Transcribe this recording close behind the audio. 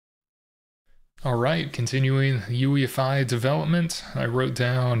All right, continuing UEFI development, I wrote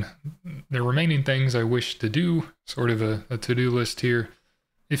down the remaining things I wish to do, sort of a to-do list here,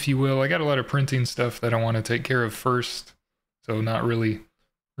 if you will. I got a lot of printing stuff that I want to take care of first, so not really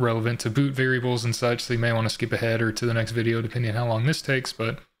relevant to boot variables and such, so you may want to skip ahead or to the next video depending on how long this takes,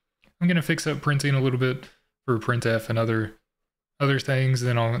 but I'm going to fix up printing a little bit for printf and other things.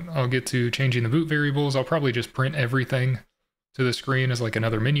 Then I'll get to changing the boot variables. I'll probably just print everything to the screen as like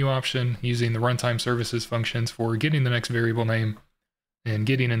another menu option, using the runtime services functions for getting the next variable name and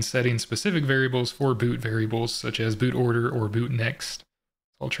getting and setting specific variables for boot variables such as BootOrder or BootNext.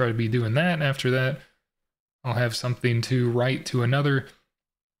 I'll try to be doing that. After that, I'll have something to write to another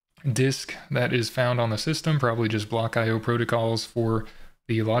disk that is found on the system, probably just block IO protocols for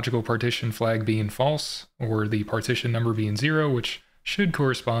the logical partition flag being false or the partition number being 0, which should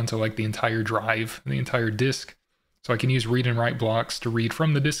correspond to like the entire drive, the entire disk. So I can use read and write blocks to read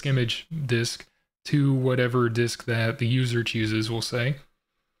from the disk image disk to whatever disk that the user chooses, we'll say.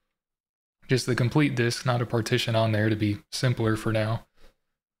 Just the complete disk, not a partition on there to be simpler for now.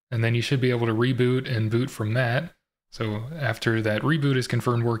 And then you should be able to reboot and boot from that. So after that reboot is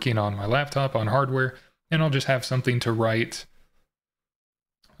confirmed working on my laptop, on hardware, and I'll just have something to write.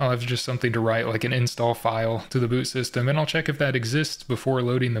 I'll have just something to write like an install file to the boot system, and I'll check if that exists before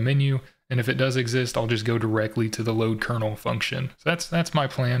loading the menu. And if it does exist, I'll just go directly to the load kernel function. So that's my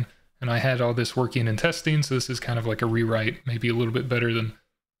plan. And I had all this working in testing, so this is kind of like a rewrite, maybe a little bit better than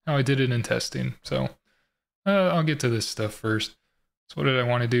how I did it in testing. So I'll get to this stuff first. So what did I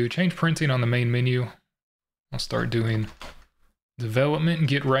want to do? Change printing on the main menu. I'll start doing development and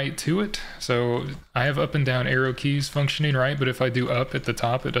get right to it. So I have up and down arrow keys functioning, right? But if I do up at the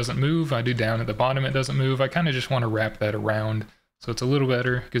top, it doesn't move. I do down at the bottom, it doesn't move. I kind of just want to wrap that around. So it's a little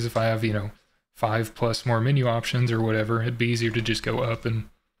better, because if I have, 5+ more menu options or whatever, it'd be easier to just go up and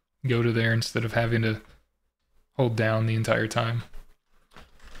go to there instead of having to hold down the entire time.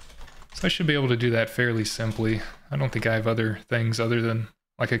 So I should be able to do that fairly simply. I don't think I have other things other than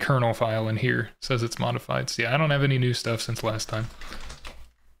like a kernel file in here. It says it's modified. So yeah, I don't have any new stuff since last time.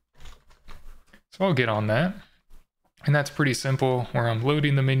 So I'll get on that. And that's pretty simple, where I'm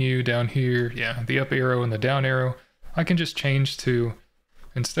loading the menu down here. Yeah, the up arrow and the down arrow. I can just change to,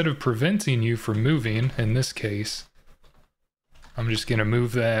 instead of preventing you from moving, in this case, I'm just going to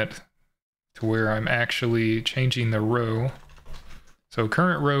move that to where I'm actually changing the row. So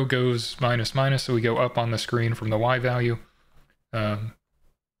current row goes --, so we go up on the screen from the Y value.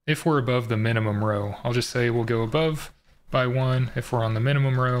 If we're above the minimum row, I'll just say we'll go above by 1 if we're on the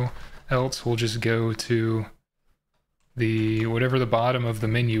minimum row, else we'll just go to the whatever the bottom of the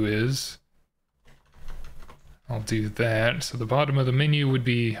menu is. I'll do that. So the bottom of the menu would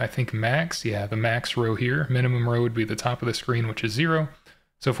be, I think, max. Yeah, the max row here. Minimum row would be the top of the screen, which is 0.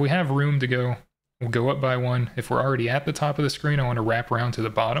 So if we have room to go, we'll go up by 1. If we're already at the top of the screen, I want to wrap around to the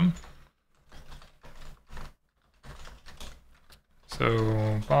bottom.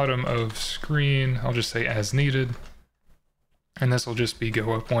 So bottom of screen, I'll just say as needed. And this will just be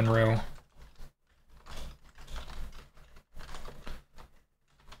go up 1 row.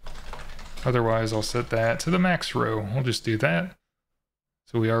 Otherwise, I'll set that to the max row. We'll just do that.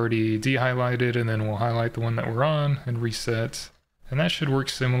 So we already de-highlighted, and then we'll highlight the one that we're on and reset. And that should work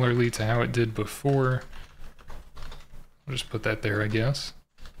similarly to how it did before. I'll just put that there, I guess.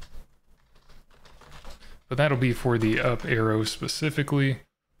 But that'll be for the up arrow specifically,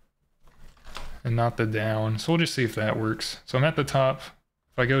 and not the down. So we'll just see if that works. So I'm at the top.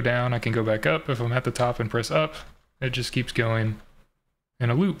 If I go down, I can go back up. If I'm at the top and press up, it just keeps going in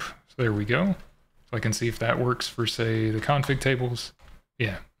a loop. So there we go. So I can see if that works for, say, the config tables.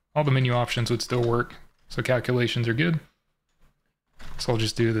 Yeah, all the menu options would still work. So calculations are good. So I'll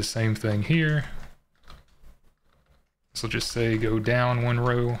just do the same thing here. So just say go down 1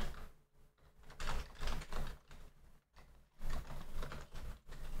 row.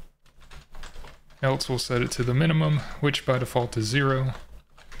 Else we'll set it to the minimum, which by default is 0.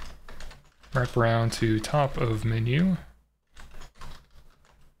 Wrap around to top of menu.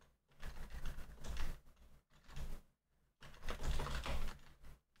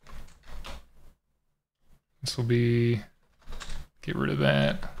 This will be, get rid of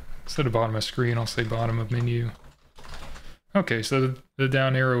that. Instead of bottom of screen, I'll say bottom of menu. Okay, so the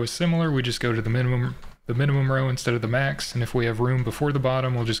down arrow is similar. We just go to the minimum row instead of the max, and if we have room before the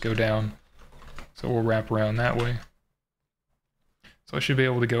bottom, we'll just go down. So we'll wrap around that way. So I should be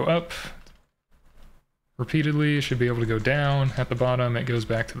able to go up repeatedly. I should be able to go down. At the bottom, it goes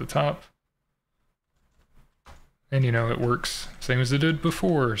back to the top. And it works same as it did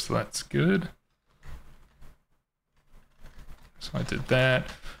before, so that's good. So I did that.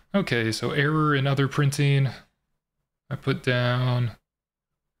 Okay, so error in other printing. I put down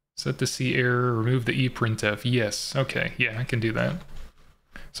set the C error, remove the eprintf. Yes, okay, yeah, I can do that.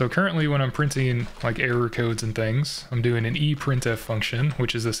 So currently when I'm printing like error codes and things, I'm doing an eprintf function,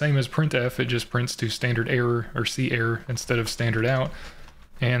 which is the same as printf, it just prints to standard error or C error instead of standard out.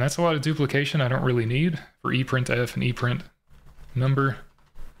 And that's a lot of duplication I don't really need for eprintf and eprint number,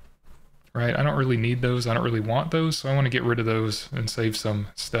 right? I don't really need those, I don't really want those, so I want to get rid of those and save some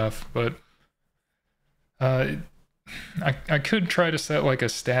stuff, but I could try to set like a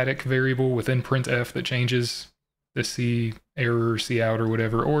static variable within printf that changes the C error or C out or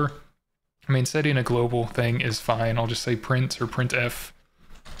whatever, or I mean setting a global thing is fine. I'll just say print or printf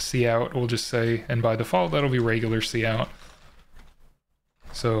C out, we'll just say, and by default that'll be regular C out.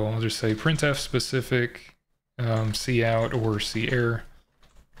 So I'll just say printf specific C out or C error.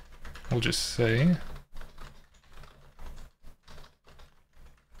 We'll just say,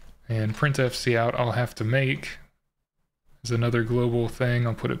 and printf C out I'll have to make as another global thing.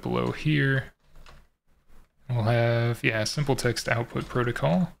 I'll put it below here. We'll have, yeah, simple text output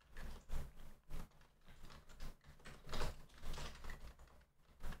protocol.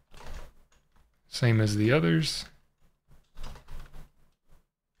 Same as the others.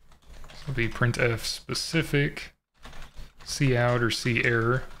 So it'll be printf specific C out or C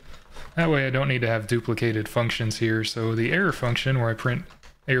error. That way I don't need to have duplicated functions here. So the error function where I print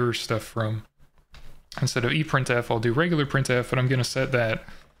error stuff from, instead of eprintf, I'll do regular printf, but I'm going to set that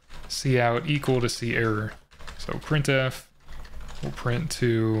C out equal to C error. So printf will print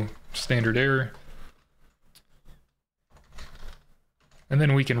to standard error. And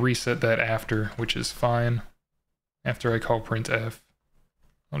then we can reset that after, which is fine. After I call printf.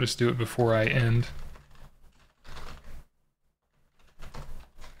 I'll just do it before I end.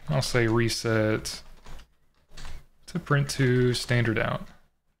 I'll say reset to print to standard out.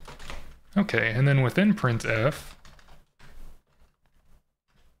 Okay, and then within printf,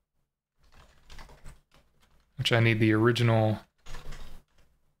 which I need the original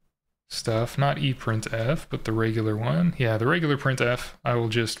stuff, not eprintf, but the regular one. Yeah, the regular printf, I will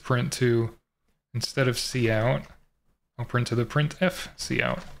just print to, instead of C out, I'll print to the printf C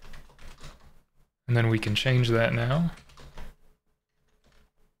out. And then we can change that now.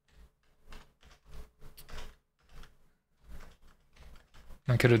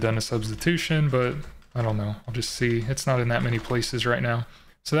 I could have done a substitution, but I don't know. I'll just see. It's not in that many places right now.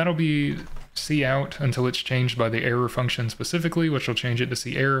 So that'll be C out until it's changed by the error function specifically, which will change it to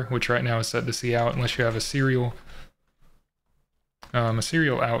C error, which right now is set to C out unless you have a serial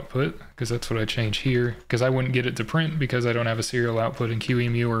output, because that's what I change here, because I wouldn't get it to print because I don't have a serial output in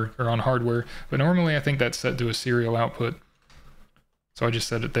QEMU or on hardware. But normally I think that's set to a serial output. So I just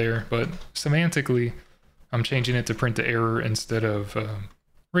set it there, but semantically I'm changing it to print to error instead of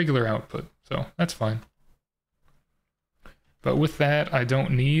regular output. So that's fine. But with that, I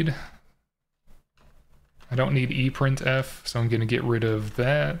don't need eprintf, so I'm going to get rid of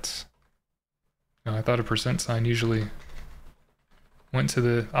that. No, I thought a % usually went to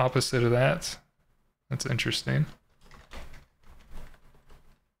the opposite of that. That's interesting.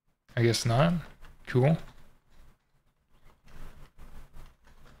 I guess not. Cool.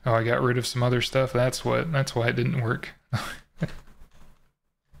 Oh, I got rid of some other stuff. That's why it didn't work.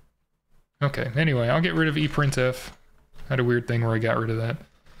 Okay, anyway, I'll get rid of eprintf. Had a weird thing where I got rid of that.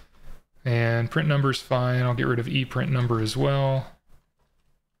 And print number's fine. I'll get rid of eprint number as well.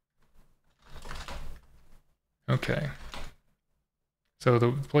 Okay. So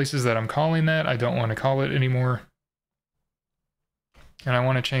the places that I'm calling that, I don't want to call it anymore. And I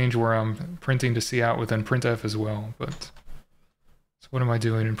want to change where I'm printing to C out within printf as well. But so what am I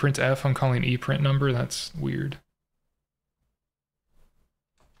doing? In printf, I'm calling eprint number. That's weird.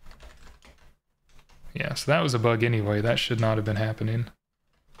 Yeah, so that was a bug anyway. That should not have been happening.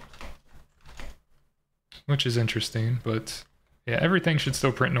 Which is interesting, but yeah, everything should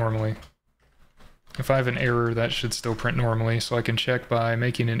still print normally. If I have an error, that should still print normally, so I can check by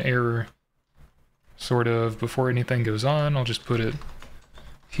making an error sort of before anything goes on. I'll just put it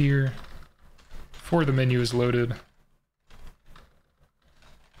here before the menu is loaded.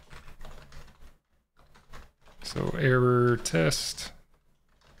 So error test.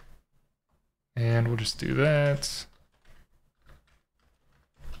 And we'll just do that.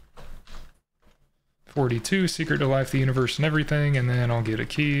 42, secret to life, the universe, and everything, and then I'll get a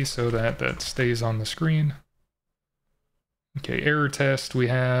key so that that stays on the screen. Okay, error test, we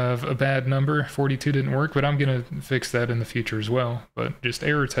have a bad number. 42 didn't work, but I'm gonna fix that in the future as well. But just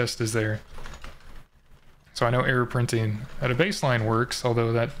error test is there. So I know error printing at a baseline works,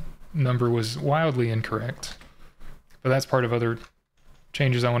 although that number was wildly incorrect. But that's part of other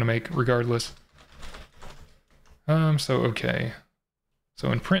changes I want to make regardless. Okay.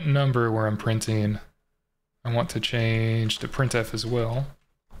 So in print number where I'm printing, I want to change to printf as well,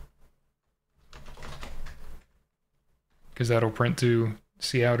 because that'll print to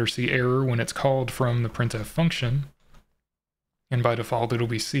cout or cerr when it's called from the printf function. And by default, it'll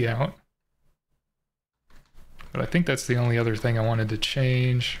be cout. But I think that's the only other thing I wanted to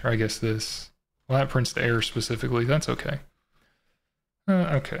change, or I guess this. Well, that prints the error specifically. That's okay.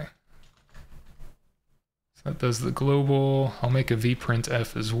 Okay. So that does the global. I'll make a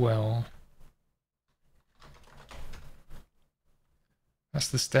vprintf as well. That's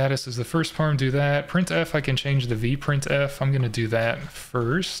the status is the first parm, do that. Printf, I can change the vprintf. I'm going to do that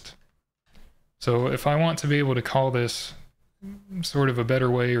first. So if I want to be able to call this sort of a better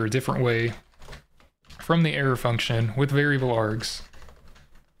way or a different way from the error function with variable args,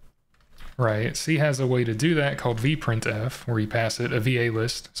 right, C has a way to do that called vprintf, where you pass it a VA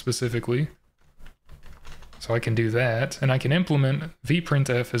list specifically. So I can do that, and I can implement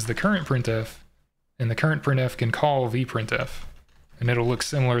vprintf as the current printf, and the current printf can call vprintf. And it'll look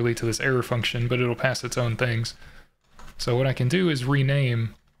similarly to this error function, but it'll pass its own things. So what I can do is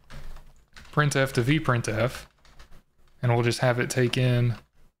rename printf to vprintf, and we'll just have it take in.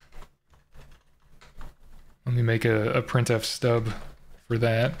 Let me make a printf stub for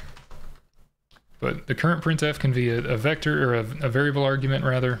that. But the current printf can be a vector, or a variable argument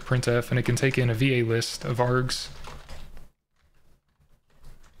rather, printf, and it can take in a VA list of args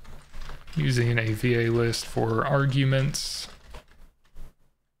using a VA list for arguments.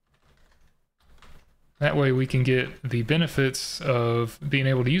 That way we can get the benefits of being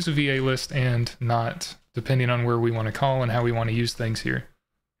able to use a VA list and not, depending on where we want to call and how we want to use things here.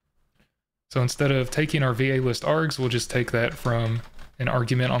 So instead of taking our VA list args, we'll just take that from an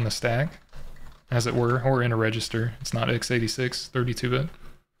argument on the stack, as it were, or in a register. It's not x86, 32-bit.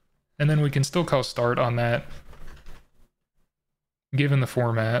 And then we can still call start on that, given the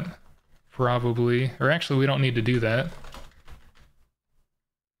format, probably. Or actually, we don't need to do that,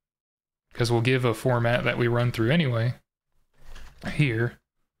 because we'll give a format that we run through anyway here,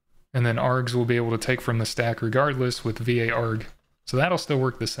 and then args will be able to take from the stack regardless with VA arg. So that'll still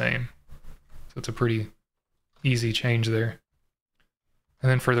work the same. So it's a pretty easy change there.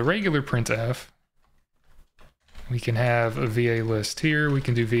 And then for the regular printf, we can have a VA list here. We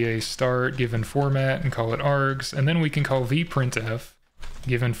can do VA start given format and call it args, and then we can call vprintf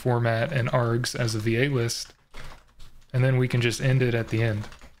given format and args as a VA list, and then we can just end it at the end.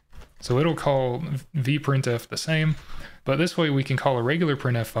 So it'll call vprintf the same, but this way we can call a regular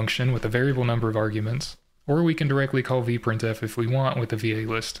printf function with a variable number of arguments, or we can directly call vprintf if we want with a VA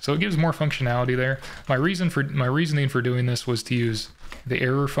list. So it gives more functionality there. My reasoning for doing this was to use the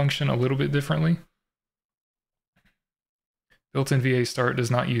error function a little bit differently. Built-in VA start does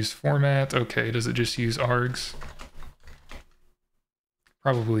not use format. Okay, does it just use args?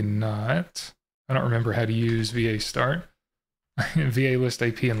 Probably not. I don't remember how to use VA start. VA list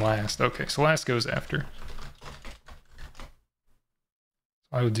AP and last. Okay, so last goes after.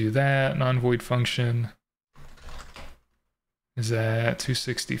 I would do that. Non-void function is at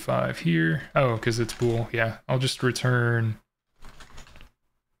 265 here. Oh, because it's bool. Yeah, I'll just return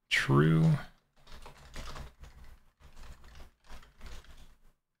true.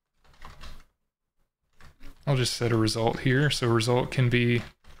 I'll just set a result here. So result can be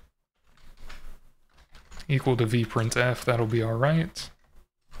equal to vprintf. That'll be all right.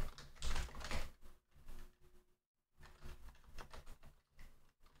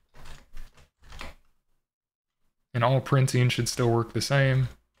 And all printing should still work the same.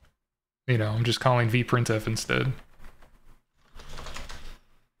 You know, I'm just calling vprintf instead.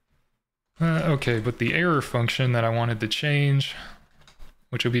 Okay, but the error function that I wanted to change,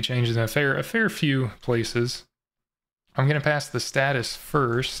 which will be changed in a fair few places, I'm going to pass the status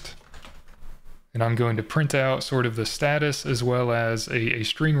first, and I'm going to print out sort of the status as well as a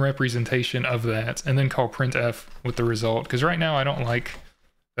string representation of that, and then call printf with the result. Because right now I don't like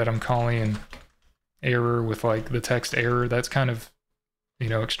that I'm calling error with like the text error. That's kind of, you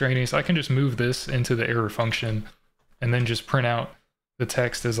know, extraneous. I can just move this into the error function and then just print out the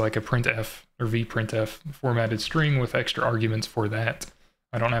text as like a printf or vprintf formatted string with extra arguments for that.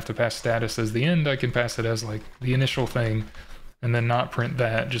 I don't have to pass status as the end. I can pass it as like the initial thing and then not print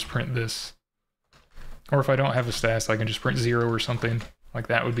that, just print this. Or if I don't have a status, I can just print 0 or something. Like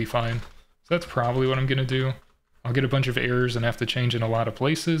that would be fine. So that's probably what I'm going to do. I'll get a bunch of errors and have to change in a lot of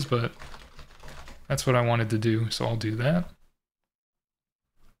places, but that's what I wanted to do, so I'll do that.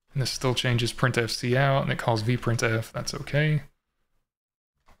 And this still changes printf cout, and it calls vprintf. That's okay.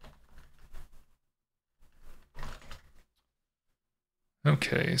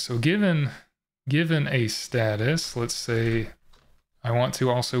 Okay, so given a status, let's say I want to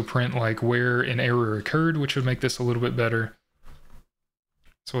also print like where an error occurred, which would make this a little bit better.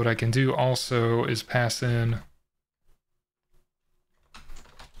 So what I can do also is pass in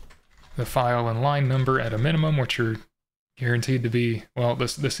the file and line number at a minimum, which are guaranteed to be, well, the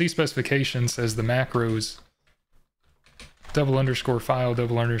C specification says the macros _file,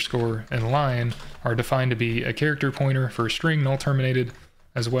 _, and line are defined to be a character pointer for a string null terminated,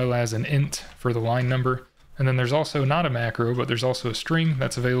 as well as an int for the line number. And then there's also not a macro, but there's also a string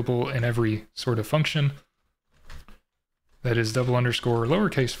that's available in every sort of function. That is _,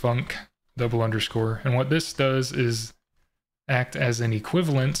 lowercase func, _. And what this does is act as an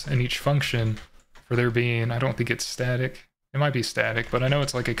equivalent in each function for there being, I don't think it's static. It might be static, but I know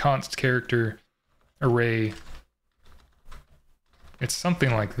it's like a const character array. It's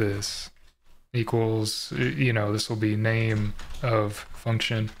something like this. Equals, you know, this will be name of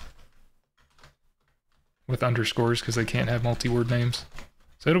function with underscores because they can't have multi-word names.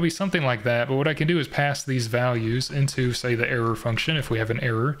 So it'll be something like that, but what I can do is pass these values into, say, the error function. If we have an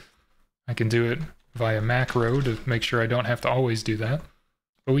error, I can do it via macro to make sure I don't have to always do that.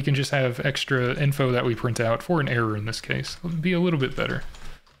 But we can just have extra info that we print out for an error in this case. It'll be a little bit better.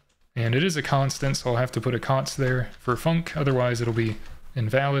 And it is a constant, so I'll have to put a const there for func, otherwise it'll be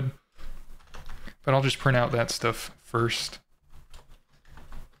invalid. But I'll just print out that stuff first.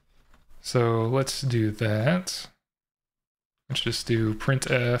 So let's do that. Let's just do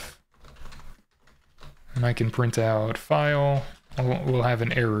printf. And I can print out file. We'll have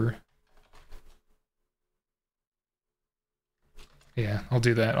an error. Yeah, I'll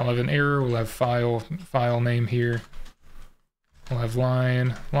do that. I'll have an error. We'll have file name here. We'll have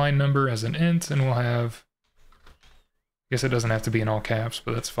line number as an int, and we'll have, I guess it doesn't have to be in all caps,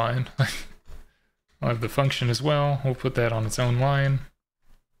 but that's fine. I'll have the function as well. We'll put that on its own line.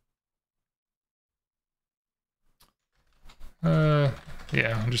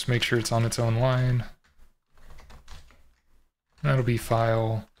 Yeah, I'll just make sure it's on its own line. That'll be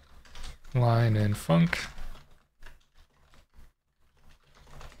file, line, and func.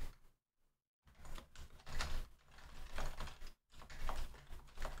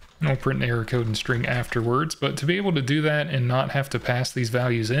 And we'll print an error code and string afterwards, but to be able to do that and not have to pass these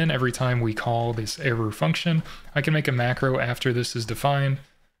values in every time we call this error function, I can make a macro after this is defined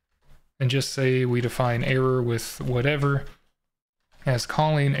and just say we define error with whatever as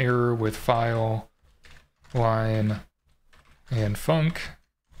calling error with file, line, and func,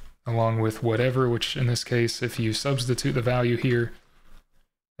 along with whatever, which in this case, if you substitute the value here,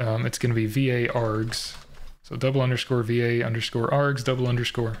 it's going to be va args. So _va _args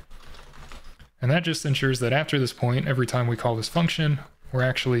 _. And that just ensures that after this point, every time we call this function, we're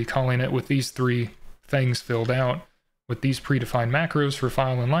actually calling it with these three things filled out, with these predefined macros for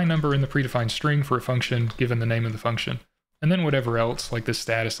file and line number and the predefined string for a function given the name of the function. And then whatever else, like the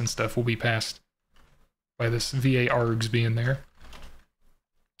status and stuff, will be passed by this va args being there.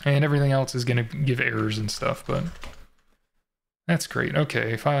 And everything else is going to give errors and stuff, but that's great.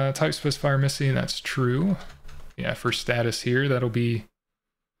 Okay, if type specifier missing, that's true. Yeah, for status here, that'll be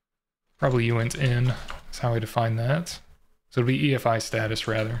probably uint in. That's how I define that. So it'll be EFI status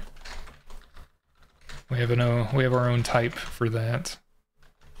rather. We have our own type for that.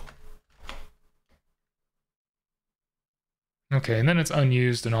 Okay, and then it's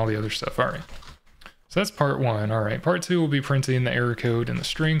unused and all the other stuff. All right. So that's part one. All right, part two will be printing the error code and the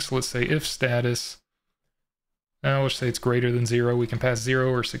string. So let's say if status. Now let's say it's greater than 0. We can pass 0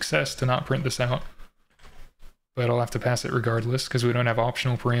 or success to not print this out. But I'll have to pass it regardless because we don't have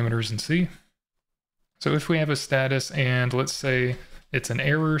optional parameters in C. So if we have a status and let's say it's an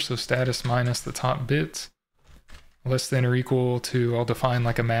error, so status minus the top bit, less than or equal to, I'll define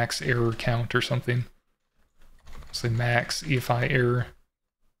like a max error count or something. Say max EFI error.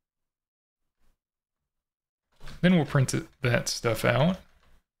 Then we'll print that stuff out.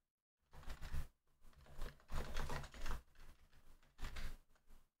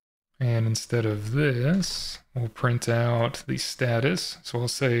 And instead of this, we'll print out the status. So I'll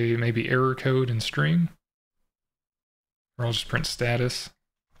say maybe error code and string. Or I'll just print status.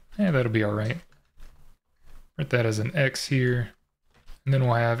 Yeah, that'll be all right. Print that as an X here. And then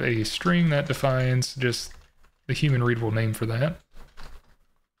we'll have a string that defines just the human readable name for that.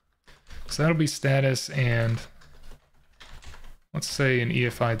 So that'll be status, and let's say in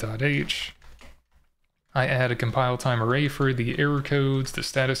EFI.h, I add a compile time array for the error codes, the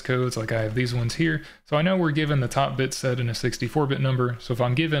status codes, like I have these ones here. So I know we're given the top bit set in a 64-bit number. So if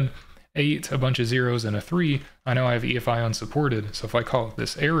I'm given 8, a bunch of zeros, and a 3, I know I have EFI unsupported. So if I call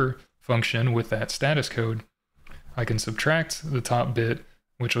this error function with that status code, I can subtract the top bit,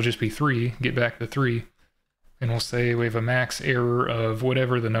 which will just be 3, get back the 3, and we'll say we have a max error of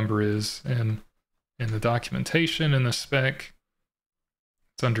whatever the number is. And in the documentation, in the spec,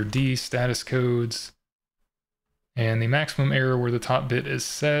 it's under D, status codes, and the maximum error where the top bit is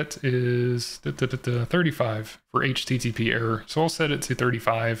set is 35 for HTTP error. So I'll set it to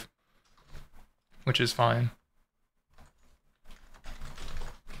 35, which is fine.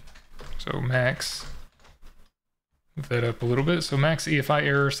 So max, move that up a little bit. So max EFI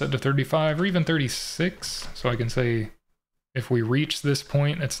error set to 35 or even 36. So I can say if we reach this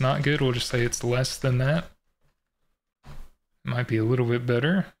point, it's not good. We'll just say it's less than that. Might be a little bit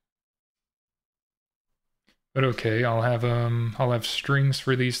better. But okay, I'll have strings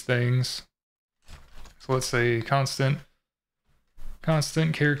for these things. So let's say constant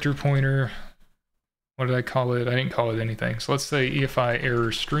character pointer. What did I call it? I didn't call it anything. So let's say EFI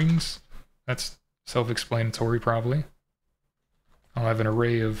error strings. That's self-explanatory probably. I'll have an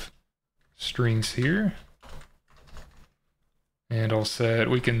array of strings here. And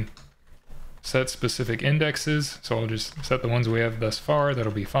we can set specific indexes. So I'll just set the ones we have thus far.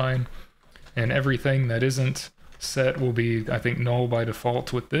 That'll be fine. And everything that isn't set will be, I think, null by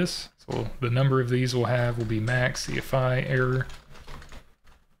default with this. So the number of these we'll have will be max EFI error.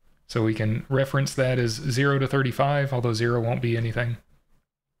 So we can reference that as 0 to 35, although 0 won't be anything.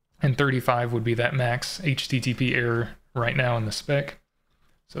 And 35 would be that max HTTP error right now in the spec.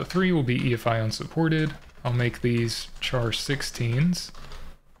 So 3 will be EFI unsupported. I'll make these char 16s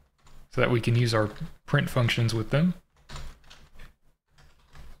so that we can use our print functions with them.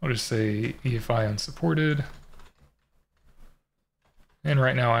 I'll just say EFI unsupported. And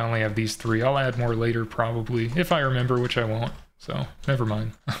right now I only have these 3. I'll add more later probably, if I remember, which I won't. So never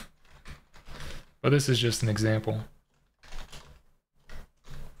mind. But this is just an example.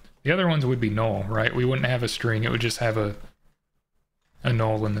 The other ones would be null, right? We wouldn't have a string, it would just have a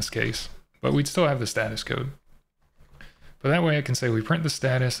null in this case. But we'd still have the status code. But that way I can say we print the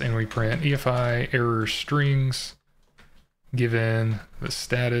status and we print EFI error strings given the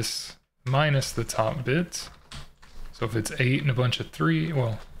status minus the top bit. So if it's 8 and a bunch of 3,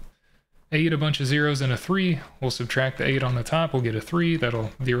 well, 8, a bunch of zeros and a 3, we'll subtract the 8 on the top, we'll get a 3, that'll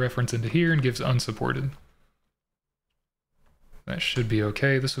dereference into here and gives unsupported. That should be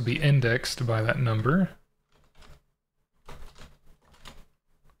okay. This will be indexed by that number.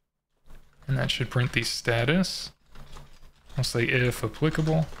 And that should print the status. I'll say if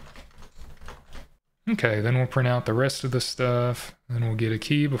applicable. Okay, then we'll print out the rest of the stuff, then we'll get a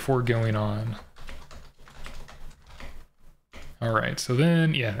key before going on. Alright, so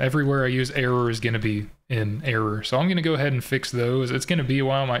then, yeah, everywhere I use error is going to be in error. So I'm going to go ahead and fix those. It's going to be a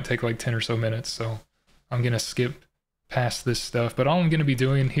while, might take like 10 or so minutes, so I'm going to skip past this stuff. But all I'm going to be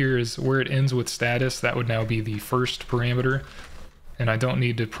doing here is where it ends with status, that would now be the first parameter. And I don't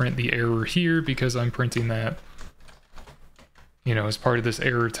need to print the error here because I'm printing that, you know, as part of this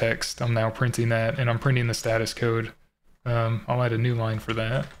error text. I'm now printing that, and I'm printing the status code. I'll add a new line for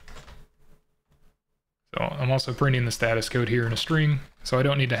that. So I'm also printing the status code here in a string, so I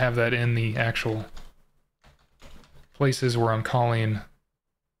don't need to have that in the actual places where I'm calling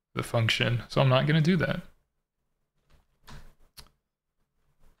the function. So I'm not going to do that.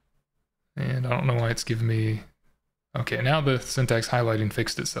 And I don't know why it's giving me... Okay, now the syntax highlighting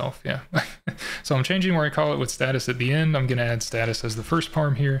fixed itself, yeah. So I'm changing where I call it with status at the end. I'm going to add status as the first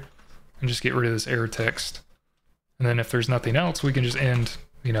parm here and just get rid of this error text. And then if there's nothing else, we can just end,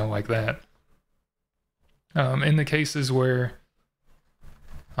 you know, like that. In the cases where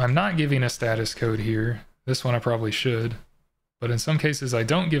I'm not giving a status code here, this one I probably should, but in some cases I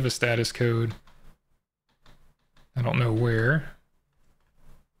don't give a status code. I don't know where.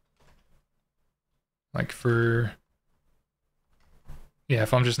 Like for... Yeah,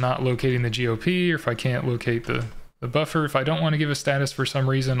 if I'm just not locating the GOP, or if I can't locate the buffer, if I don't want to give a status for some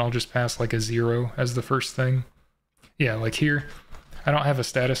reason, I'll just pass like a 0 as the first thing. Yeah, like here, I don't have a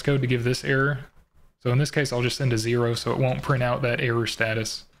status code to give this error. So in this case, I'll just send a 0 so it won't print out that error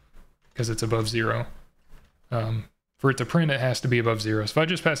status because it's above 0. For it to print, it has to be above 0. So if I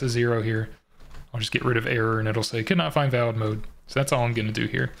just pass a 0 here, I'll just get rid of error and it'll say could not find valid mode. So that's all I'm going to do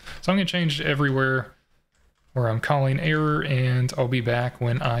here. So I'm going to change everywhere where I'm calling error, and I'll be back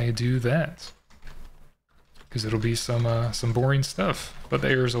when I do that. Because it'll be some boring stuff, but the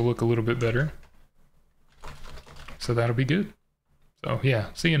errors will look a little bit better. So that'll be good. So yeah,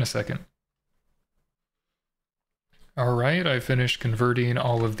 see you in a second. Alright, I finished converting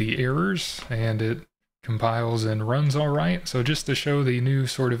all of the errors, and it compiles and runs alright. So just to show the new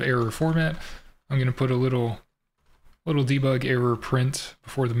sort of error format, I'm going to put a little debug error print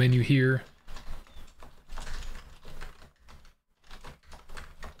before the menu here.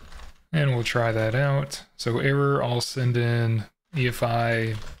 And we'll try that out. So error, I'll send in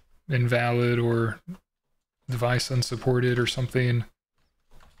UEFI invalid or device unsupported or something.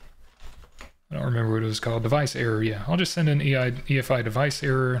 I don't remember what it was called. Device error, yeah. I'll just send in UEFI device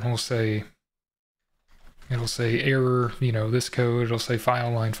error, and we'll say, it'll say error, you know, this code, it'll say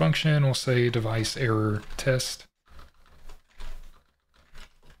file line function, we'll say device error test.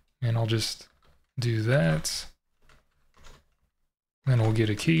 And I'll just do that. Then we'll get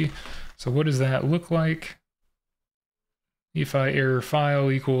a key. So what does that look like? UEFI error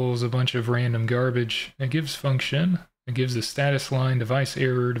file equals a bunch of random garbage. It gives function. It gives the status line, device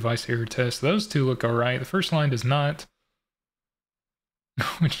error test. Those two look all right. The first line does not,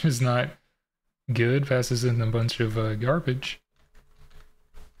 which is not good. Passes in a bunch of garbage.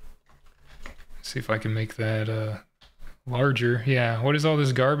 Let's see if I can make that larger. Yeah, what is all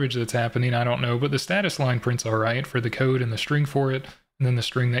this garbage that's happening? I don't know, but the status line prints all right for the code and the string for it, and then the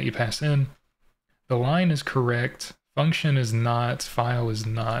string that you pass in. The line is correct. Function is not. File is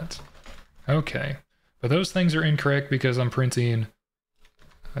not. Okay. But those things are incorrect because I'm printing,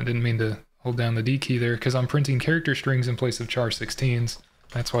 I didn't mean to hold down the D key there, because I'm printing character strings in place of char16s.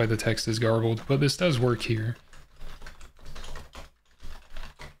 That's why the text is garbled, but this does work here.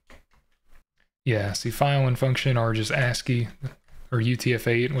 Yeah, see, file and function are just ASCII, or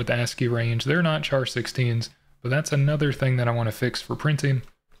UTF-8 with ASCII range. They're not char16s, but that's another thing that I want to fix for printing,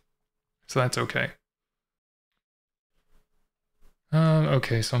 so that's okay.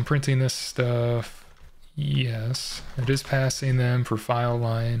 Okay, so I'm printing this stuff. Yes, it is passing them for file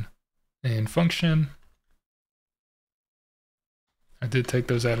line and function. I did take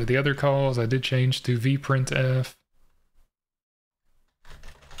those out of the other calls. I did change to vprintf.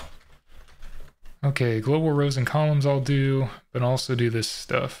 Okay, global rows and columns I'll do, but also do this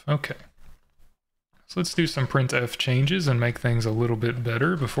stuff. Okay. So let's do some printf changes and make things a little bit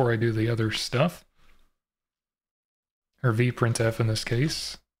better before I do the other stuff. Or vprintf in this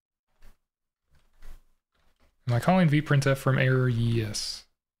case. Am I calling vprintf from error? Yes.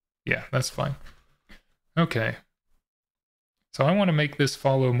 Yeah, that's fine. Okay. So I want to make this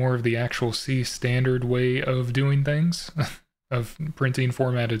follow more of the actual C standard way of doing things, of printing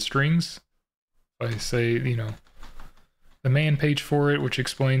formatted strings. I say, you know, the man page for it, which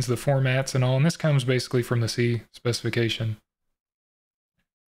explains the formats and all, and this comes basically from the C specification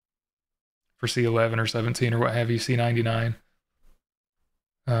for C11 or 17 or what have you, C99.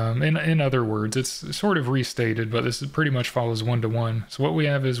 In other words, it's sort of restated, but this pretty much follows one-to-one. So what we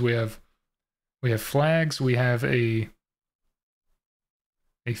have is we have flags, we have a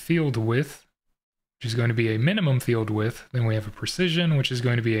field width, which is going to be a minimum field width. Then we have a precision, which is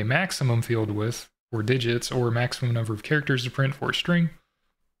going to be a maximum field width for digits or maximum number of characters to print for a string.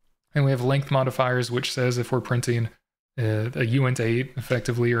 And we have length modifiers, which says if we're printing a uint8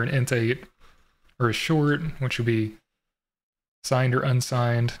 effectively, or an int8, or a short, which would be signed or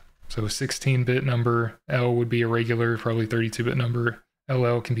unsigned. So a 16-bit number, L would be a regular, probably 32-bit number.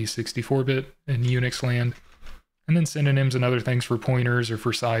 LL can be 64-bit in Unix land. And then synonyms and other things for pointers or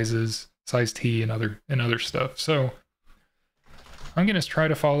for sizes, size T and other stuff. So I'm going to try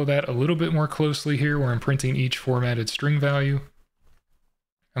to follow that a little bit more closely here, where I'm printing each formatted string value.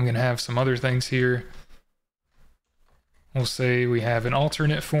 I'm going to have some other things here. We'll say we have an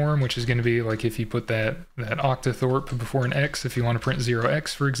alternate form, which is going to be like if you put that octathorpe before an X, if you want to print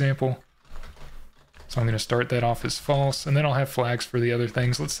 0x, for example. So I'm going to start that off as false, and then I'll have flags for the other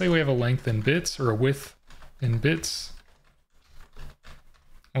things. Let's say we have a length in bits, or a width in bits.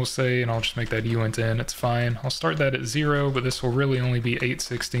 We'll say, and I'll just make that uint(n), it's fine. I'll start that at 0, but this will really only be 8,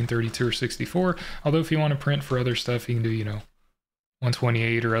 16, 32, or 64. Although if you want to print for other stuff, you can do, you know,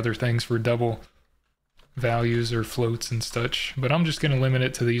 128 or other things for double values or floats and such, but I'm just going to limit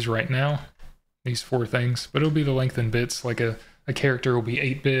it to these right now, these 4 things. But it'll be the length in bits, like a character will be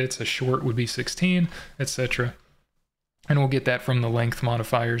 8 bits, a short would be 16, etc. And we'll get that from the length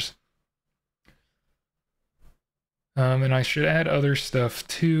modifiers. And I should add other stuff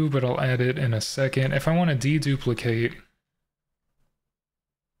too, but I'll add it in a second. If I want to deduplicate,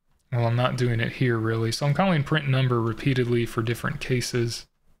 well, I'm not doing it here really, so I'm calling print number repeatedly for different cases.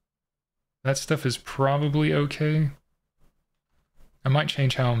 That stuff is probably okay. I might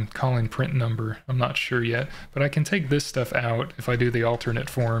change how I'm calling print number. I'm not sure yet, but I can take this stuff out if I do the alternate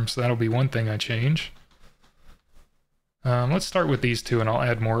form, so that'll be one thing I change. Let's start with these two, and I'll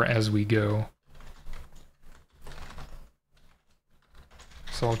add more as we go.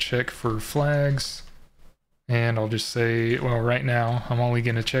 So I'll check for flags, and I'll just say, well, right now I'm only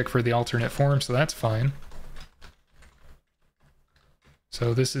going to check for the alternate form, so that's fine.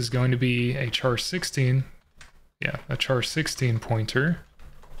 So this is going to be a char16, yeah, a char16 pointer.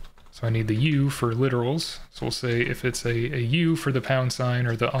 So I need the U for literals. So we'll say if it's a U for the pound sign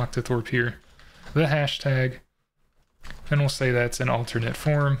or the octothorpe here, the hashtag, and we'll say that's an alternate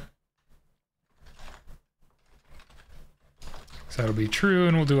form. So that'll be true,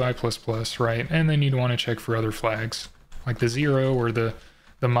 and we'll do I++, right? And then you'd want to check for other flags, like the 0 or the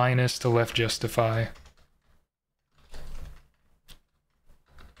minus to left justify.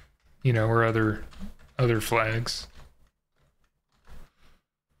 You know, or other flags.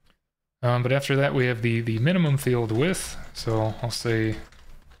 But after that, we have the minimum field width. So I'll say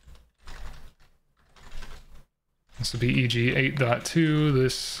this would be e.g. 8.2.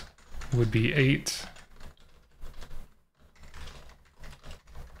 This would be 8.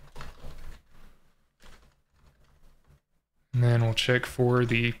 And then we'll check for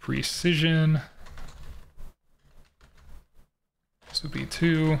the precision. This would be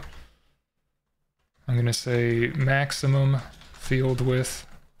 2. I'm going to say maximum field width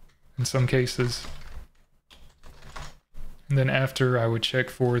in some cases. And then after, I would check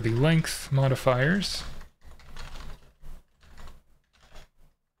for the length modifiers.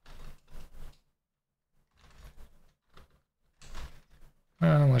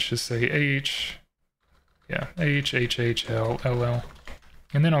 Let's just say H. Yeah, H, H, H, L, L, L.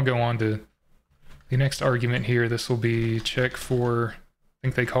 And then I'll go on to the next argument here. This will be check for, I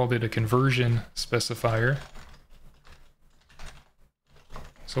think they called it a conversion specifier.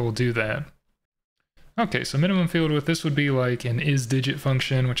 So we'll do that. Okay, so minimum field width, this would be like an isDigit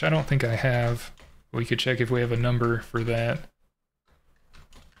function, which I don't think I have. We could check if we have a number for that.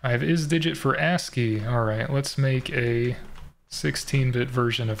 I have isDigit for ASCII. All right, let's make a 16-bit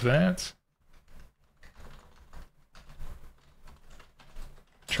version of that.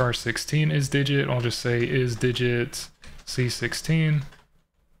 char16 isDigit, I'll just say isDigit C16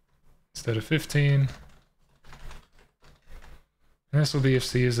 instead of 15. And this will be if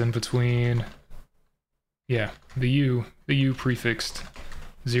C is in between, yeah, the U prefixed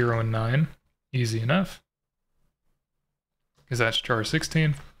 0 and 9. Easy enough, because that's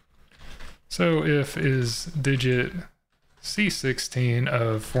char16. So if isDigit C16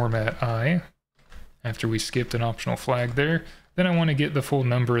 of format I, after we skipped an optional flag there, then I want to get the full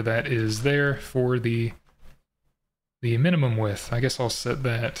number that is there for the minimum width. I guess I'll set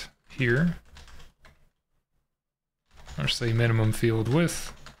that here. Or say minimum field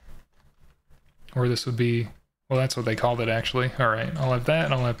width. Or this would be, well, that's what they called it actually. All right, I'll have that,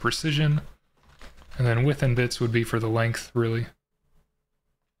 and I'll have precision. And then width in bits would be for the length, really.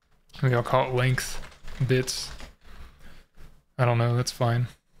 Maybe I'll call it length bits. I don't know, that's fine.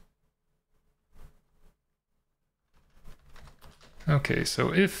 Okay,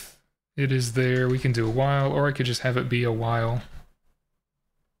 so if it is there, we can do a while, or I could just have it be a while.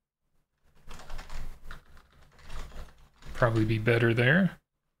 Probably be better there.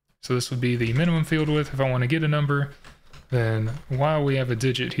 So this would be the minimum field width. If I want to get a number, then while we have a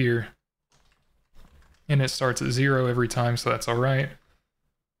digit here, and it starts at 0 every time, so that's all right.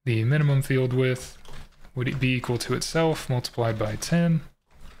 The minimum field width would be equal to itself multiplied by 10.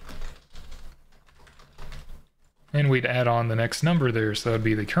 And we'd add on the next number there, so that would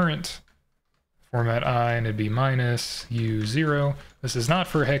be the current format I, and it'd be minus U0. This is not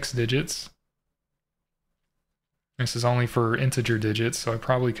for hex digits. This is only for integer digits, so I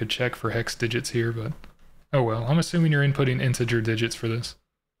probably could check for hex digits here, but oh well. I'm assuming you're inputting integer digits for this.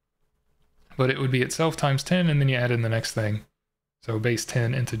 But it would be itself times 10, and then you add in the next thing. So base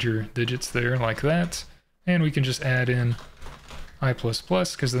 10 integer digits there, like that. And we can just add in I++,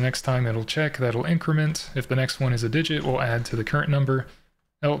 because the next time it'll check, that'll increment. If the next one is a digit, we'll add to the current number.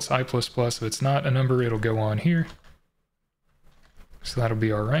 Else I++, if it's not a number, it'll go on here. So that'll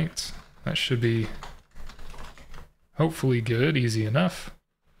be all right. That should be hopefully good, easy enough.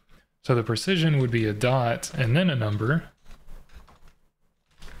 So the precision would be a dot and then a number.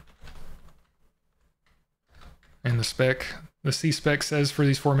 And the C spec says for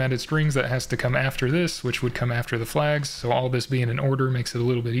these formatted strings that has to come after this, which would come after the flags. So all this being in order makes it a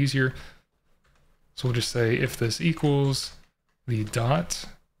little bit easier. So we'll just say if this equals the dot,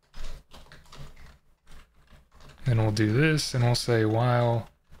 then we'll do this, and we'll say while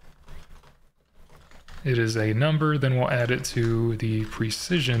it is a number, then we'll add it to the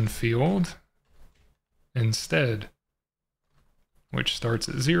precision field instead, which starts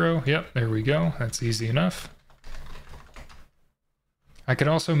at 0. Yep, there we go. That's easy enough. I could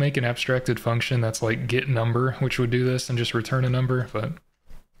also make an abstracted function that's like getNumber, which would do this and just return a number, but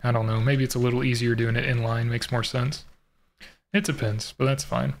I don't know. Maybe it's a little easier doing it inline, makes more sense. It depends, but that's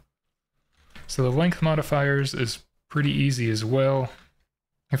fine. So the length modifiers is pretty easy as well.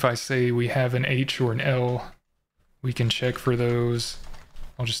 If I say we have an H or an L, we can check for those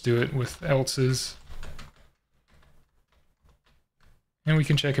I'll just do it with else's. And we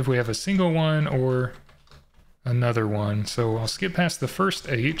can check if we have a single one or another one. So I'll skip past the first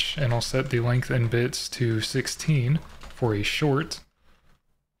H and I'll set the length in bits to 16 for a short.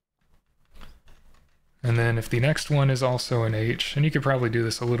 And then if the next one is also an H, and you could probably do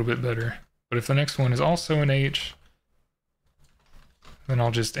this a little bit better, but if the next one is also an H, then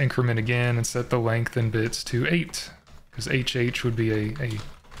I'll just increment again and set the length in bits to 8, because HH would be a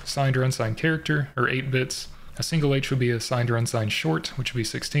signed or unsigned character, or 8 bits. A single H would be a signed or unsigned short, which would be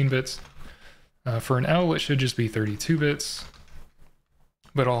 16 bits. For an L, it should just be 32 bits,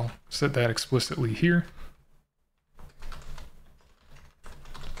 but I'll set that explicitly here.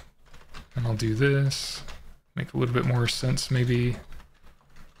 And I'll do this, make a little bit more sense maybe.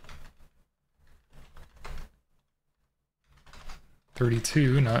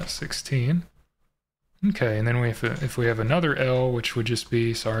 $32, not 16. Okay, and then if we have another L, which would just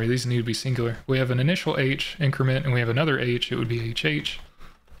be, sorry, these need to be singular. We have an initial H increment, and we have another H, it would be HH.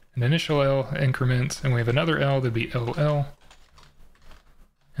 An initial L increment, and we have another L, that'd be LL.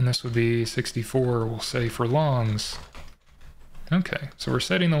 And this would be 64, we'll say, for longs. Okay, so we're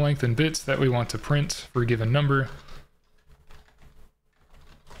setting the length in bits that we want to print for a given number.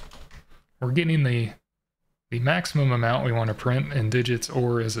 We're getting the maximum amount we want to print in digits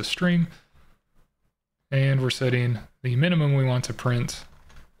or as a string. And we're setting the minimum we want to print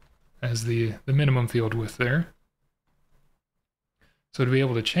as the minimum field width there. So to be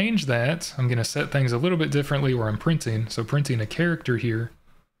able to change that, I'm going to set things a little bit differently where I'm printing. So printing a character here,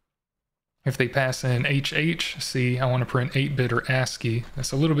 if they pass in HHC, I want to print 8-bit or ASCII.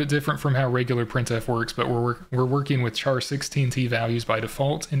 That's a little bit different from how regular printf works, but we're working with char 16t values by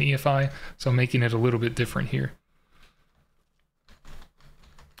default in EFI, so I'm making it a little bit different here.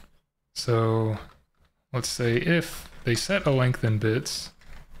 So let's say if they set a length in bits,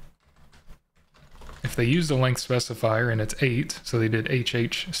 if they used a length specifier and it's 8, so they did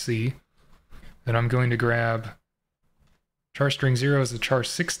HHC, then I'm going to grab char string 0 is a char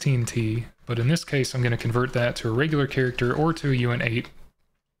 16t, but in this case I'm going to convert that to a regular character or to a uint8.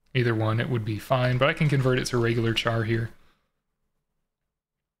 Either one, it would be fine, but I can convert it to a regular char here.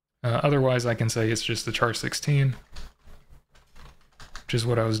 Otherwise I can say it's just a char 16, which is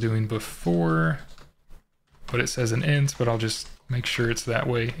what I was doing before, but it says an int, but I'll just make sure it's that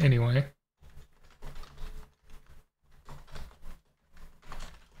way anyway.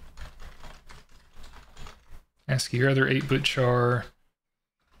 ASCII your other 8-bit char,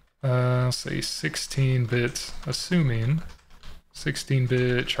 I'll say 16-bit, assuming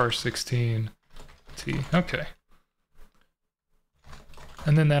 16-bit char 16t, okay.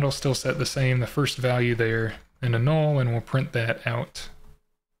 And then that'll still set the same, the first value there, in a null, and we'll print that out.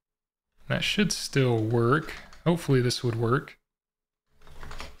 That should still work. Hopefully this would work.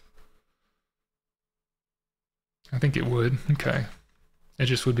 I think it would, okay. It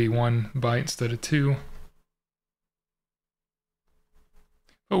just would be 1 byte instead of 2.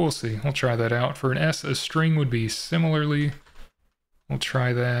 But we'll see, we'll try that out. For an S, a string would be similarly. We'll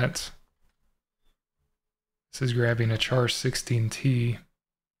try that. This is grabbing a char 16t.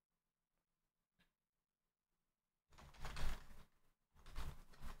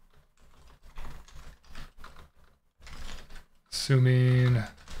 Assuming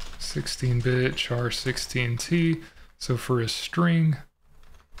 16-bit char 16t. So for a string,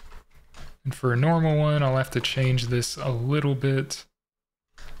 and for a normal one, I'll have to change this a little bit,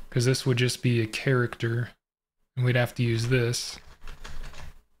 because this would just be a character, and we'd have to use this.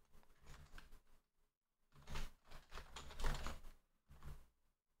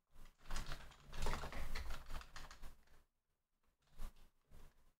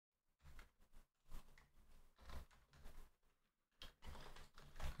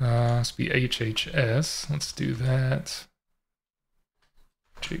 Must be HHS. Let's do that.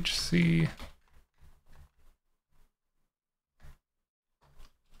 HHC.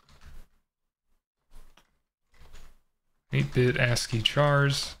 Eight-bit ASCII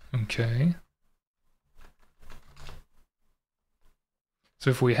chars. Okay. So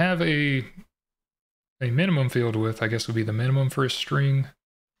if we have a minimum field width, I guess would be the minimum for a string.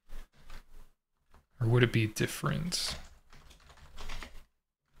 Or would it be different?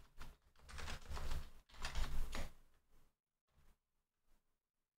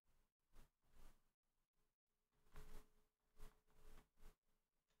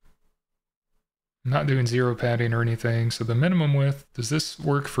 I'm not doing zero padding or anything, so the minimum width, does this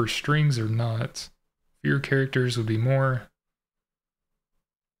work for strings or not? Fewer characters would be more.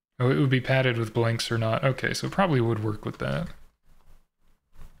 Oh, it would be padded with blanks or not. Okay, so it probably would work with that.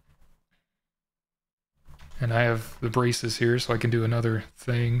 And I have the braces here, so I can do another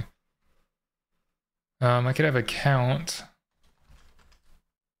thing. I could have a count.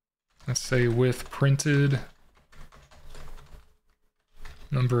 Let's say with printed.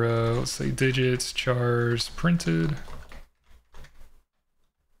 Number of, let's say digits, chars printed.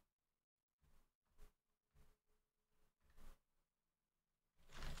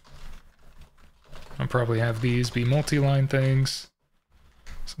 I'll probably have these be multi-line things.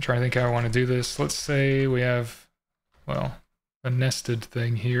 So I'm trying to think how I want to do this. Let's say we have, well, a nested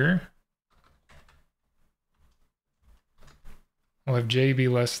thing here. We'll have j be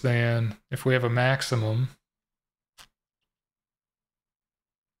less than, if we have a maximum,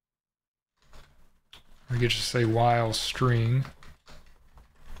 we could just say while string.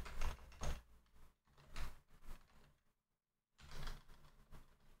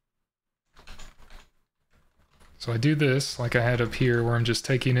 So I do this like I had up here, where I'm just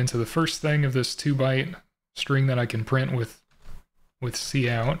taking into the first thing of this 2-byte string that I can print with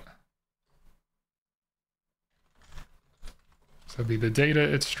cout. So that'd be the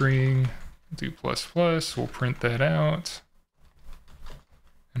data at string, do plus plus, we'll print that out.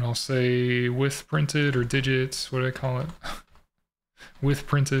 And I'll say with printed or digits, what do I call it? With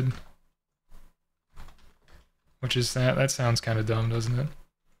printed. Which is that? That sounds kind of dumb, doesn't it?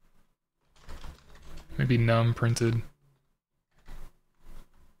 Maybe num printed.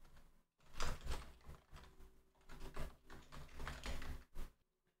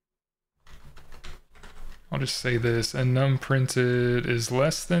 I'll just say this, and num printed is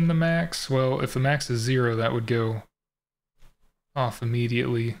less than the max. Well, if the max is 0, that would go off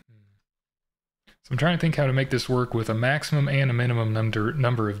immediately. So I'm trying to think how to make this work with a maximum and a minimum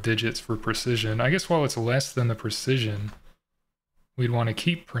number of digits for precision. I guess while it's less than the precision, we'd want to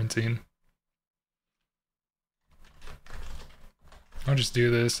keep printing. I'll just do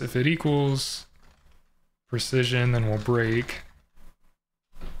this. If it equals precision, then we'll break.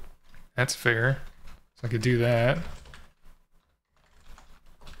 That's fair. So I could do that.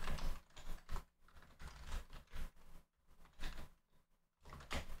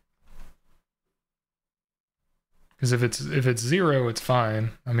 Because if it's 0, it's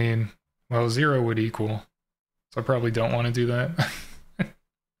fine. I mean, well, 0 would equal. So I probably don't want to do that.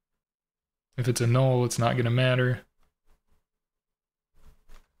 If it's a null, it's not going to matter.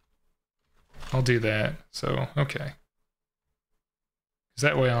 I'll do that. So, okay. Because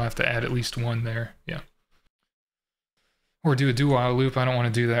that way I'll have to add at least 1 there. Yeah. Or do a do while loop. I don't want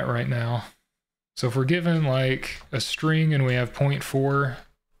to do that right now. So if we're given like a string and we have 0.4,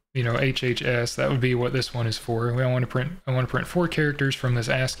 you know, HHS, that would be what this one is for. I want to print 4 characters from this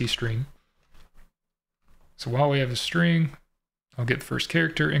ASCII string. So while we have a string, I'll get the first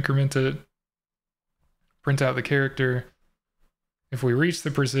character, increment it, print out the character. If we reach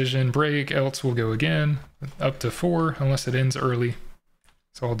the precision, break, else we'll go again, up to 4, unless it ends early.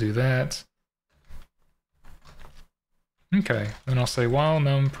 So I'll do that. Okay, then I'll say while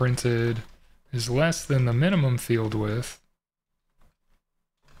num printed is less than the minimum field width,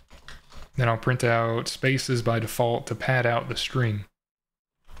 then I'll print out spaces by default to pad out the string,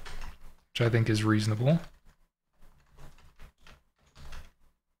 which I think is reasonable.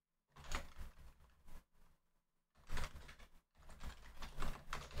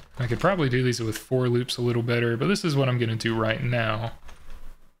 I could probably do these with for loops a little better, but this is what I'm going to do right now.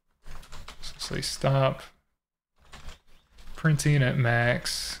 So say stop printing at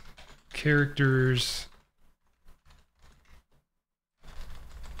max characters.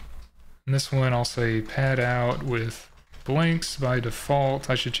 And this one I'll say pad out with blanks by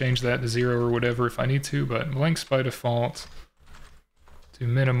default. I should change that to 0 or whatever if I need to, but blanks by default to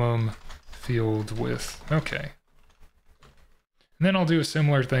minimum field width. Okay. And then I'll do a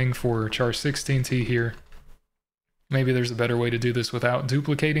similar thing for char 16t here. Maybe there's a better way to do this without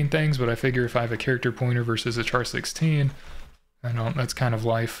duplicating things, but I figure if I have a character pointer versus a char 16, I know that's kind of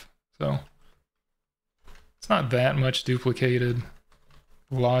life. So it's not that much duplicated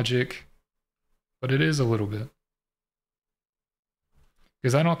logic, but it is a little bit.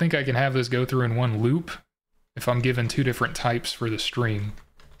 Because I don't think I can have this go through in one loop if I'm given 2 different types for the string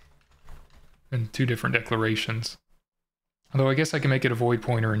and 2 different declarations. Although I guess I can make it a void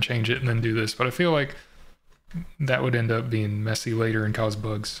pointer and change it and then do this, but I feel like that would end up being messy later and cause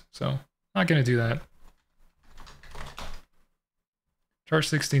bugs. So not going to do that. Char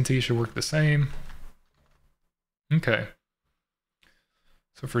 16t should work the same. Okay.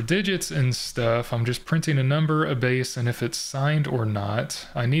 So for digits and stuff, I'm just printing a number, a base, and if it's signed or not,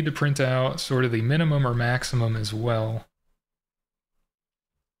 I need to print out sort of the minimum or maximum as well.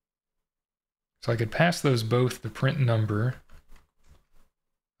 So I could pass those both the print number.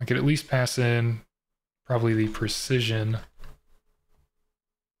 I could at least pass in probably the precision.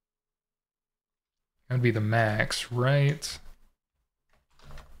 That'd be the max, right? So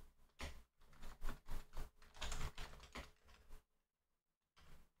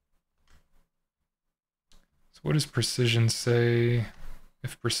what does precision say?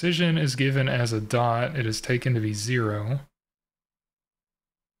 If precision is given as a dot, it is taken to be 0.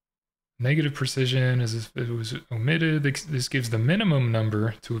 Negative precision is if it was omitted. This gives the minimum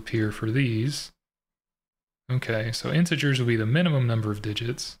number to appear for these. Okay, so integers will be the minimum number of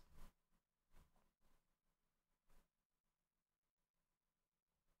digits.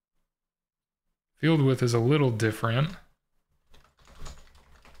 Field width is a little different.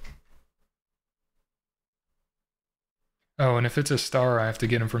 Oh, and if it's a star, I have to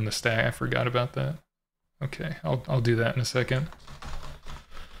get them from the stack. I forgot about that. Okay, I'll do that in a second.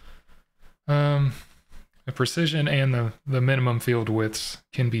 The precision and the minimum field widths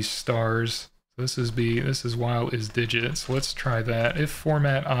can be stars. So this is while is digits. Let's try that. If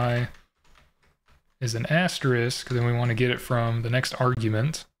format I is an asterisk, then we want to get it from the next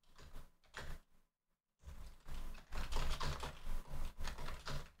argument.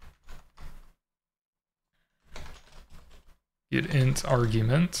 Get int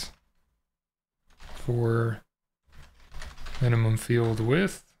argument for minimum field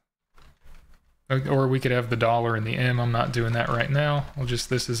width. Or we could have the dollar and the M. I'm not doing that right now.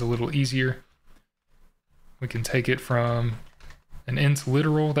 This is a little easier. We can take it from an int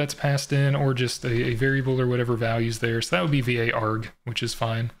literal that's passed in, or just a variable or whatever value's there. So that would be VA arg, which is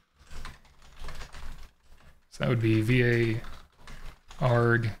fine. So that would be VA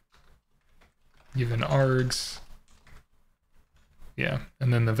arg given args. Yeah,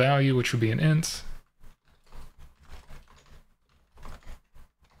 and then the value, which would be an int.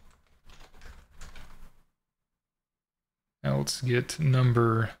 Now let's get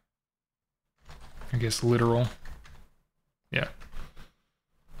number, I guess literal. Yeah.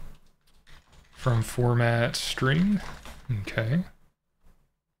 From format string. Okay.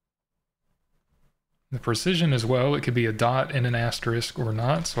 The precision as well, it could be a dot and an asterisk or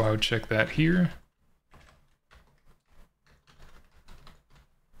not, so I would check that here.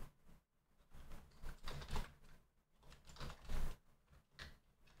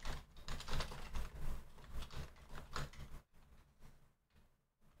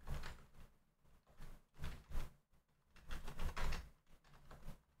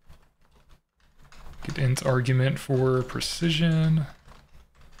 Get int argument for precision.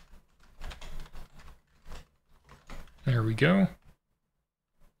 There we go.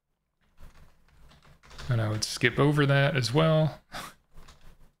 And I would skip over that as well.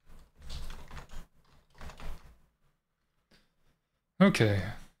 Okay.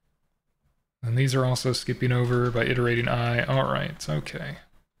 And these are also skipping over by iterating I. All right, okay.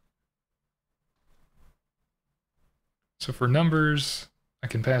 So for numbers, I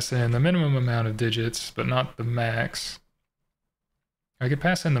can pass in the minimum amount of digits, but not the max. I could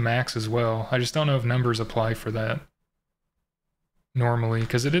pass in the max as well. I just don't know if numbers apply for that normally,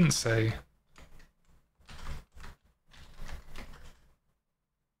 because it didn't say.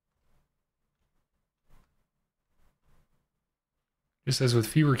 Just as with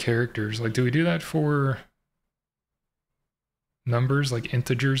fewer characters, like, do we do that for numbers, like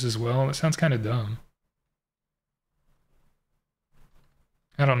integers as well? That sounds kind of dumb.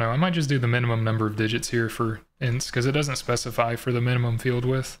 I don't know, I might just do the minimum number of digits here for ints, because it doesn't specify for the minimum field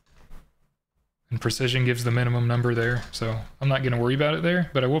width. And precision gives the minimum number there, so I'm not going to worry about it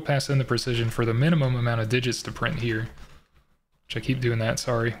there, but I will pass in the precision for the minimum amount of digits to print here. Which I keep doing that,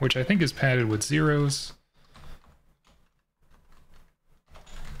 sorry, which I think is padded with zeros.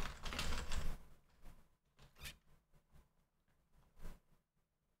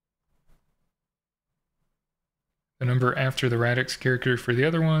 The number after the radix character for the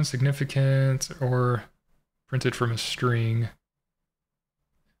other one, significant, or printed from a string.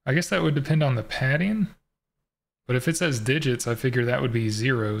 I guess that would depend on the padding, but if it says digits, I figure that would be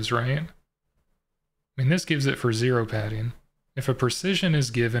zeros, right? I mean, this gives it for zero padding. If a precision is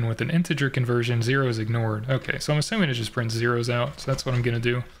given with an integer conversion, 0 is ignored. Okay, so I'm assuming it just prints zeros out, so that's what I'm going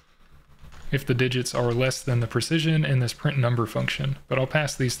to do. If the digits are less than the precision in this print number function, but I'll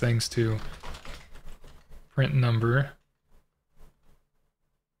pass these things to print number.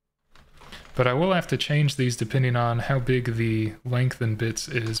 But I will have to change these depending on how big the length in bits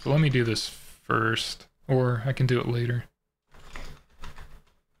is. But let me do this first, or I can do it later.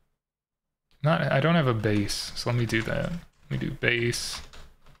 I don't have a base, so let me do that. Let me do base.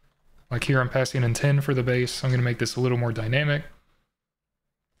 Like here I'm passing in 10 for the base, so I'm going to make this a little more dynamic.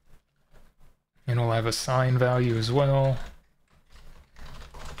 And we'll have a sign value as well.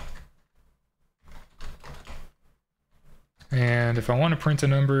 And if I want to print a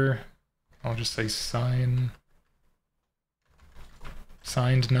number, I'll just say signed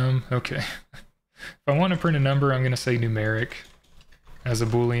num. Okay. If I want to print a number, I'm going to say numeric as a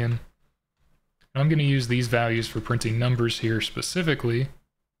Boolean. I'm going to use these values for printing numbers here specifically.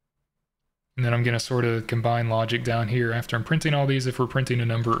 And then I'm going to sort of combine logic down here after I'm printing all these if we're printing a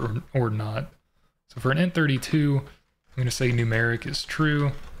number or not. So for an int32, I'm going to say numeric is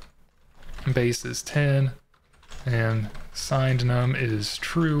true, base is 10, and signed num is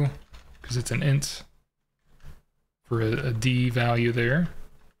true because it's an int for a D value there.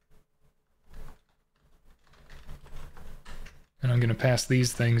 And I'm going to pass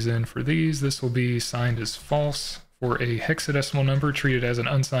these things in for these. This will be signed as false for a hexadecimal number, treated as an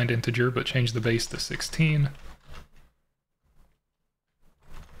unsigned integer, but change the base to 16.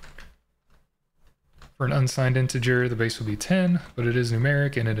 For an unsigned integer, the base will be 10, but it is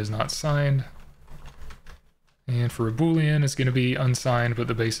numeric and it is not signed. And for a Boolean, it's going to be unsigned, but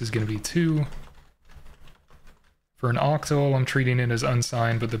the base is going to be 2. For an octal, I'm treating it as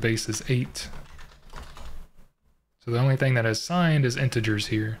unsigned, but the base is 8. So the only thing that is signed is integers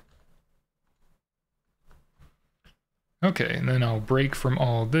here. Okay, and then I'll break from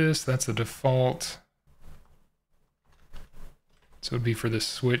all this. That's the default. So it'd be for this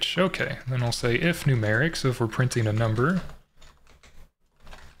switch. Okay, then I'll say if numeric, so if we're printing a number.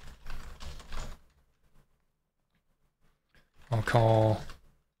 I'll call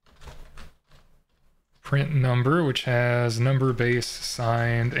print number, which has number base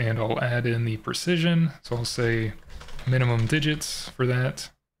signed, and I'll add in the precision. So I'll say minimum digits for that.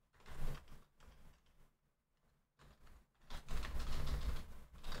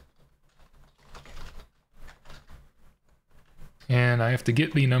 And I have to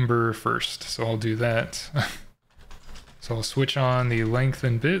get the number first, so I'll do that. So I'll switch on the length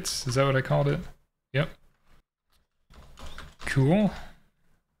in bits. Is that what I called it? Yep. Cool.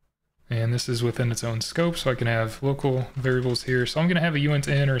 And this is within its own scope, so I can have local variables here. So I'm going to have a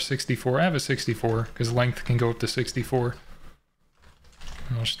uint_n or a 64. I have a 64 because length can go up to 64.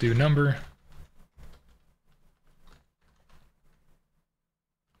 And I'll just do number,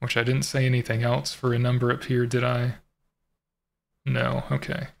 which I didn't say anything else for a number up here, did I? No,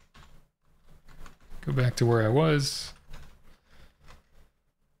 okay. Go back to where I was.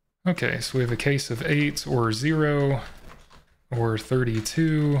 Okay, so we have a case of 8 or 0 or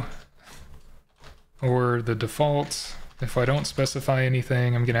 32 or the default. If I don't specify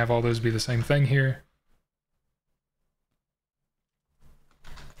anything, I'm going to have all those be the same thing here.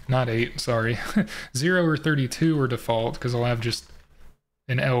 Not 8, sorry. 0 or 32 are default because I'll have just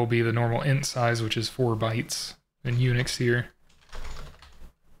an L be the normal int size, which is 4 bytes in Unix here.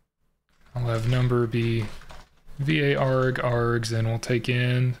 I'll have number be va_arg args, and we'll take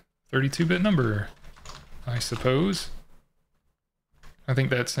in 32-bit number, I suppose. I think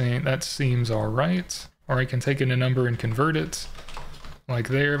that seems all right. Or I can take in a number and convert it like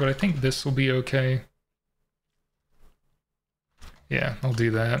there, but I think this will be okay. Yeah, I'll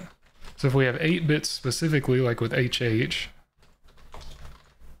do that. So if we have 8 bits specifically, like with HH, does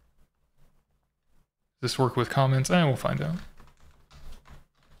this work with comments? We'll find out.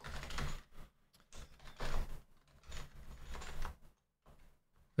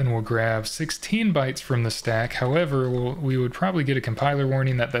 Then we'll grab 16 bytes from the stack. However, we would probably get a compiler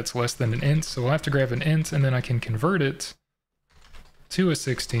warning that that's less than an int, so we'll have to grab an int and then I can convert it to a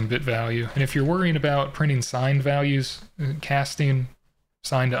 16-bit value. And if you're worrying about printing signed values, casting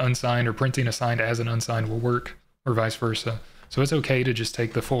signed to unsigned or printing a signed as an unsigned will work, or vice versa. So it's okay to just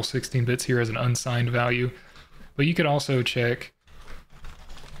take the full 16 bits here as an unsigned value. But you could also check,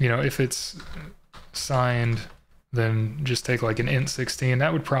 if it's signed, then just take like an int 16.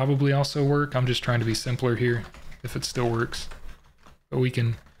 That would probably also work. I'm just trying to be simpler here if it still works. But you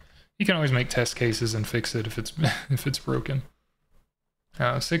can always make test cases and fix it if it's broken.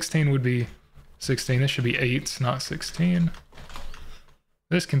 16 would be 16. This should be 8, not 16.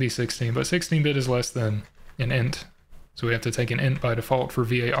 This can be 16, but 16-bit is less than an int. So we have to take an int by default for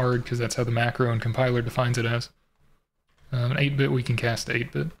va_arg because that's how the macro and compiler defines it as. An 8-bit we can cast to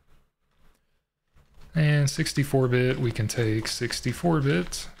 8-bit. And 64-bit, we can take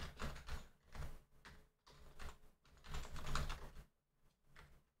 64-bit.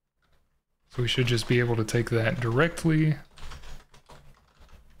 So we should just be able to take that directly.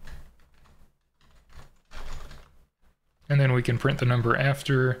 And then we can print the number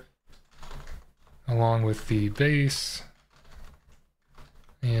after, along with the base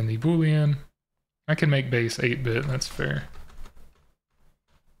and the Boolean. I can make base 8-bit, that's fair.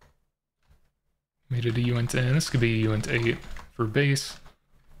 Made it a uint_n. This could be a uint8 for base.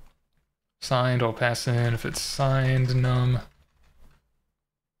 Signed, I'll pass in if it's signed num.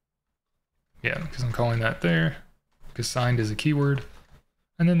 Yeah, because I'm calling that there, because signed is a keyword.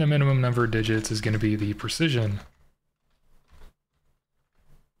 And then the minimum number of digits is going to be the precision.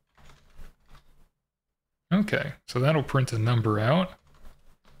 Okay, so that'll print a number out.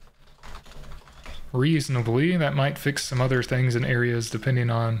 Reasonably, that might fix some other things in areas depending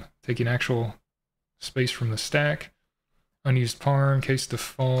on taking actual space from the stack. Unused parm, case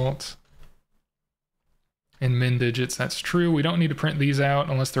default. In min digits, that's true. We don't need to print these out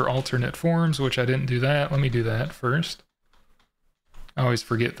unless they're alternate forms, which I didn't do that. Let me do that first. I always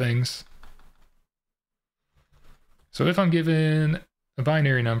forget things. So if I'm given a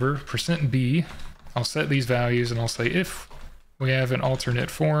binary number, %b, I'll set these values and I'll say if we have an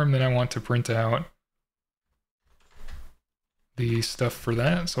alternate form, then I want to print out the stuff for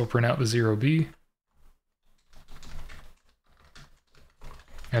that. So I'll print out the 0b.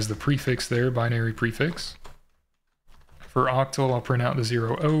 Has the prefix there, binary prefix. For octal, I'll print out the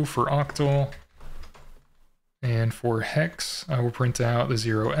 0o for octal. And for hex, I will print out the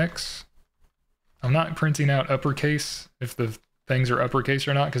 0x. I'm not printing out uppercase if the things are uppercase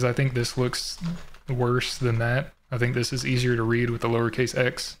or not, because I think this looks worse than that. I think this is easier to read with the lowercase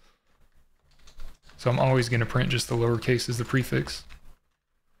x. So I'm always going to print just the lowercase as the prefix.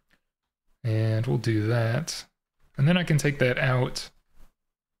 And we'll do that. And then I can take that out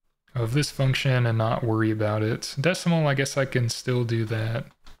of this function and not worry about it. Decimal, I guess I can still do that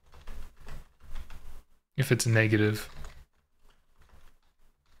if it's negative.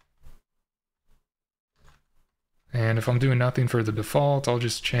 And if I'm doing nothing for the default, I'll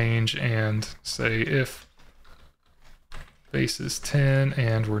just change and say if base is 10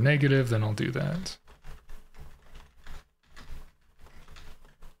 and we're negative, then I'll do that.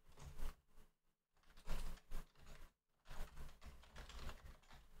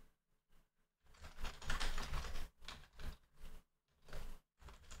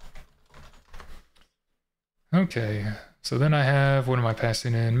 Okay, so then I have, what am I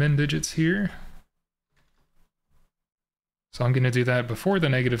passing in? Min digits here. So I'm going to do that before the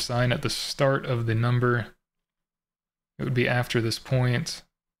negative sign at the start of the number. It would be after this point.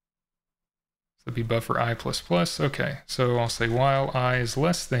 So it'd be buffer I++. Okay, so I'll say while I is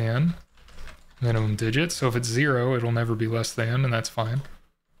less than minimum digit. So if it's 0, it'll never be less than, and that's fine.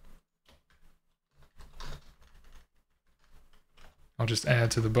 I'll just add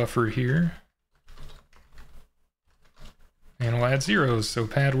to the buffer here. And we'll add zeros, so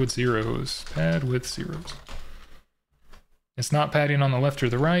pad with zeros, pad with zeros. It's not padding on the left or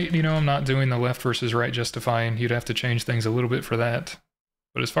the right, you know, I'm not doing the left versus right justifying. You'd have to change things a little bit for that.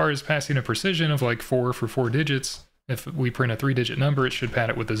 But as far as passing a precision of like 4 for 4 digits, if we print a 3-digit number, it should pad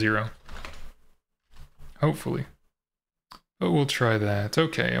it with a 0. Hopefully. But we'll try that.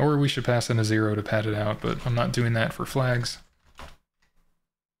 Okay, or we should pass in a 0 to pad it out, but I'm not doing that for flags.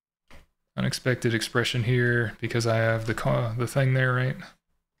 Unexpected expression here because I have the thing there, right?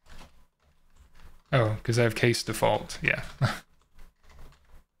 Oh, because I have case default, yeah.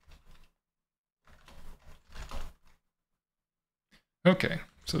 Okay,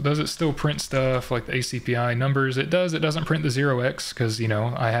 so does it still print stuff like the ACPI numbers? It does. It doesn't print the 0x because, you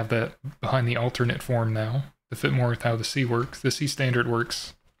know, I have that behind the alternate form now to fit more with how the C works. The C standard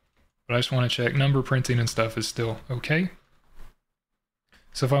works. But I just want to check number printing and stuff is still okay.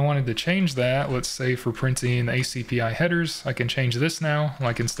 So if I wanted to change that, let's say for printing the ACPI headers, I can change this now.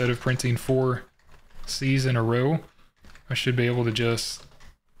 Like instead of printing 4 C's in a row, I should be able to just,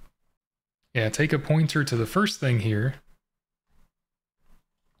 yeah, take a pointer to the first thing here.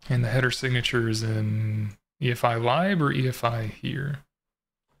 And the header signature is in EFI lib or EFI here.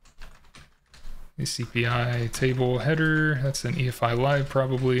 ACPI table header, that's in EFI lib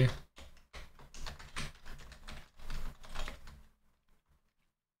probably.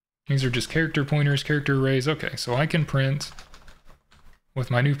 These are just character pointers, character arrays. Okay, so I can print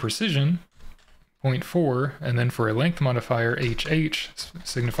with my new precision 0.4, and then for a length modifier, HH,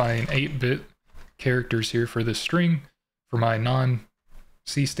 signifying 8-bit characters here for this string, for my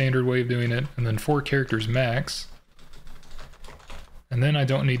non-C standard way of doing it, and then 4 characters max. And then I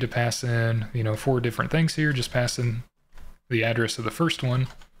don't need to pass in, you know, 4 different things here, just pass in the address of the first one.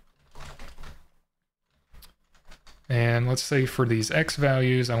 And let's say for these X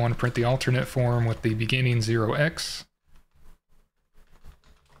values, I want to print the alternate form with the beginning 0x.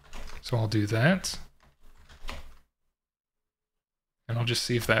 So I'll do that. And I'll just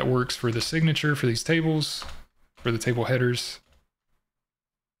see if that works for the signature for these tables, for the table headers.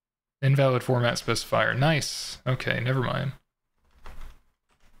 Invalid format specifier. Nice. Okay, never mind.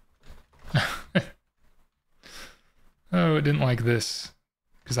 Oh, it didn't like this.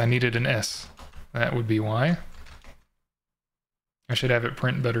 because I needed an S. That would be why. I should have it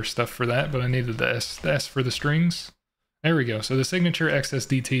print better stuff for that, but I needed the S for the strings. There we go. So the signature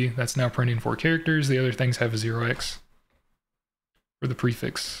XSDT, that's now printing 4 characters. The other things have a 0x for the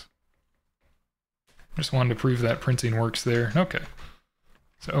prefix. Just wanted to prove that printing works there. Okay.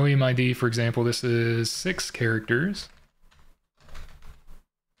 So OEMID, for example, this is 6 characters.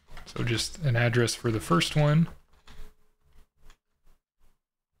 So just an address for the first one.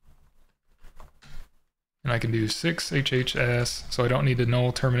 And I can do 6 HHS, so I don't need to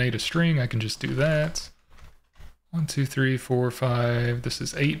null terminate a string. I can just do that. 1, 2, 3, 4, 5. This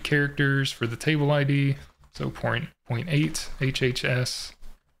is 8 characters for the table ID. So 0.8 HHS.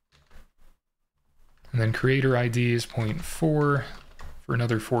 And then creator ID is 0.4 for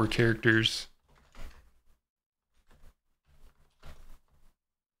another 4 characters.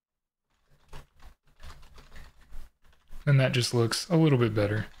 And that just looks a little bit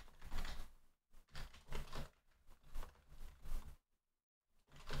better.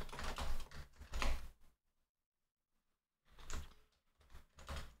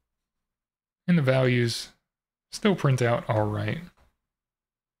 And the values still print out all right.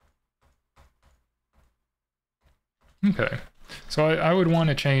 Okay, so I would want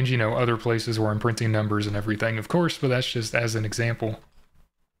to change, you know, other places where I'm printing numbers and everything, of course, but that's just as an example.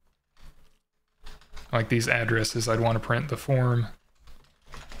 Like these addresses, I'd want to print the form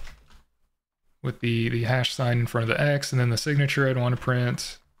with the hash sign in front of the X, and then the signature I'd want to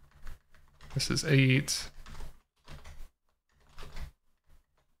print. This is 8.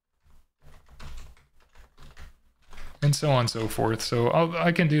 And so on and so forth. So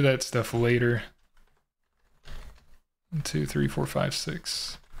I can do that stuff later. 1, 2, 3, 4, 5,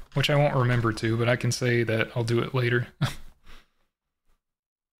 6. Which I won't remember to, but I can say that I'll do it later.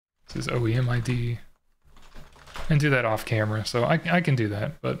 This is OEM ID. And do that off camera. So I can do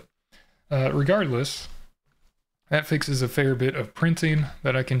that. But regardless, that fixes a fair bit of printing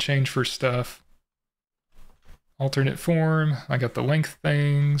that I can change for stuff. Alternate form. I got the length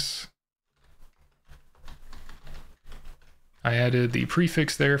things. I added the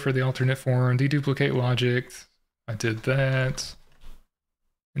prefix there for the alternate form, deduplicate logic, I did that.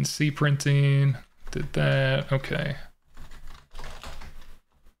 And C printing, did that, okay.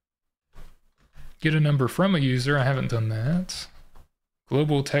 Get a number from a user, I haven't done that.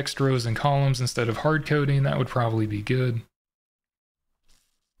 Global text rows and columns instead of hard coding, that would probably be good.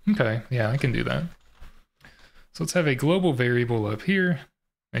 Okay, yeah, I can do that. So let's have a global variable up here.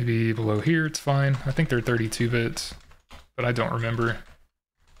 Maybe below here, it's fine. I think they're 32 bits. But I don't remember.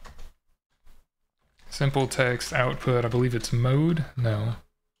 Simple text output, I believe it's mode? No.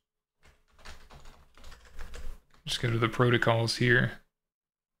 Just go to the protocols here.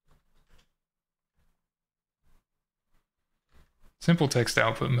 Simple text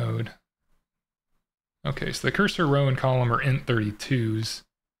output mode. Okay, so the cursor row and column are int32s.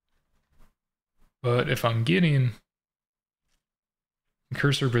 But if I'm getting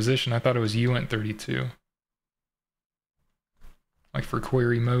cursor position, I thought it was uint32. Like for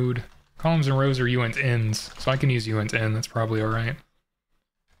query mode. Columns and rows are uint-ins, so I can use uint-in, that's probably alright.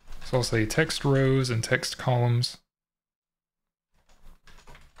 So I'll say text rows and text columns.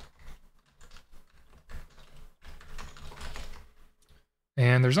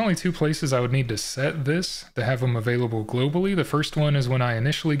 And there's only 2 places I would need to set this to have them available globally. The first one is when I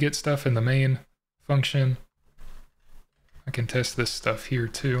initially get stuff in the main function. I can test this stuff here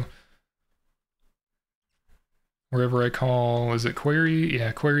too. Wherever I call, is it query?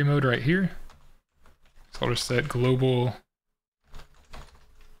 Yeah, query mode right here. So I'll just set global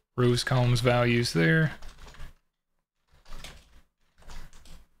rows, columns, values there.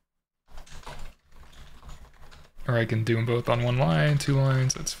 Or I can do them both on 1 line, 2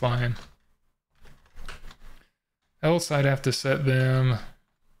 lines, that's fine. Else I'd have to set them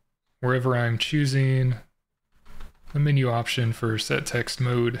wherever I'm choosing the menu option for set text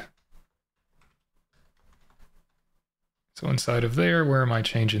mode. So inside of there, where am I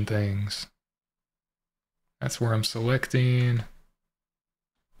changing things? That's where I'm selecting.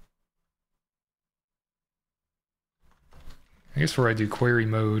 I guess where I do query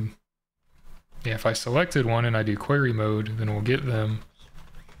mode. Yeah, if I selected one and I do query mode, then we'll get them.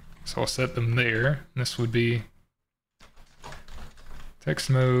 So I'll set them there. This would be text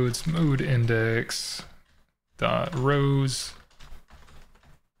modes, mode index, dot rows.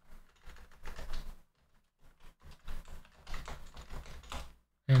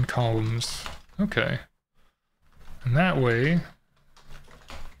 And columns. Okay. And that way,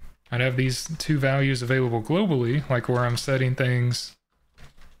 I'd have these 2 values available globally, like where I'm setting things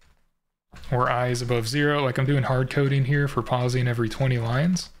or I is above 0. Like I'm doing hard coding here for pausing every 20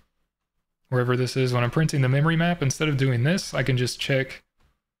 lines. Wherever this is, when I'm printing the memory map, instead of doing this, I can just check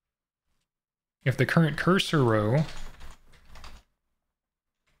if the current cursor row,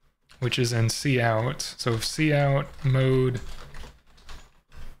 which is in cout, so if cout mode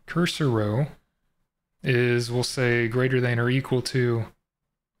cursor row is, we'll say, greater than or equal to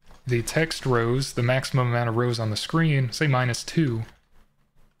the text rows, the maximum amount of rows on the screen, say -2,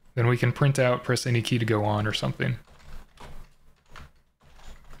 then we can print out, press any key to go on or something.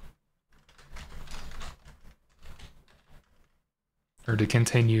 Or to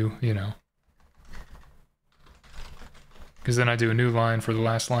continue, you know. Because then I do a new line for the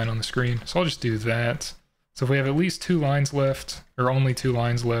last line on the screen. So I'll just do that. So if we have at least 2 lines left, or only 2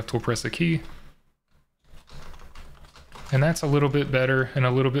 lines left, we'll press a key. And that's a little bit better and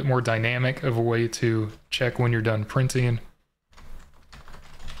a little bit more dynamic of a way to check when you're done printing.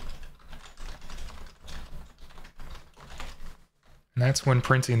 And that's when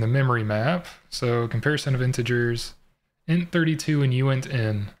printing the memory map. So comparison of integers, int32 and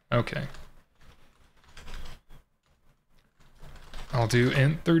uint_n. Okay. I'll do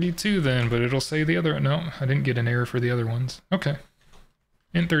int32 then, but it'll say the other, no, I didn't get an error for the other ones. Okay.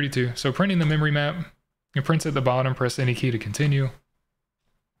 int32. So printing the memory map, it prints at the bottom, press any key to continue,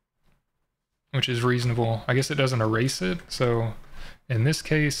 which is reasonable. I guess it doesn't erase it. So in this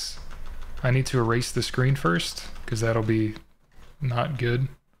case, I need to erase the screen first, because that'll be not good.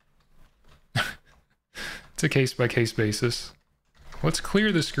 It's a case-by-case basis. Let's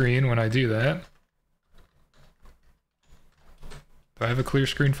clear the screen when I do that. Do I have a clear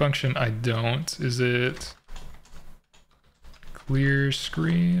screen function? I don't. Is it clear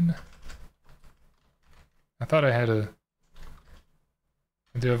screen? I thought I had a...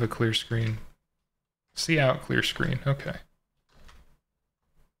 I do have a clear screen. Cout clear screen. Okay.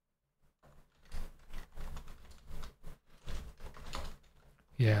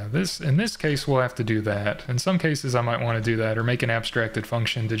 Yeah, in this case, we'll have to do that. In some cases, I might want to do that, or make an abstracted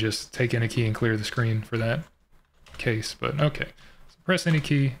function to just take in a key and clear the screen for that case, but okay. So press any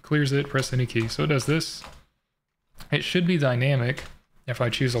key, clears it, press any key. So it does this. It should be dynamic if I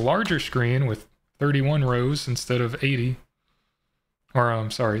choose a larger screen with 31 rows instead of 80. Or,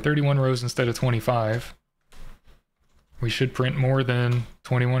 I'm sorry, 31 rows instead of 25. We should print more than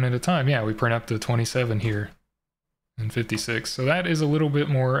 21 at a time. Yeah, we print up to 27 here. And 56. So that is a little bit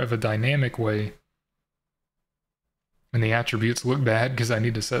more of a dynamic way. And the attributes look bad because I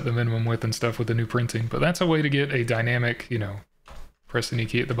need to set the minimum width and stuff with the new printing. But that's a way to get a dynamic, you know, press any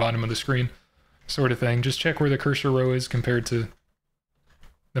key at the bottom of the screen sort of thing. Just check where the cursor row is compared to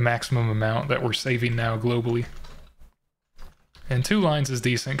the maximum amount that we're saving now globally. And 2 lines is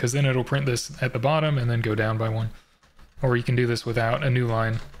decent because then it'll print this at the bottom and then go down by 1. Or you can do this without a new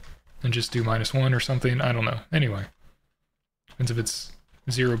line and just do -1 or something. I don't know. Anyway. Depends if it's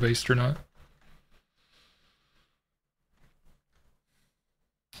 0 based or not.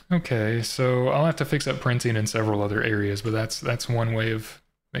 Okay, so I'll have to fix up printing in several other areas, but that's one way of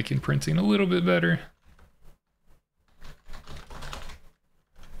making printing a little bit better.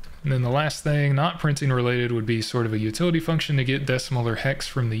 And then the last thing, not printing related, would be sort of a utility function to get decimal or hex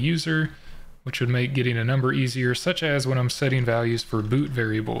from the user, which would make getting a number easier, such as when I'm setting values for boot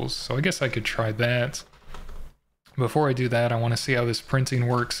variables. So I guess I could try that. Before I do that, I want to see how this printing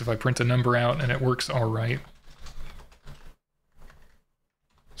works if I print a number out and it works all right.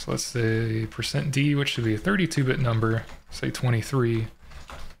 So let's say %d, which should be a 32-bit number, say 23.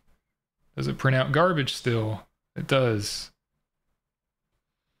 Does it print out garbage still? It does.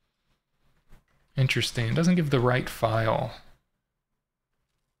 Interesting. It doesn't give the right file.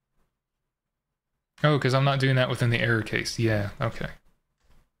 Oh, because I'm not doing that within the error case. Yeah, okay.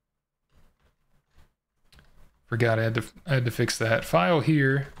 Forgot I had to fix that. File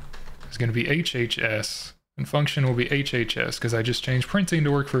here is going to be HHS, and function will be HHS, because I just changed printing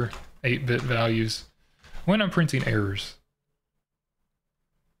to work for 8-bit values when I'm printing errors.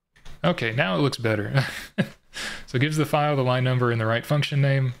 Okay, now it looks better. So it gives the file the line number and the right function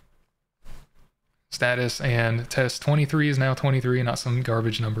name, status, and test 23 is now 23, not some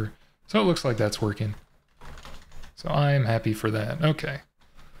garbage number. So it looks like that's working. So I'm happy for that. Okay.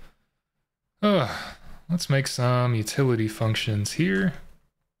 Let's make some utility functions here.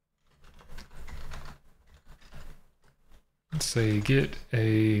 Let's say get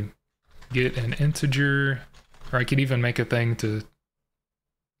an integer, or I could even make a thing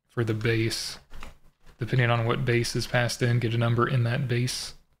for the base. Depending on what base is passed in, get a number in that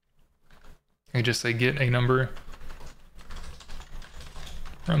base. I just say get a number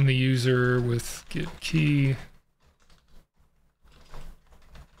from the user with get key.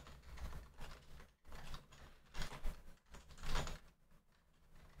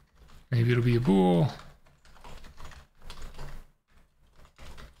 Maybe it'll be a bool.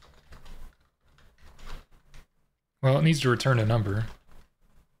 Well, it needs to return a number.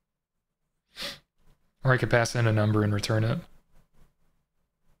 Or I could pass in a number and return it.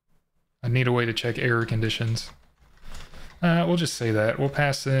 I need a way to check error conditions. We'll just say that. We'll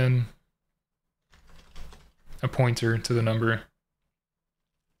pass in a pointer to the number.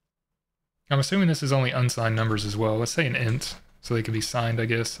 I'm assuming this is only unsigned numbers as well. Let's say an int, so they can be signed, I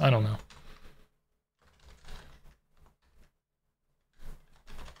guess. I don't know.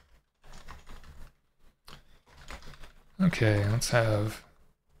 Okay, let's have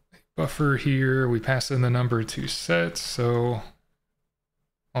a buffer here. We pass in the number to set, so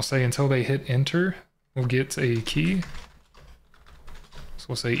I'll say until they hit enter, we'll get a key. So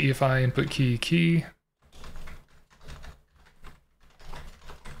we'll say UEFI input key.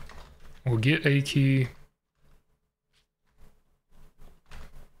 We'll get a key.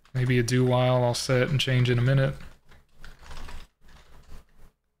 Maybe a do while I'll set and change in a minute.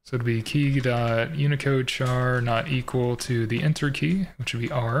 So it'd be key.unicode char not equal to the enter key, which would be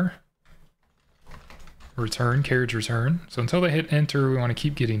R. Return, carriage return. So until they hit enter, we want to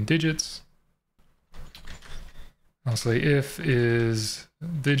keep getting digits. I'll say if is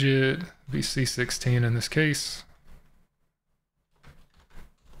digit, be C16 in this case.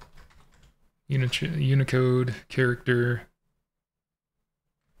 Unicode character.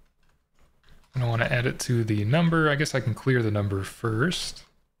 And I want to add it to the number. I guess I can clear the number first.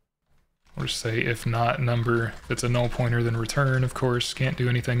 Or say if not number, if it's a null pointer, then return, of course. Can't do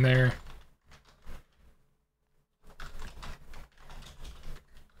anything there.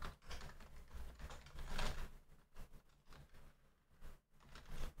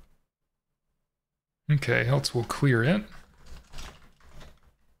 Okay, else we'll clear it.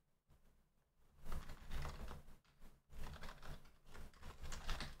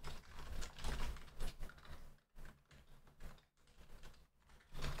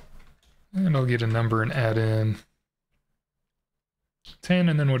 And I'll get a number and add in 10,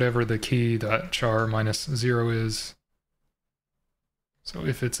 and then whatever the key.char minus 0 is. So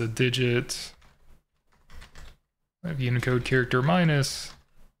if it's a digit, I have Unicode character minus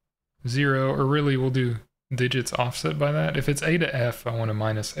 0, or really we'll do digits offset by that. If it's A to F, I want a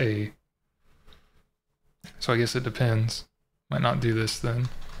minus A. So I guess it depends. Might not do this then.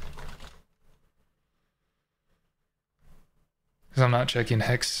 Because I'm not checking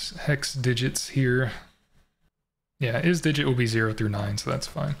hex digits here. Yeah, is digit will be 0 through 9, so that's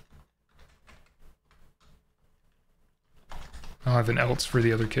fine. I'll have an else for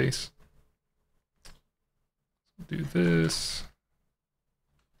the other case. Do this.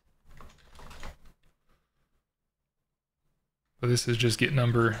 But this is just get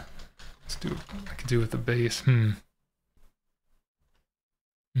number. Let's do, I could do with the base. Let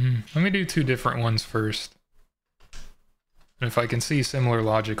me do two different ones first. And if I can see similar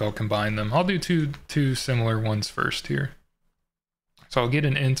logic, I'll combine them. I'll do two similar ones first here. So I'll get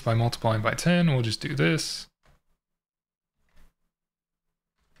an int by multiplying by 10. We'll just do this.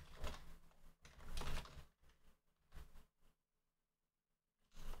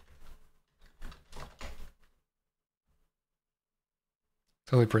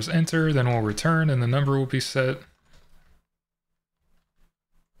 Until we press enter, then we'll return and the number will be set.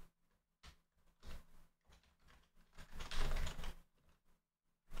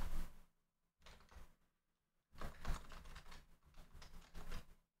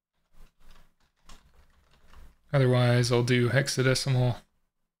 Otherwise, I'll do hexadecimal,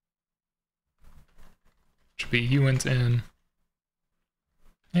 which will be uint in,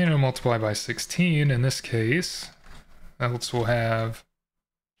 and it'll multiply by 16 in this case. Else we'll have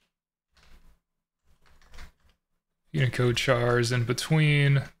Unicode chars in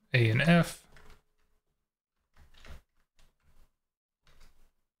between A and F.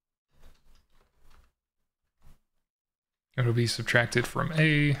 It'll be subtracted from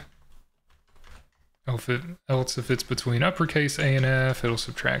A. Else if it's between uppercase A and F, it'll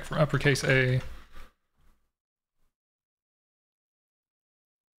subtract from uppercase A.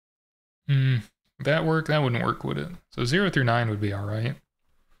 Would that work? That wouldn't work, would it? So 0 through 9 would be alright.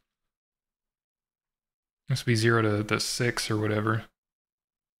 Must be 0 to the 6 or whatever.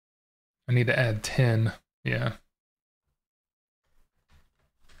 I need to add 10. Yeah.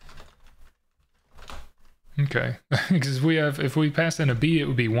 Okay. Because if we pass in a B, it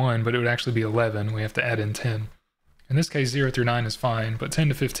would be 1, but it would actually be 11. We have to add in 10. In this case, 0 through 9 is fine, but 10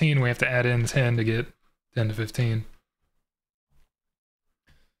 to 15, we have to add in 10 to get 10 to 15.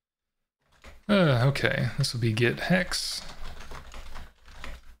 Okay, this will be get hex.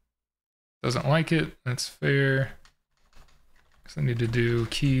 Doesn't like it, that's fair. So I need to do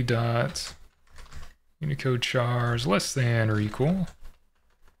key dot Unicode chars less than or equal.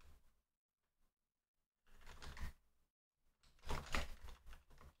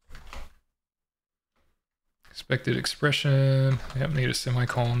 Expected expression. Yep, need a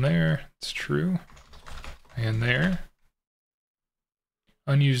semicolon there. It's true. And there.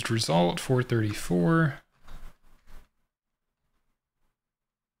 Unused result 434.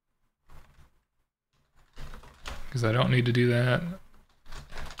 Because I don't need to do that.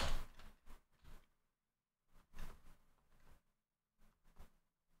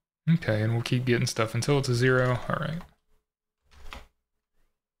 Okay, and we'll keep getting stuff until it's a 0. All right.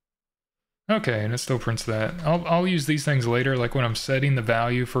 Okay, and it still prints that. I'll use these things later, like when I'm setting the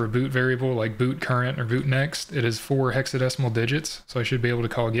value for a boot variable, like boot current or boot next. It is 4 hexadecimal digits, so I should be able to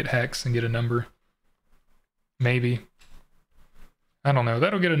call get hex and get a number. Maybe. I don't know.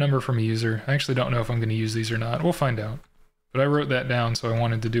 That'll get a number from a user. I actually don't know if I'm going to use these or not. We'll find out. But I wrote that down, so I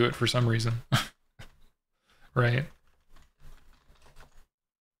wanted to do it for some reason. Right.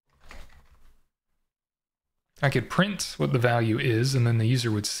 I could print what the value is, and then the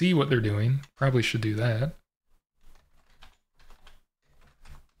user would see what they're doing. Probably should do that.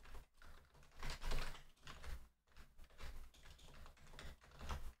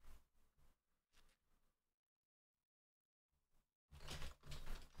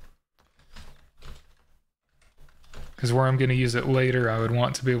 Because where I'm going to use it later, I would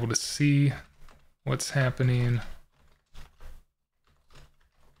want to be able to see what's happening.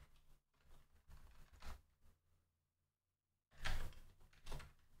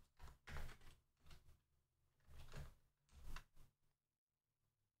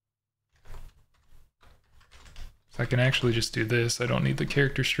 So I can actually just do this. I don't need the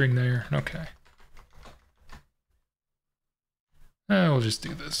character string there. Okay. We'll just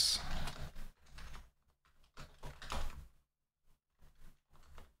do this.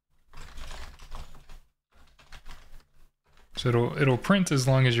 So it'll print as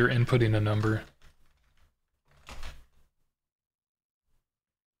long as you're inputting a number.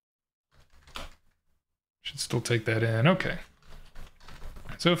 Should still take that in. Okay.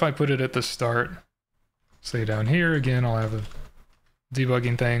 So if I put it at the start, say down here again, I'll have a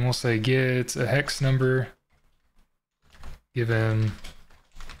debugging thing. We'll say get a hex number given,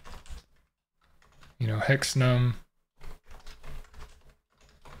 hex num.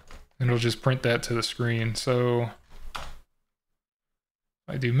 And it'll just print that to the screen. So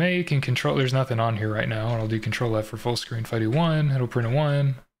I do make and control, there's nothing on here right now, and I'll do control F for full screen. If I do 1, it'll print a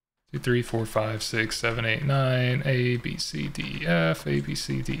 1, 2, 3, 4, 5, 6, 7, 8, 9, A, B, C, D, E, F, A, B,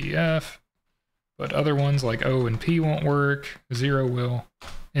 C, D, E, F. But other ones like O and P won't work, 0 will,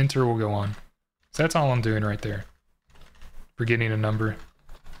 enter will go on. So that's all I'm doing right there. For getting a number.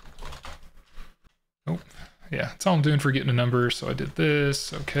 Oh, yeah, that's all I'm doing for getting a number, so I did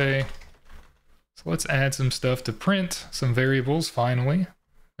this, okay. So let's add some stuff to print, some variables finally.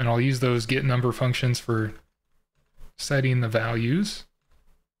 And I'll use those get number functions for setting the values.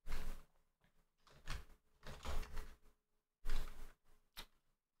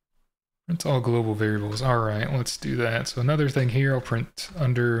 Print all global variables. All right, let's do that. So another thing here, I'll print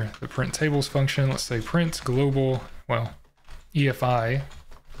under the print tables function. Let's say print global, well, UEFI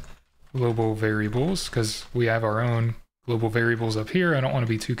global variables, because we have our own global variables up here. I don't want to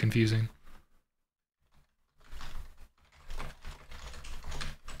be too confusing.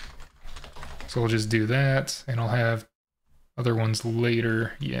 So we'll just do that, and I'll have other ones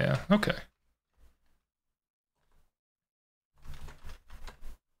later. Yeah, okay.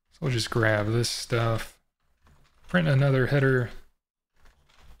 So we'll just grab this stuff, print another header.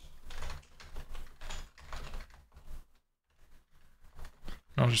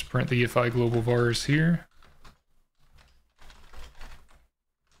 I'll just print the UEFI global vars here.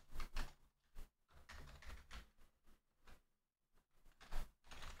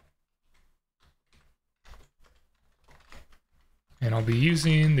 And I'll be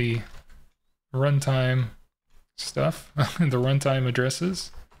using the runtime stuff, the runtime addresses.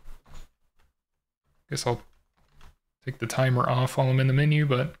 Guess I'll take the timer off while I'm in the menu,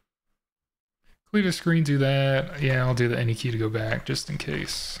 but leave a screen, do that. Yeah, I'll do the any key to go back just in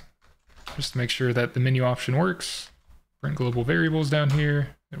case. Just to make sure that the menu option works. Print global variables down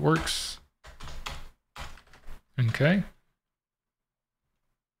here. It works. Okay.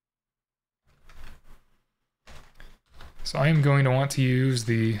 So I am going to want to use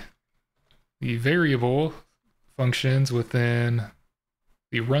the variable functions within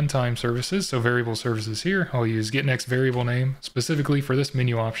the runtime services. So variable services here, I'll use getNext variable name specifically for this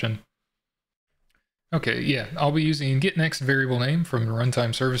menu option. Okay, yeah, I'll be using getNext variable name from the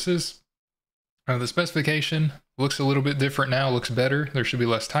runtime services. The specification looks a little bit different now, looks better. There should be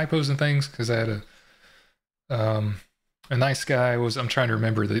less typos and things because I had a nice guy I'm trying to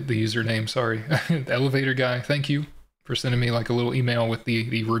remember the username, sorry. The elevator guy, thank you for sending me like a little email with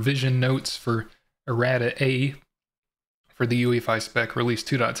the revision notes for errata A for the UEFI spec release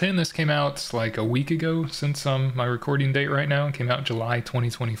 2.10. This came out like a week ago since my recording date right now. It came out July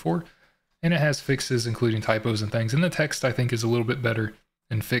 2024, and it has fixes including typos and things. And the text I think is a little bit better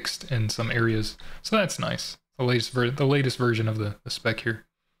and fixed in some areas, so that's nice. The latest version of the spec here.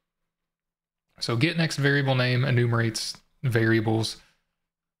 So getNext variable name enumerates variables,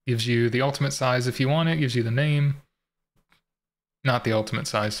 gives you the ultimate size if you want it, gives you the name, not the ultimate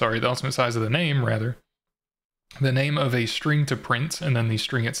size, sorry, the ultimate size of the name rather, the name of a string to print, and then the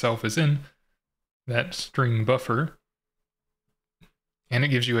string itself is in that string buffer, and it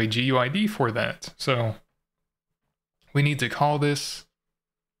gives you a GUID for that. So we need to call this,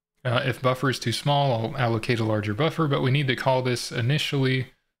 if buffer is too small, I'll allocate a larger buffer, but we need to call this initially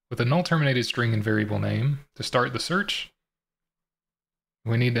with a null terminated string and variable name to start the search.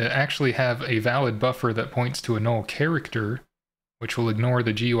 We need to actually have a valid buffer that points to a null character, which will ignore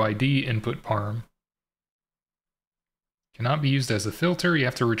the GUID input parm. Cannot be used as a filter. You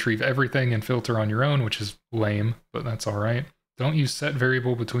have to retrieve everything and filter on your own, which is lame, but that's all right. Don't use set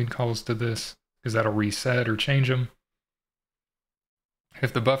variable between calls to this, because that'll reset or change them.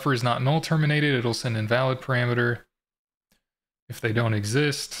 If the buffer is not null terminated, it'll send invalid parameter. If they don't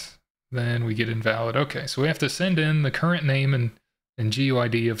exist, then we get invalid. Okay, so we have to send in the current name and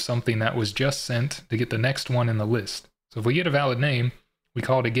GUID of something that was just sent to get the next one in the list. So if we get a valid name, we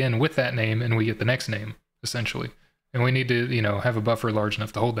call it again with that name and we get the next name, essentially. And we need to, have a buffer large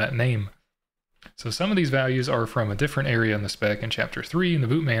enough to hold that name. So some of these values are from a different area in the spec in chapter 3 in the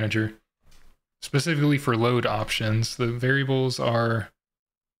boot manager, specifically for load options. The variables are,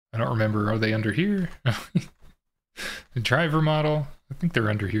 I don't remember, are they under here? The driver model, I think they're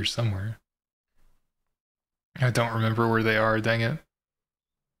under here somewhere. I don't remember where they are, dang it.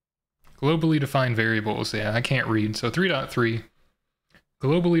 Globally defined variables, yeah, I can't read. So 3.3,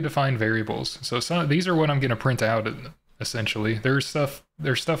 globally defined variables. So these are what I'm going to print out, essentially. There's stuff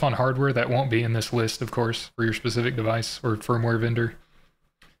on hardware that won't be in this list, of course, for your specific device or firmware vendor.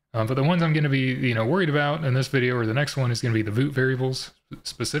 But the ones I'm going to be, worried about in this video or the next one is going to be the boot variables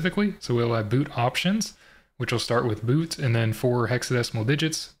specifically. So we'll have boot options, which will start with boot and then 4 hexadecimal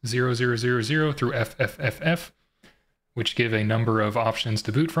digits, 0000 through FFFF, which give a number of options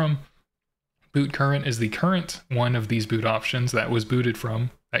to boot from. Boot current is the current one of these boot options that was booted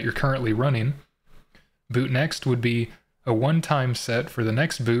from, that you're currently running. BootNext would be a one-time set for the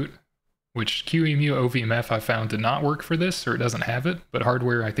next boot, which QEMU OVMF I found did not work for this, or it doesn't have it, but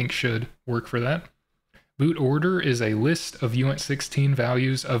hardware I think should work for that. BootOrder is a list of UNT16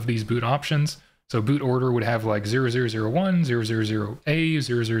 values of these boot options. So BootOrder would have like 0001,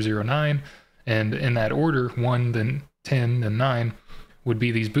 000A, 0009, and in that order, 1, then 10, then 9, would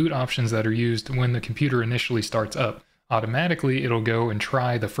be these boot options that are used when the computer initially starts up. Automatically, it'll go and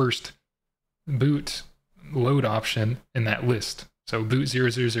try the first boot load option in that list. So boot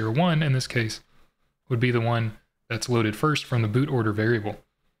 0001, in this case, would be the one that's loaded first from the BootOrder variable.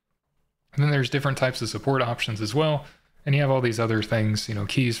 And then there's different types of support options as well, and you have all these other things,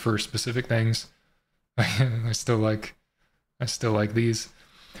 keys for specific things. I still like these.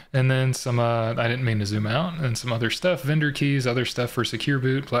 And then some, I didn't mean to zoom out, and some other stuff, vendor keys, other stuff for secure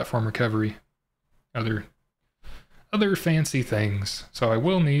boot, platform recovery, other fancy things. So I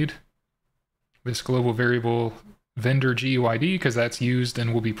will need this global variable vendor GUID because that's used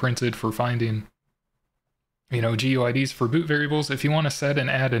and will be printed for finding, GUIDs for boot variables. If you want to set and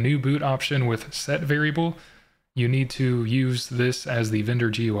add a new boot option with set variable, you need to use this as the vendor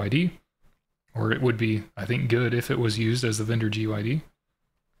GUID. Or it would be, I think, good if it was used as the vendor GUID.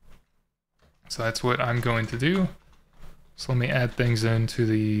 So that's what I'm going to do. So let me add things into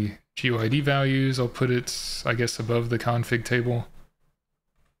the GUID values. I'll put it, I guess, above the config table.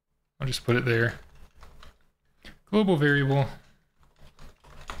 I'll just put it there. Global variable.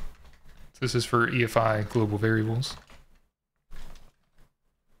 This is for EFI global variables.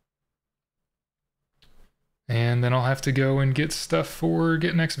 And then I'll have to go and get stuff for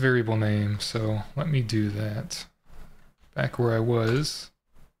getNext variable name. So let me do that. Back where I was.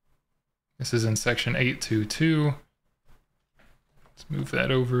 This is in section 822. Let's move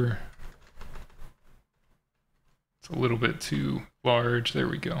that over. It's a little bit too large. There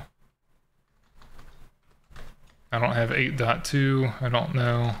we go. I don't have 8.2. I don't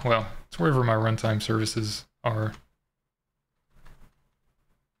know. Well, it's wherever my runtime services are.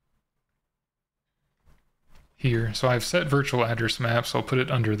 Here. So I've set virtual address maps. I'll put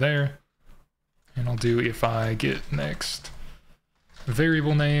it under there. I'll do EFI get next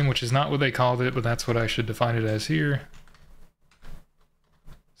variable name, which is not what they called it, but that's what I should define it as here.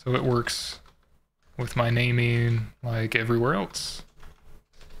 So it works with my naming like everywhere else.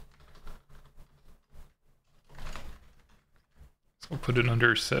 So I'll put it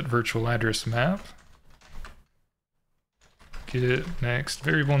under set virtual address map. Get next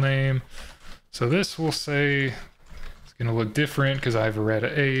variable name. So this will say it's going to look different because I have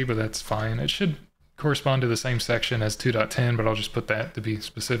errata A, but that's fine. It should correspond to the same section as 2.10, but I'll just put that to be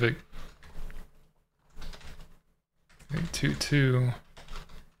specific. 822.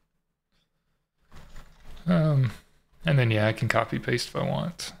 And then yeah, I can copy paste if I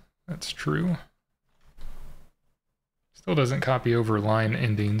want. That's true. Still doesn't copy over line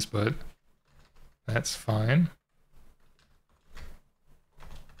endings, but that's fine.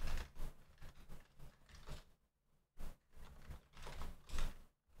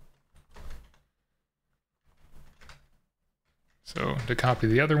 So to copy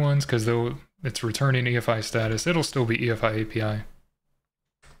the other ones, because though it's returning EFI status, it'll still be EFI API.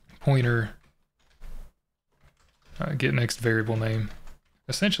 Pointer, get next variable name.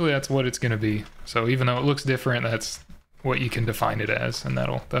 Essentially, that's what it's going to be. So even though it looks different, that's what you can define it as, and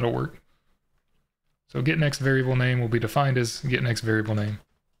that'll work. So get next variable name will be defined as get next variable name,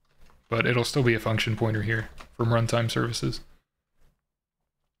 but it'll still be a function pointer here from runtime services.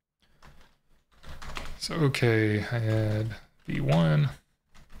 So okay, I add v1.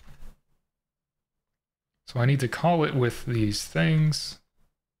 So I need to call it with these things,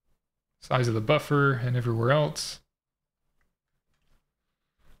 size of the buffer and everywhere else.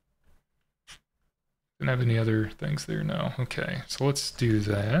 Didn't have any other things there, no. Okay, so let's do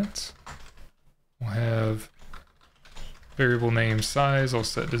that. We'll have variable name size, I'll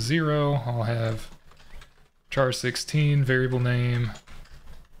set to 0. I'll have char16 variable name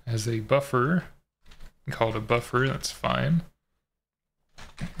as a buffer. I can call it a buffer, that's fine.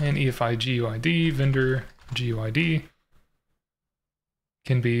 And EFI GUID, vendor GUID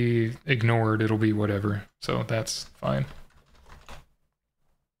can be ignored, it'll be whatever. So that's fine.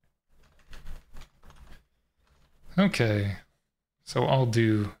 Okay, so I'll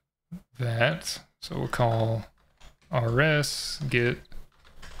do that. So we'll call rs get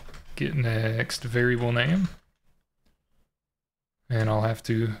next variable name. And I'll have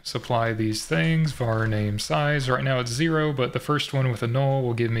to supply these things, var name size. Right now it's 0, but the first one with a null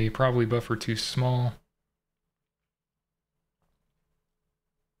will give me probably buffer too small.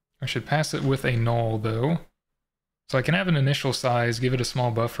 I should pass it with a null though. So I can have an initial size, give it a small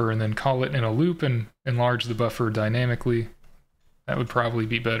buffer, and then call it in a loop and enlarge the buffer dynamically. That would probably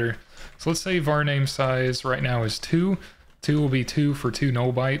be better. So let's say var name size right now is 2. 2 will be 2 for 2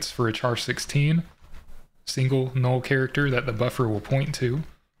 null bytes for a char16. Single null character that the buffer will point to.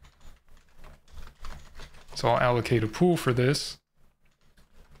 So I'll allocate a pool for this.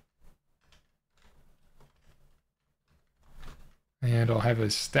 And I'll have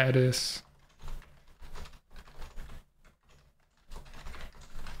a status.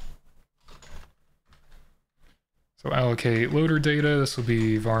 So allocate loader data, this will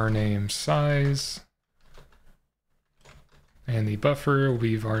be var name size. And the buffer will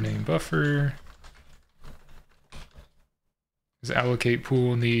be var name buffer. Because allocate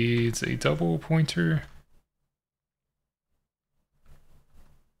pool needs a double pointer.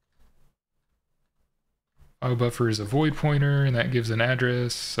 File buffer is a void pointer, and that gives an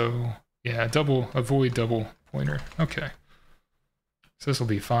address. So yeah, a void double pointer. Okay. So this will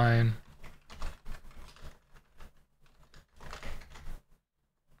be fine.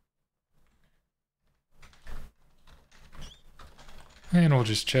 And we'll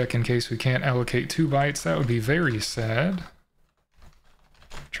just check in case we can't allocate 2 bytes. That would be very sad.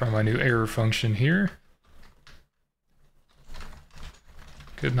 Try my new error function here.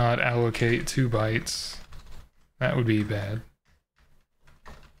 Could not allocate 2 bytes. That would be bad.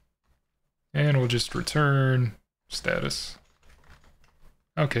 And we'll just return status.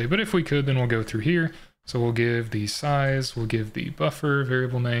 Okay, but if we could, then we'll go through here. So we'll give the size, we'll give the buffer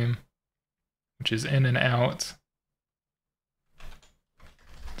variable name, which is in and out.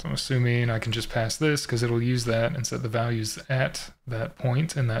 So I'm assuming I can just pass this because it'll use that and set the values at that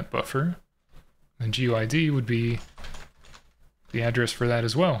point in that buffer. And GUID would be the address for that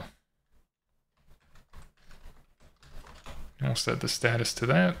as well. And we'll set the status to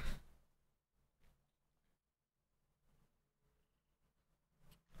that.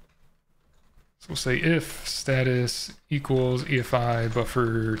 So we'll say if status equals EFI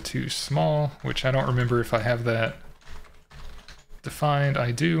buffer too small, which I don't remember if I have that defined.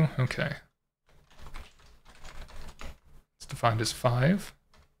 I do. Okay. It's defined as 5.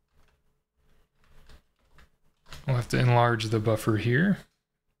 We'll have to enlarge the buffer here.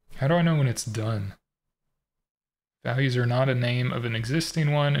 How do I know when it's done? Values are not a name of an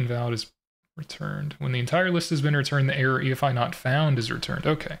existing one. Invalid is returned. When the entire list has been returned, the error EFI not found is returned.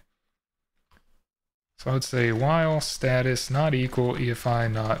 Okay. So I would say while status not equal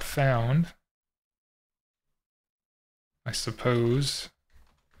EFI not found. I suppose.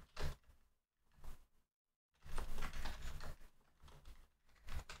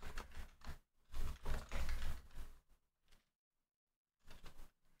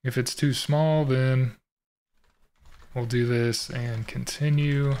 If it's too small, then we'll do this and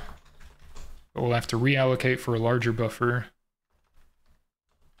continue. But we'll have to reallocate for a larger buffer.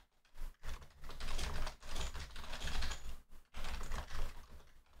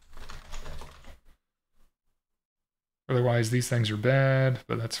 Otherwise, these things are bad,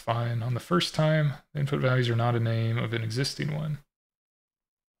 but that's fine. On the first time, the input values are not a name of an existing one.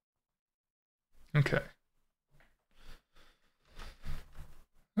 Okay.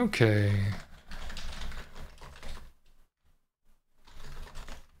 Okay.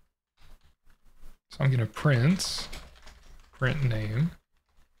 So I'm going to print name.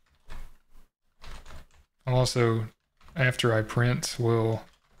 I'll also, after I print, will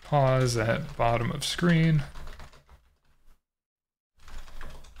pause at bottom of screen.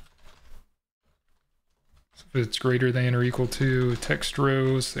 So if it's greater than or equal to text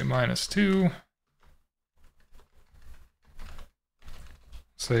rows, say -2.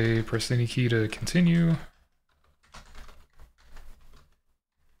 Say press any key to continue.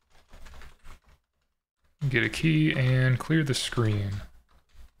 Get a key and clear the screen.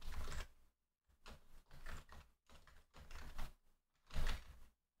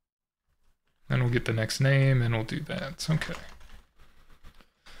 Then we'll get the next name and we'll do that. Okay.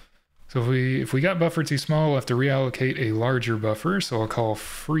 So if we got buffer too small, we'll have to reallocate a larger buffer. So I'll call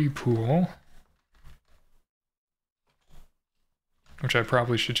free pool. Which I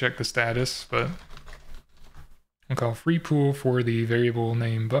probably should check the status, but I'll call free pool for the variable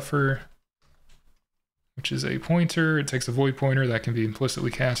name buffer, which is a pointer. It takes a void pointer that can be implicitly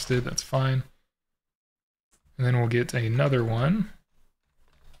casted. That's fine. And then we'll get another one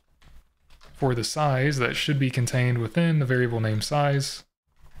for the size that should be contained within the variable name size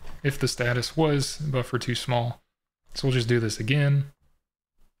if the status was buffer too small. So we'll just do this again.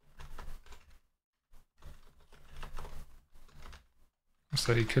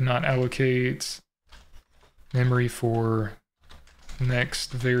 So you could not allocate memory for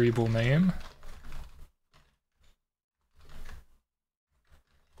next variable name.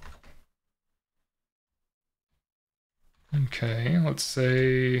 Okay, let's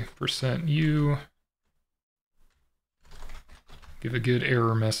say %u. Give a good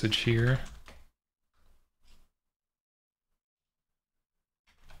error message here.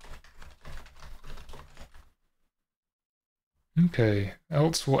 Okay,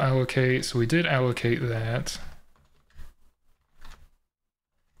 else we'll allocate, so we did allocate that.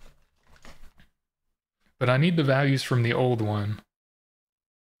 But I need the values from the old one.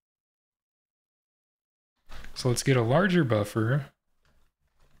 So let's get a larger buffer.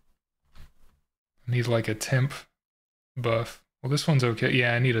 I need like a temp buff. Well, this one's okay.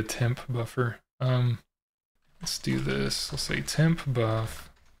 Yeah, I need a temp buffer. Let's do this. Let's say temp buff.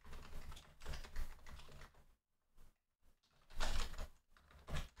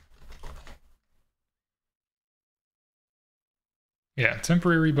 Yeah,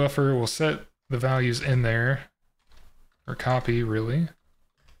 temporary buffer, we'll set the values in there, or copy really.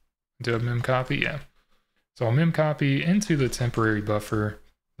 Do a mem copy, yeah. So I'll mem copy into the temporary buffer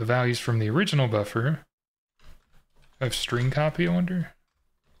the values from the original buffer. I have string copy, I wonder?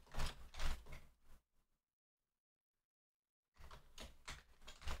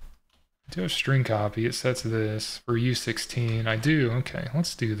 I do have string copy, it sets this for U16. I do, okay,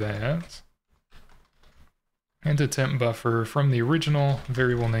 let's do that. And a temp buffer from the original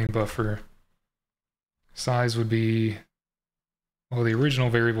variable name buffer. Size would be, well, the original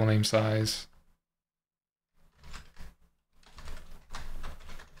variable name size.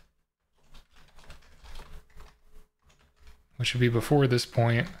 Which should be before this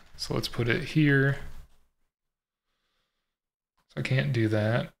point. So let's put it here. So I can't do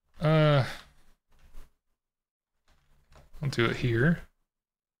that. I'll do it here.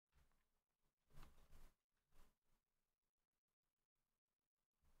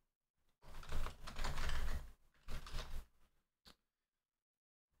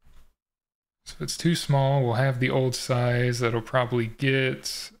 So if it's too small, we'll have the old size. That'll probably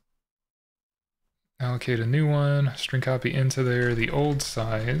get, allocate a new one, string copy into there, the old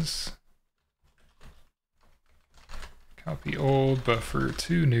size. Copy old buffer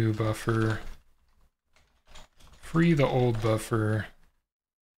to new buffer. free the old buffer,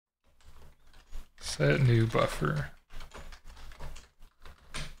 set new buffer.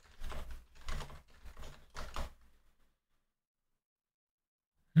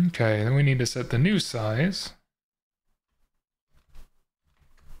 Okay, then we need to set the new size.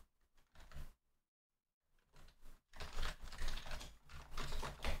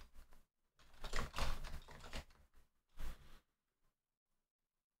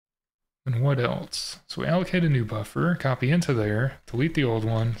 And what else? So we allocate a new buffer, copy into there, delete the old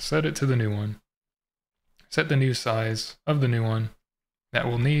one, set it to the new one. Set the new size of the new one that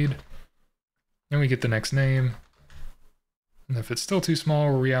we'll need. Then we get the next name. And if it's still too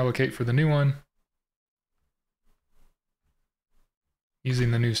small, we'll reallocate for the new one.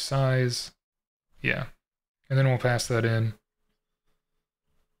 Using the new size. Yeah. And then we'll pass that in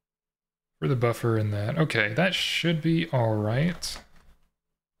for the buffer and that. Okay, that should be all right.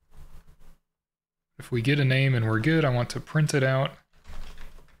 If we get a name and we're good, I want to print it out.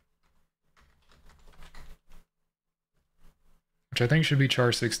 Which I think should be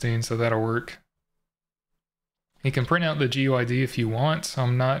char16, so that'll work. You can print out the GUID if you want.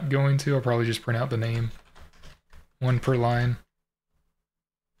 I'm not going to. I'll probably just print out the name. One per line.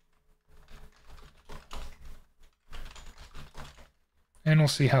 And we'll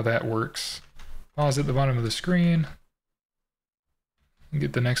see how that works. Pause at the bottom of the screen.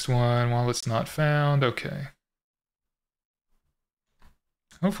 Get the next one while it's not found. Okay.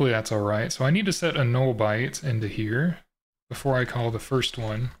 Hopefully that's all right. So I need to set a null byte into here before I call the first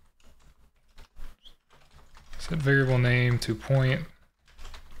one. Set variable name to point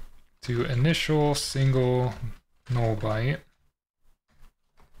to initial single null byte.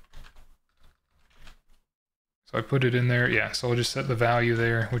 So I put it in there. Yeah, so I'll just set the value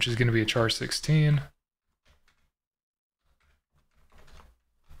there, which is going to be a char16.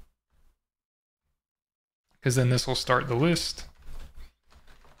 Because then this will start the list.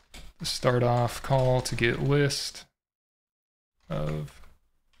 Start off call to get list of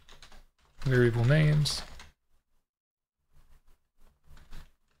variable names.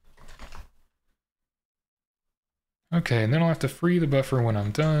 Okay, and then I'll have to free the buffer when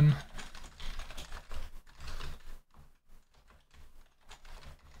I'm done.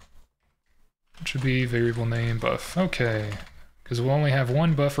 It should be variable name buff. Okay, because we'll only have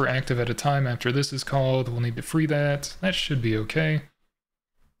one buffer active at a time after this is called. We'll need to free that. That should be okay.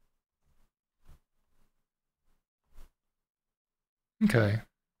 Okay.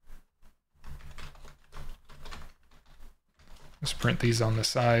 Let's print these on the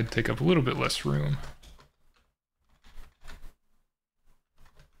side, take up a little bit less room.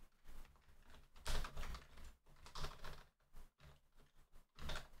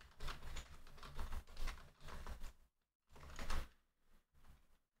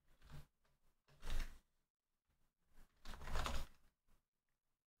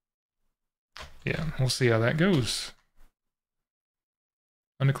 Yeah, we'll see how that goes.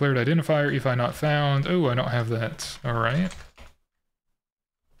 Undeclared identifier, EFI not found. Oh, I don't have that. All right.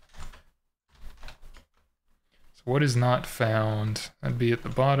 So what is not found? That'd be at the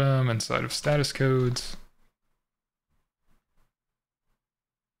bottom inside of status codes.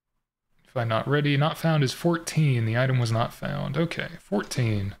 EFI not ready. Not found is 14. The item was not found. Okay,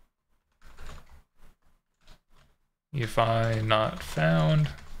 14. EFI not found.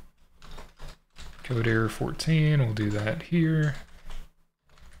 Code error 14. We'll do that here.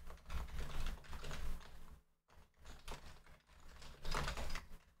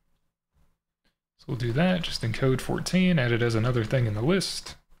 So we'll do that, just encode 14, add it as another thing in the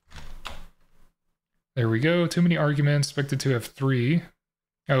list. There we go, too many arguments, expected to have 3.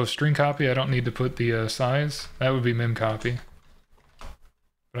 Oh, string copy, I don't need to put the size. That would be mem copy.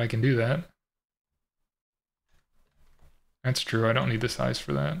 But I can do that. That's true, I don't need the size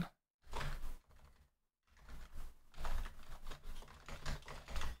for that.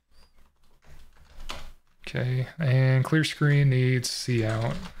 Okay, and clear screen needs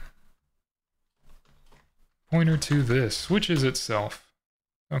cout. Pointer to this, which is itself.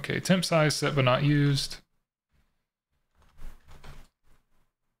 Okay, temp size set but not used.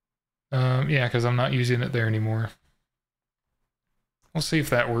 Yeah, because I'm not using it there anymore. We'll see if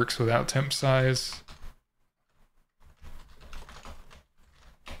that works without temp size.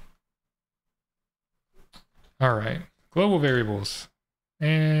 All right, global variables.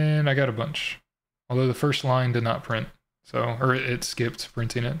 And I got a bunch. Although the first line did not print. So, or it skipped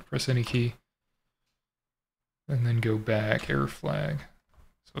printing it. Press any key. And then go back, error flag.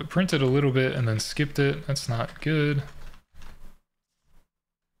 So it printed a little bit and then skipped it. That's not good.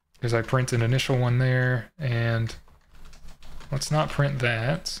 Because I print an initial one there, and let's not print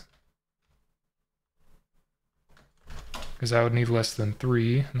that. because I would need less than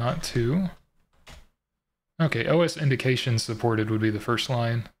 3, not 2. Okay, OS indications supported would be the first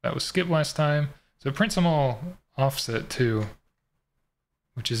line. That was skipped last time. So it prints them all offset too,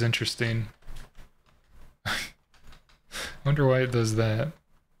 which is interesting. Wonder why it does that.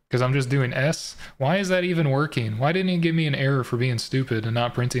 Because I'm just doing S? Why is that even working? Why didn't he give me an error for being stupid and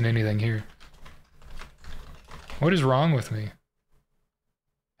not printing anything here? What is wrong with me?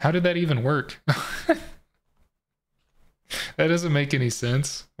 How did that even work? That doesn't make any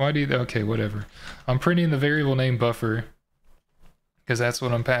sense. Why do you... Okay, whatever. I'm printing the variable name buffer because that's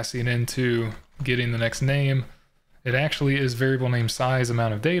what I'm passing into getting the next name. It actually is variable name size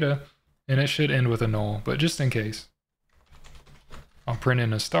amount of data, and it should end with a null, but just in case. I'll print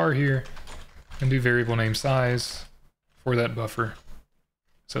in a star here and do variable name size for that buffer.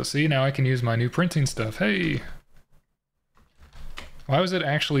 So see, now I can use my new printing stuff. Hey! Why was it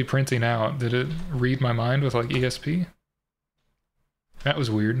actually printing out? Did it read my mind with like ESP? That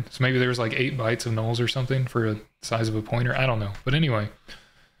was weird. So maybe there was like 8 bytes of nulls or something for a size of a pointer. I don't know. But anyway,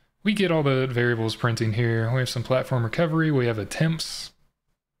 we get all the variables printing here. We have some platform recovery. We have attempts.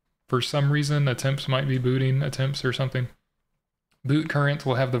 For some reason, attempts might be booting attempts or something. Boot current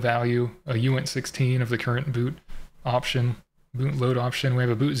will have the value, a uint16 of the current boot option, boot load option. We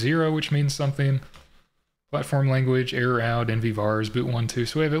have a boot 0, which means something. Platform language, error out, NVVARs, boot 1, 2.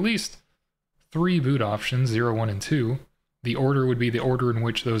 So we have at least 3 boot options, 0, 1, and 2. The order would be the order in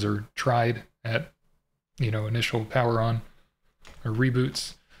which those are tried at, you know, initial power on or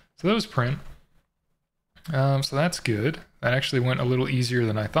reboots. So those print. So that's good. That actually went a little easier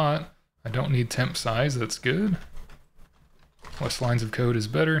than I thought. I don't need temp size. That's good. Less lines of code is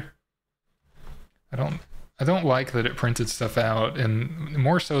better. I don't like that it printed stuff out, and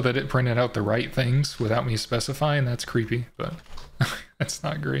more so that it printed out the right things without me specifying. That's creepy, but that's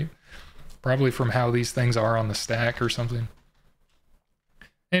not great. Probably from how these things are on the stack or something.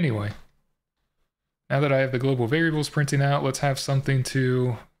 Anyway, now that I have the global variables printing out, let's have something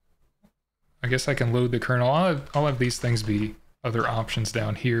to... I guess I can load the kernel. I'll have these things be other options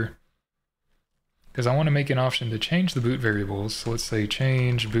down here, because I want to make an option to change the boot variables. So let's say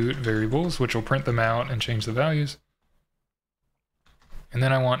change boot variables, which will print them out and change the values. And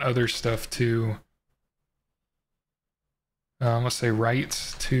then I want other stuff to... let's say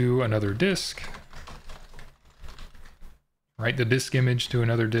write to another disk. Write the disk image to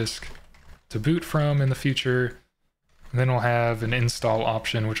another disk to boot from in the future. And then we'll have an install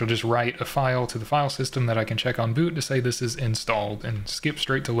option, which will just write a file to the file system that I can check on boot to say this is installed and skip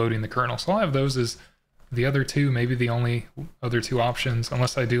straight to loading the kernel. So I'll have those as the other two, maybe the only other 2 options,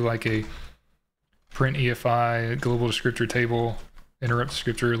 unless I do like a print EFI, global descriptor table, interrupt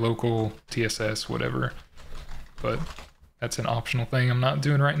descriptor, local, TSS, whatever. But that's an optional thing I'm not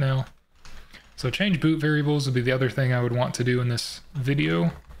doing right now. So change boot variables would be the other thing I would want to do in this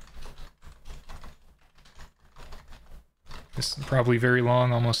video. This is probably very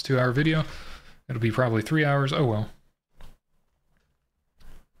long, almost 2-hour video. It'll be probably 3 hours. Oh well.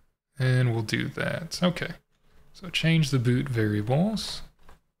 And we'll do that. Okay. So change the boot variables.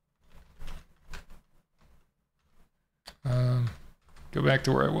 Go back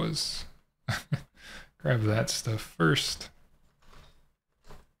to where I was. Grab that stuff first.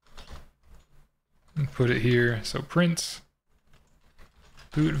 And put it here. So print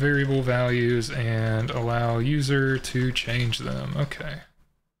boot variable values and allow user to change them. Okay.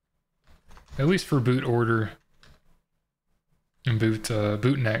 At least for boot order and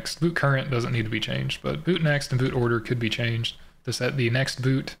boot next. Boot current doesn't need to be changed, but boot next and boot order could be changed to set the next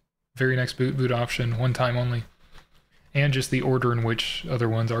boot, very next boot, boot option, one time only, and just the order in which other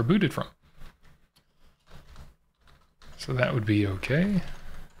ones are booted from. So that would be okay.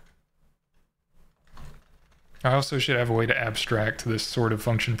 I also should have a way to abstract this sort of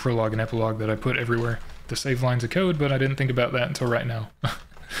function prologue and epilogue that I put everywhere to save lines of code, but I didn't think about that until right now,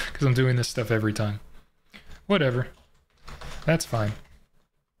 because I'm doing this stuff every time. Whatever. That's fine.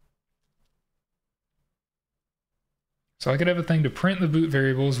 So I could have a thing to print the boot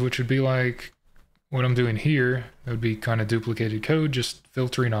variables, which would be like what I'm doing here. It would be kind of duplicated code, just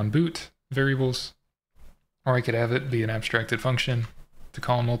filtering on boot variables. Or I could have it be an abstracted function to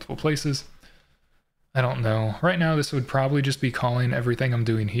call in multiple places. I don't know. Right now this would probably just be calling everything I'm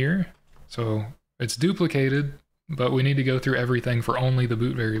doing here. So it's duplicated, but we need to go through everything for only the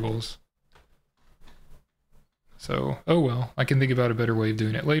boot variables. So, oh well, I can think about a better way of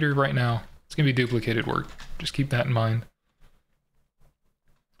doing it later. Right now, it's going to be duplicated work. Just keep that in mind.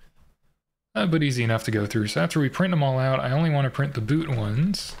 But easy enough to go through. So after we print them all out, I only want to print the boot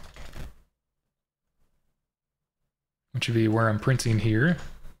ones, which would be where I'm printing here.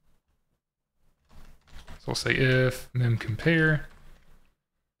 So we'll say if mem compare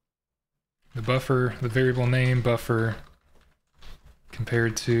the buffer, the variable name buffer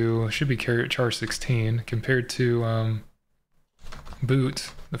compared to, should be char16, compared to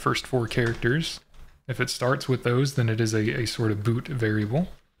boot, the first 4 characters. If it starts with those, then it is a sort of boot variable.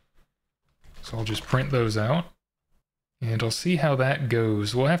 So I'll just print those out, and I'll see how that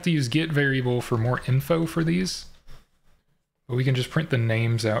goes. We'll have to use get variable for more info for these, but we can just print the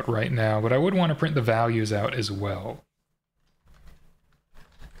names out right now. But I would want to print the values out as well,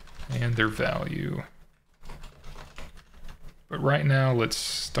 and their value. But right now, let's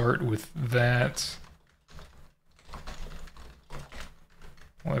start with that.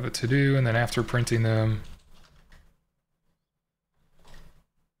 We'll have a to-do, and then after printing them,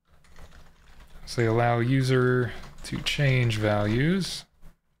 say allow user to change values.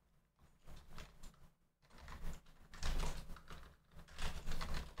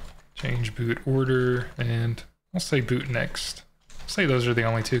 Change boot order, and I'll say BootNext. I'll say those are the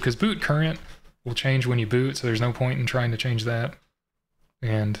only 2, because boot current will change when you boot, so there's no point in trying to change that.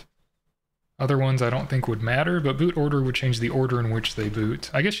 And other ones I don't think would matter, but boot order would change the order in which they boot.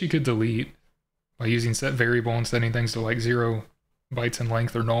 I guess you could delete by using set variable and setting things to like 0 bytes in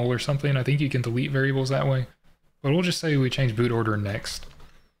length or null or something. I think you can delete variables that way. But we'll just say we change boot order next.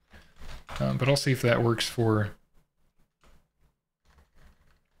 But I'll see if that works for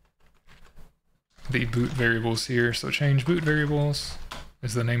the boot variables here. So change boot variables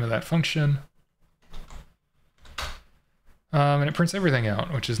is the name of that function. And it prints everything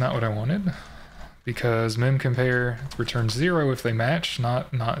out, which is not what I wanted, because mem compare returns 0 if they match,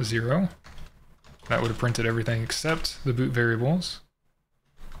 not 0. That would have printed everything except the boot variables.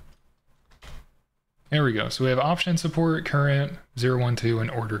 There we go. So we have option support, current, 0, 1, 2, and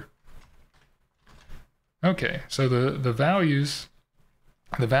order. Okay, so the values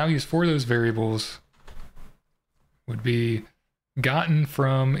for those variables would be gotten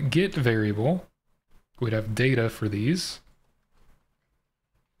from get variable. We'd have data for these.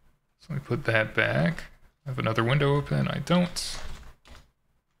 So let me put that back. I have another window open. I don't.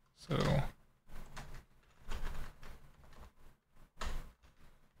 So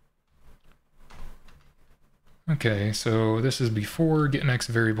okay, so this is before get next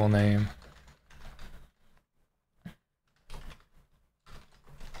variable name.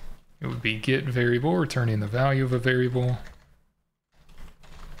 It would be get variable, returning the value of a variable.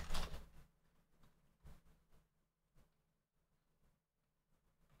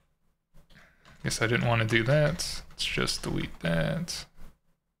 Guess I didn't want to do that. Let's just delete that.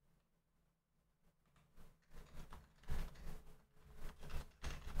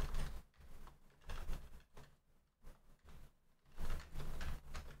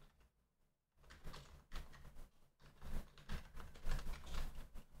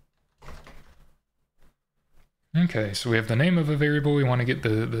 Okay, so we have the name of a variable we want to get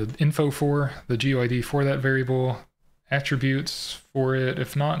the info for, the GUID for that variable, attributes for it.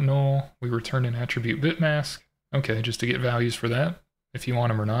 If not null, we return an attribute bitmask. Okay, just to get values for that, if you want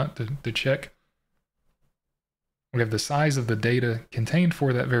them or not, to check. We have the size of the data contained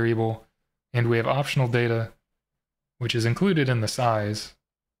for that variable, and we have optional data, which is included in the size,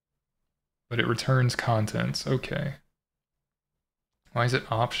 but it returns contents. Okay. Why is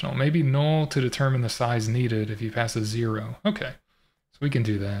it optional? Maybe null to determine the size needed if you pass a 0. Okay, so we can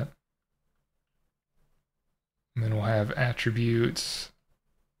do that. And then we'll have attributes.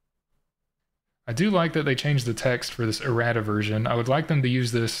 I do like that they changed the text for this errata version. I would like them to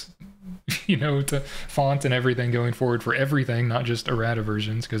use this, you know, to font and everything going forward for everything, not just errata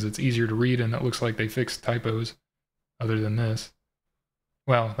versions, because it's easier to read and it looks like they fixed typos other than this.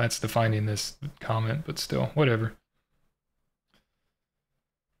 Well, that's defining this comment, but still, whatever.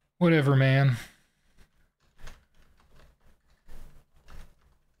 Whatever, man.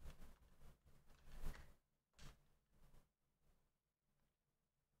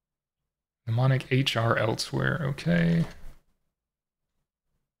 Mnemonic HR elsewhere, okay.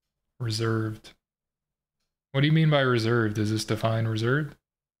 Reserved. What do you mean by reserved? Does this define reserved?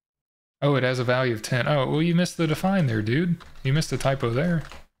 Oh, it has a value of 10. Oh, well, you missed the define there, dude. You missed a typo there,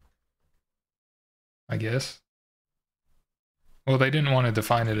 I guess. Well, they didn't want to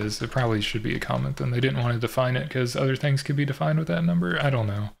define it as, it probably should be a comment, then. They didn't want to define it because other things could be defined with that number. I don't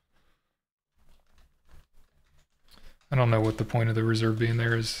know. I don't know what the point of the reserve being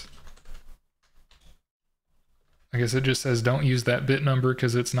there is. I guess it just says don't use that bit number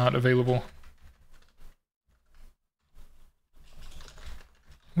because it's not available.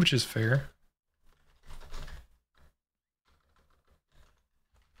 Which is fair.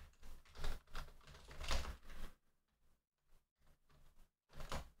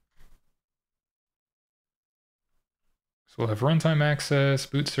 So we'll have runtime access,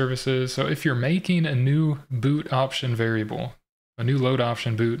 boot services. So if you're making a new boot option variable, a new load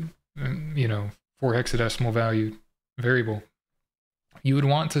option boot, 4 hexadecimal value variable, you would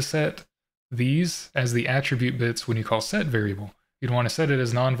want to set these as the attribute bits when you call set variable. You'd want to set it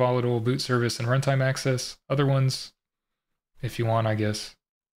as non-volatile, boot service, and runtime access. Other ones, if you want, I guess.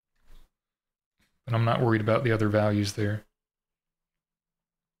 But I'm not worried about the other values there.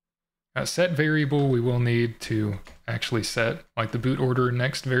 Set variable, we will need to actually set like the BootOrder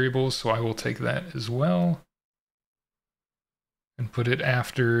next variables, so I will take that as well and put it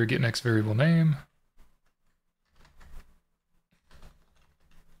after get next variable name.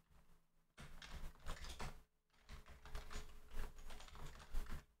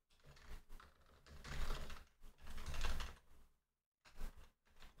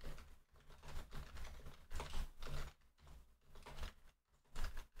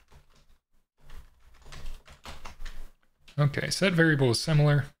 Okay, set variable is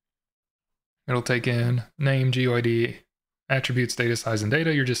similar. It'll take in name, GUID, attributes, data size, and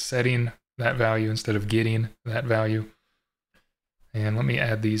data. You're just setting that value instead of getting that value. And let me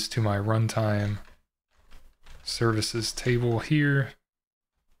add these to my runtime services table here.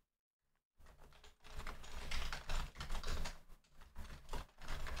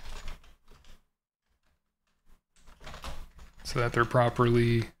 So that they're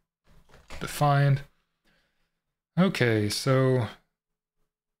properly defined. Okay, so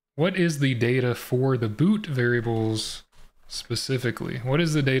what is the data for the boot variables specifically? What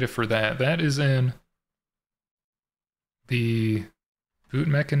is the data for that? That is in the boot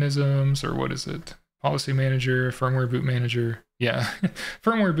mechanisms, or what is it? Policy manager, firmware boot manager. Yeah,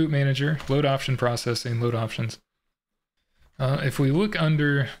 firmware boot manager, load option processing, load options. If we look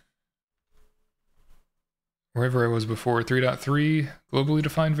under wherever I was before, 3.3, globally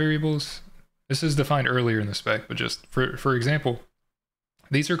defined variables. This is defined earlier in the spec, but just for example,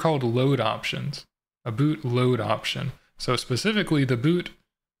 these are called load options, a boot load option. So specifically, the boot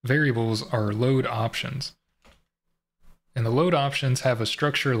variables are load options. And the load options have a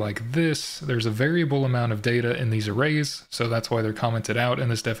structure like this. There's a variable amount of data in these arrays, so that's why they're commented out in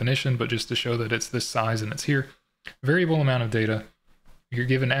this definition, but just to show that it's this size and it's here. Variable amount of data. You're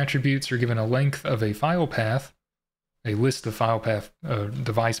given attributes, you're given a length of a file path, a list of file path,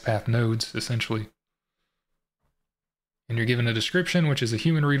 device path nodes, essentially. And you're given a description, which is a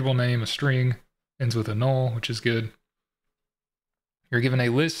human readable name, a string, ends with a null, which is good. You're given a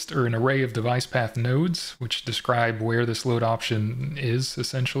list or an array of device path nodes, which describe where this load option is,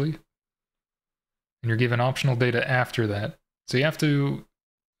 essentially. And you're given optional data after that. So you have to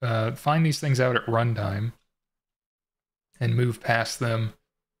find these things out at runtime and move past them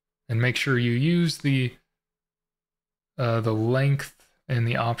and make sure you use the length and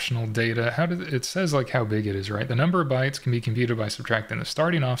the optional data. It says like how big it is, right? The number of bytes can be computed by subtracting the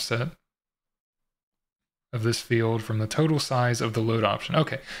starting offset of this field from the total size of the load option.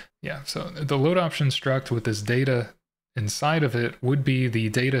 Okay, yeah, so the load option struct with this data inside of it would be the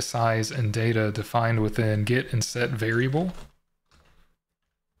data size and data defined within get and set variable.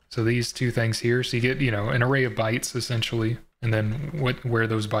 So these two things here, so you get, an array of bytes essentially, and then where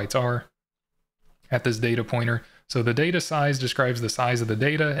those bytes are at this data pointer. So the data size describes the size of the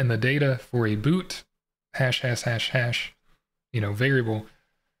data, and the data for a boot ###, variable,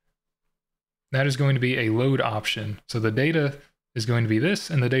 that is going to be a load option. So the data is going to be this,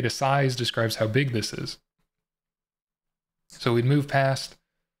 and the data size describes how big this is. So we'd move past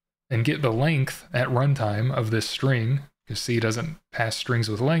and get the length at runtime of this string, because C doesn't pass strings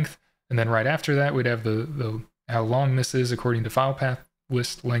with length. And then right after that, we'd have the how long this is according to file path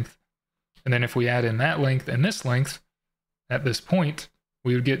list length. And then if we add in that length and this length, at this point,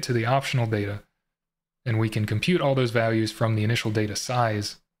 we would get to the optional data. And we can compute all those values from the initial data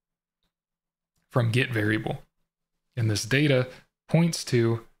size from get variable. And this data points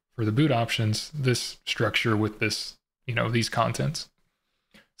to, for the boot options, this structure with this, these contents.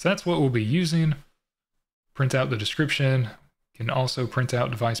 So that's what we'll be using. Print out the description. Can also print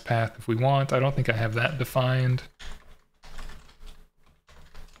out device path if we want. I don't think I have that defined.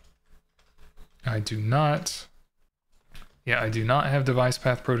 I do not. Yeah, I do not have device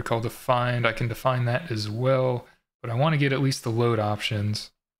path protocol defined. I can define that as well, but I want to get at least the load options.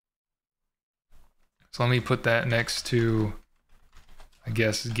 So let me put that next to, I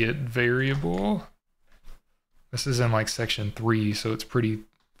guess, get variable. This is in like section 3, so it's pretty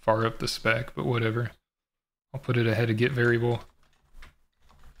far up the spec, but whatever. I'll put it ahead of get variable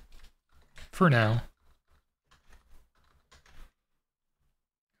for now.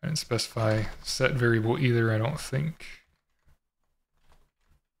 I didn't specify set variable either, I don't think.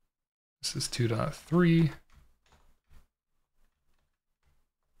 This is 2.3.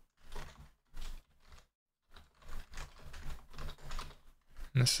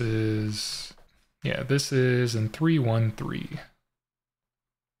 This is, yeah, this is in 313.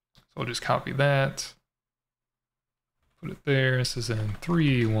 So I'll just copy that. Put it there. This is in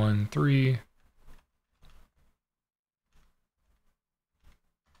 313.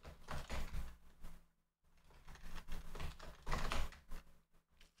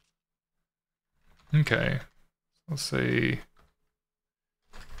 Okay, let's say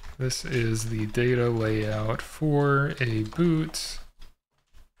this is the data layout for a boot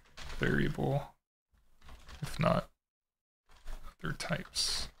variable, if not other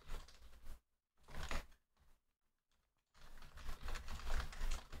types.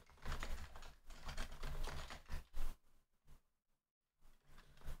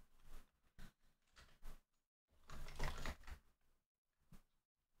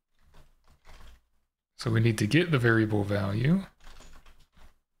 So we need to get the variable value.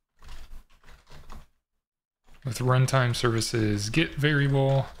 With runtime services get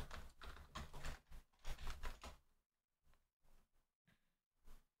variable.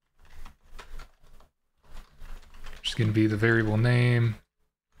 Which is going to be the variable name,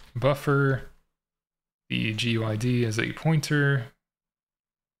 buffer, the GUID as a pointer,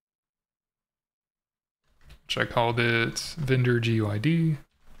 which I called it vendor GUID.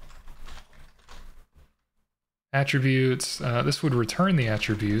 Attributes, this would return the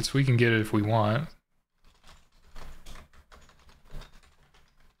attributes. We can get it if we want.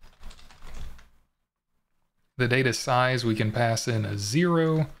 The data size, we can pass in a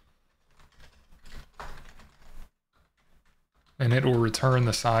 0. And it will return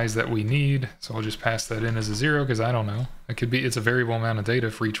the size that we need. So I'll just pass that in as a 0 because I don't know. It could be, it's a variable amount of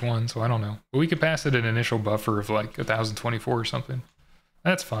data for each one, so I don't know. But we could pass it an initial buffer of like 1024 or something.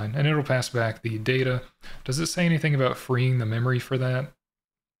 That's fine, and it'll pass back the data. Does it say anything about freeing the memory for that?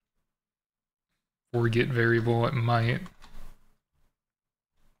 For get variable, it might.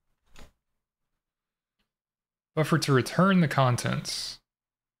 Buffer to return the contents.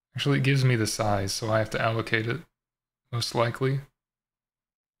 Actually, it gives me the size, so I have to allocate it, most likely.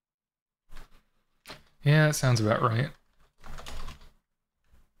 Yeah, that sounds about right.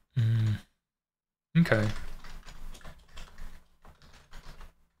 Okay.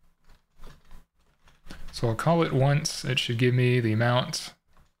 So I'll call it once. It should give me the amount.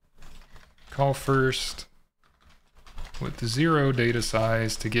 Call first with the 0 data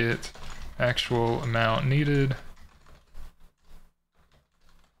size to get actual amount needed.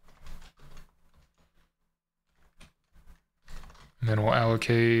 And then we'll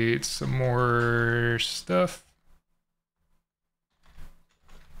allocate some more stuff.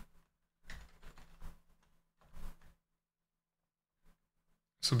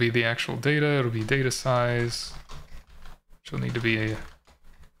 This will be the actual data. It'll be data size, which will need to be a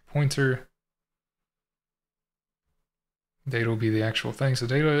pointer. Data will be the actual thing. So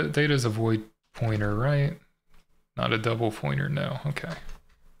data is a void pointer, right? Not a double pointer, no. Okay.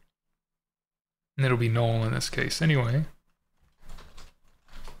 And it'll be null in this case anyway.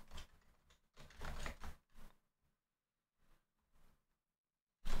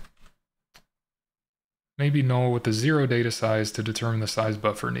 Maybe null with the 0 data size to determine the size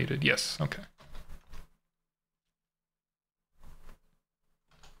buffer needed. Yes, okay.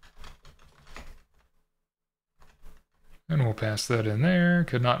 And we'll pass that in there.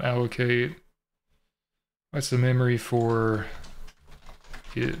 Could not allocate. What's the memory for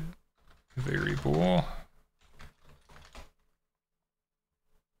get variable?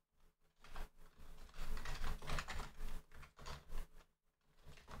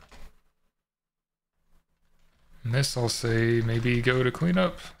 And this I'll say maybe go to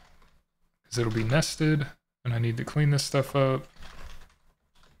cleanup, because it'll be nested, and I need to clean this stuff up.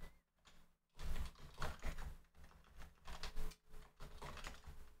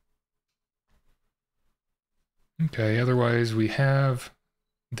 Okay, otherwise we have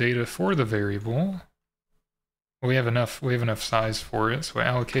data for the variable. Well, we have enough size for it, so I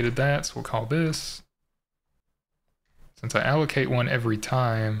allocated that, so we'll call this. Since I allocate one every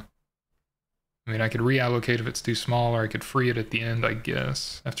time, I mean, I could reallocate if it's too small, or I could free it at the end, I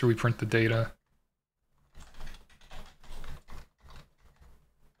guess, after we print the data.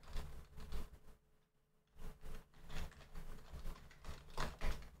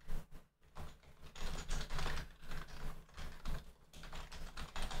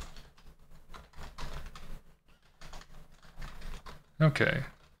 Okay,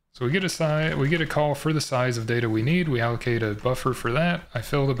 so we get a call for the size of data we need. We allocate a buffer for that. I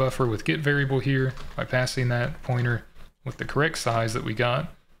fill the buffer with get variable here by passing that pointer with the correct size that we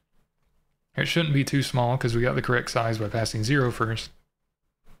got. It shouldn't be too small because we got the correct size by passing 0 first.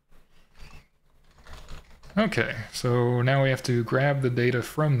 Okay, so now we have to grab the data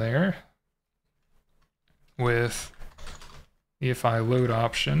from there with UEFI load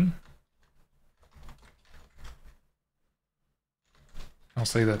option. I'll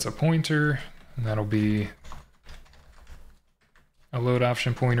say that's a pointer, and that'll be a load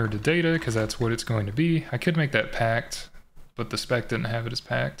option pointer to data, because that's what it's going to be. I could make that packed, but the spec didn't have it as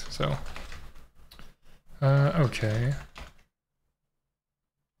packed, so. Okay.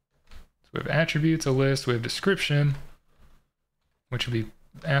 So we have attributes, a list, we have description, which would be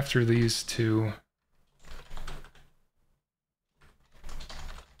after these two.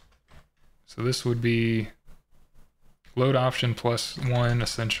 So this would be load option plus 1,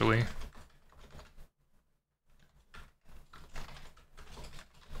 essentially.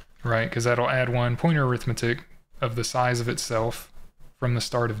 Right, because that'll add 1 pointer arithmetic of the size of itself from the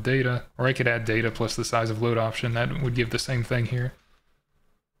start of data. Or I could add data plus the size of load option. That would give the same thing here.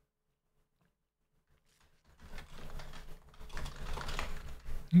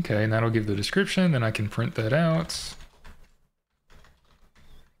 Okay, and that'll give the description. Then I can print that out.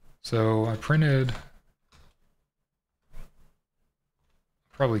 So I printed...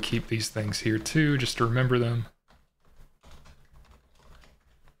 Probably keep these things here too, just to remember them.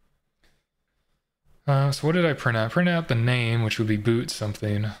 So what did I print out? I printed out the name, which would be boot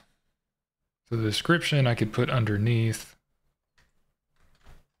something. So the description I could put underneath.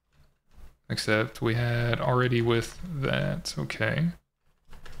 Except we had already with that, okay.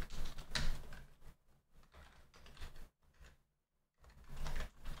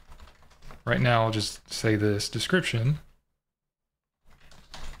 Right now I'll just say this, description.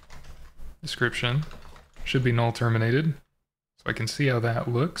 Description should be null terminated, so I can see how that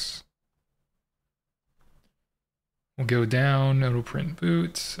looks. We'll go down, it'll print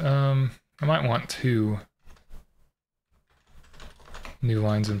boot. I might want 2 new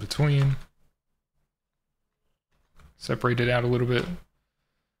lines in between. Separate it out a little bit.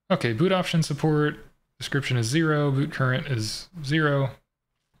 Okay, boot option support, description is 0, boot current is 0.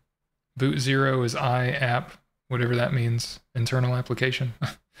 Boot 0 is I-app, whatever that means, internal application.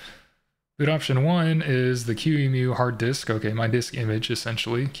 Boot option 1 is the QEMU hard disk, okay, my disk image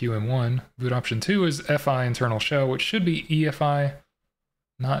essentially, QM1. Boot option 2 is FI internal shell, which should be EFI,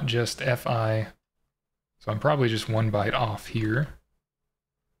 not just FI. So I'm probably just 1 byte off here.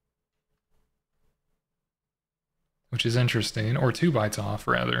 Which is interesting, or 2 bytes off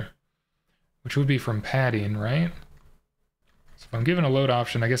rather. Which would be from padding, right? So if I'm given a load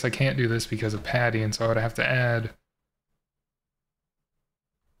option, I guess I can't do this because of padding, so I would have to add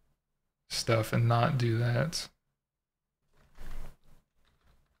stuff and not do that. So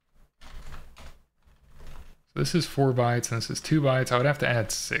this is 4 bytes and this is 2 bytes. I would have to add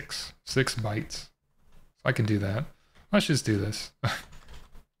 6 bytes. So I can do that. Let's just do this.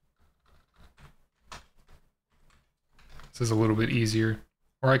 This is a little bit easier.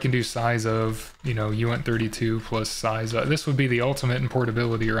 Or I can do size of, you know, uint32 plus size of. This would be the ultimate in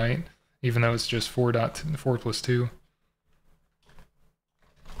portability, right? Even though it's just 4 plus 2.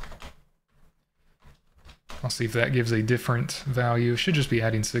 I'll see if that gives a different value. Should just be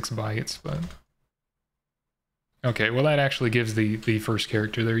adding 6 bytes, but... Okay, well that actually gives the first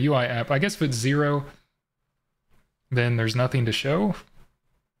character there, UI app. I guess if it's 0, then there's nothing to show.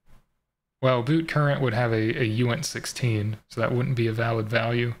 Well, boot current would have a uint16, so that wouldn't be a valid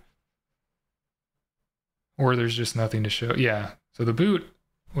value. Or there's just nothing to show. Yeah, so the boot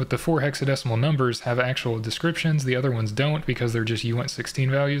with the 4 hexadecimal numbers have actual descriptions. The other ones don't because they're just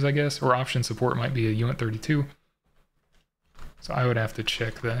uint16 values, I guess. Or option support might be a uint32. So I would have to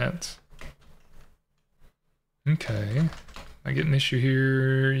check that. Okay. I get an issue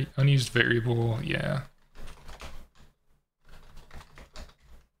here. Unused variable, yeah.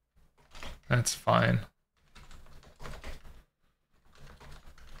 That's fine.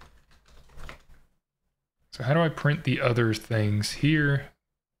 So how do I print the other things here?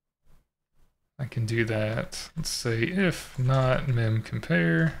 I can do that. Let's say if not mem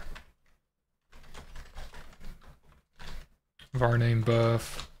compare var name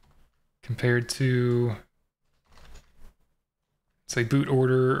buff compared to, say, boot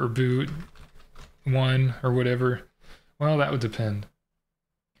order or boot 1 or whatever. Well, that would depend.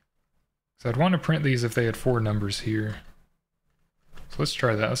 So I'd want to print these if they had 4 numbers here. So let's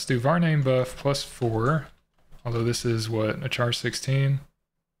try that. Let's do var name buff plus 4. Although this is what, a char 16.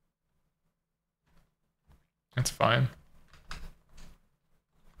 That's fine.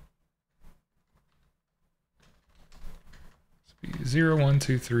 Let's be 0, 1,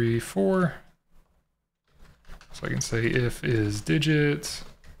 2, 3, 4. So I can say if is digit.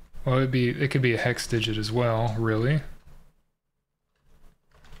 Well, it could be a hex digit as well, really.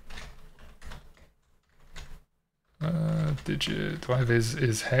 digit. Do I have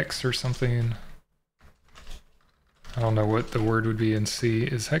is hex or something? I don't know what the word would be in C.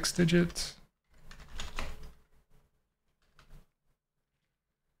 Is hex digit?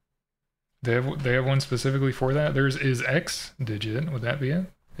 They have one specifically for that? There's is X digit. Would that be it?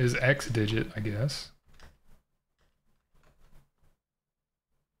 Is X digit, I guess.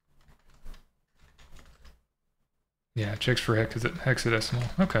 Yeah, checks for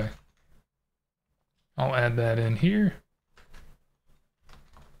hexadecimal. Okay. I'll add that in here.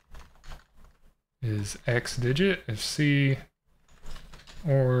 Is X digit if C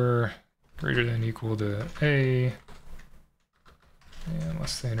or greater than equal to A and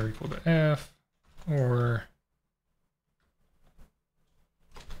less than or equal to F, or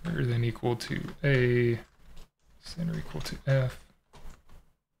greater than equal to A, less than or equal to F.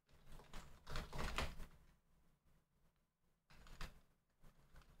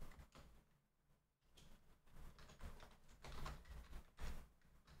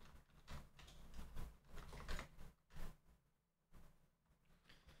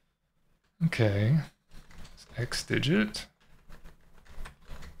 Okay, X digit.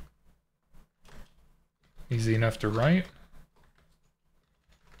 Easy enough to write.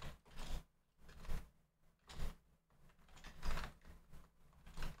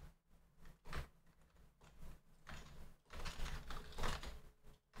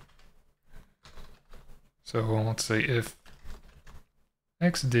 So let's say if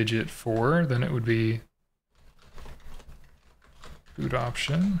X digit 4, then it would be boot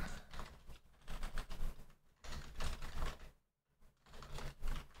option.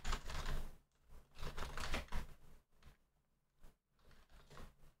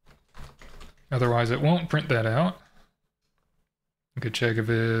 Otherwise, it won't print that out. You could check if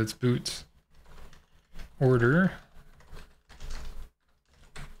it's boot order.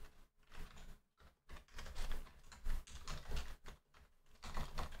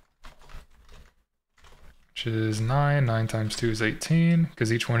 Which is 9. 9 times 2 is 18,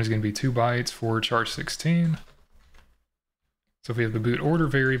 because each one is going to be 2 bytes for char 16. So if we have the boot order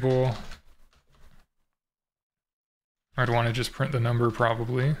variable, I'd want to just print the number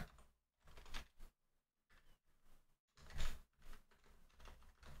probably.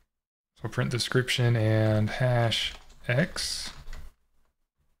 So print description and hash x.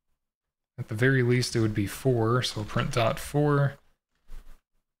 At the very least, it would be 4, so print dot 4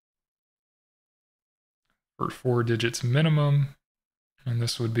 for 4 digits minimum. And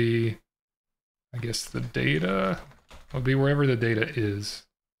this would be, I guess, the data. It would be wherever the data is.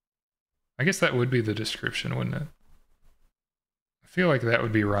 I guess that would be the description, wouldn't it? I feel like that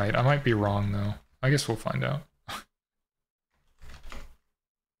would be right. I might be wrong, though. I guess we'll find out.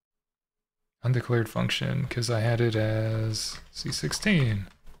 Undeclared function, because I had it as C16.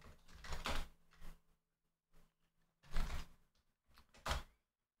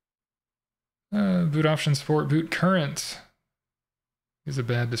 Boot option support, boot current is a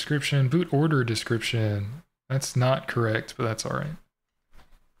bad description. Boot order description, that's not correct, but that's all right.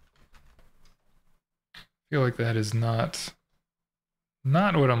 I feel like that is not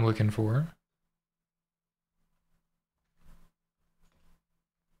what I'm looking for.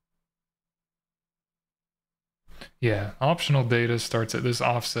 Yeah, optional data starts at this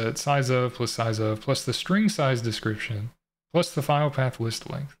offset, size of plus the string size description, plus the file path list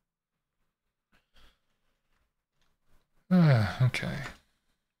length. Okay.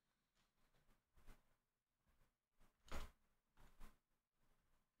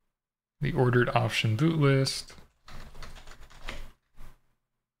 The ordered option boot list.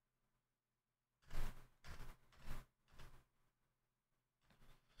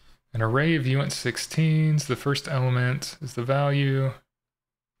 An array of uint16s, the first element is the value,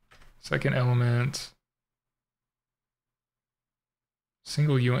 second element,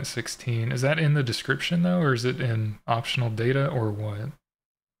 single uint16. Is that in the description though, or is it in optional data, or what?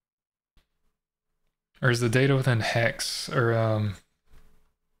 Or is the data within hex, or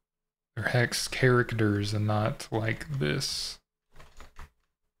hex characters and not like this?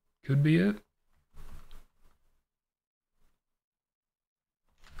 Could be it.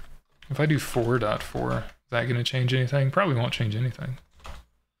 If I do 4.4, is that going to change anything? Probably won't change anything.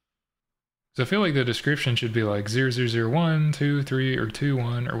 So I feel like the description should be like 0001, 2, 3, or 2,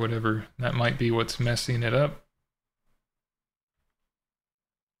 1, or whatever. That might be what's messing it up.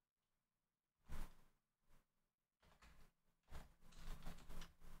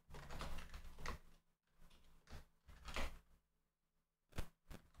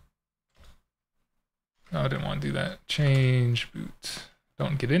 Oh, I didn't want to do that. Change boot.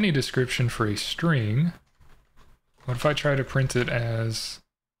 Don't get any description for a string. What if I try to print it as,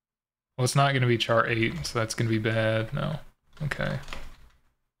 well, it's not going to be char 8, so that's going to be bad. No. Okay.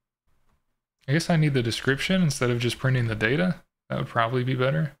 I guess I need the description instead of just printing the data. That would probably be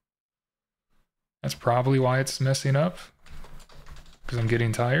better. That's probably why it's messing up, because I'm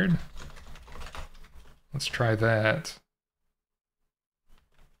getting tired. Let's try that.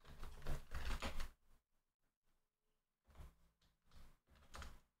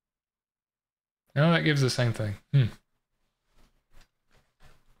 No, that gives the same thing.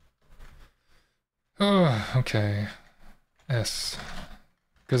 Oh, okay. S.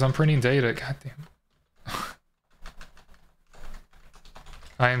 Because I'm printing data. Goddamn.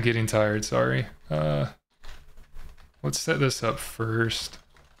 I am getting tired, sorry. Let's set this up first.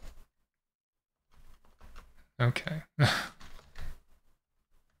 Okay.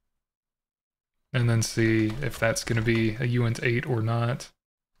 And then see if that's going to be a uint8 or not.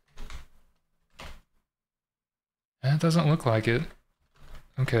 That doesn't look like it.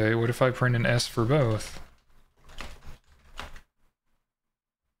 Okay, what if I print an S for both?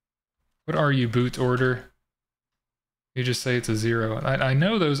 What are you, BootOrder? You just say it's a 0. I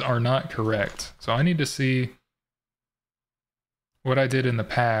know those are not correct, so I need to see what I did in the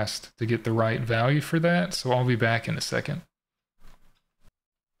past to get the right value for that, so I'll be back in a second.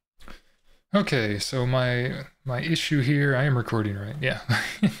 Okay, so my issue here, I am recording, right? Yeah.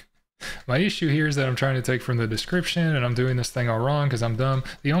 My issue here is that I'm trying to take from the description and I'm doing this thing all wrong because I'm dumb.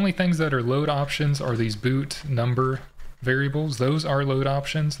 The only things that are load options are these boot number variables. Those are load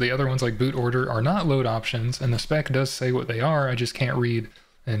options. The other ones like BootOrder are not load options, and the spec does say what they are. I just can't read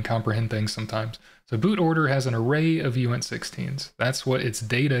and comprehend things sometimes. So BootOrder has an array of uint16s. That's what its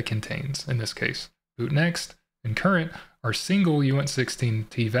data contains in this case. BootNext and current are single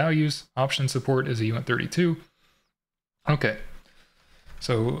uint16t values. Option support is a uint32. Okay.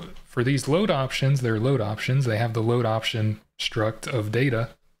 So for these load options, they're load options. They have the load option struct of data,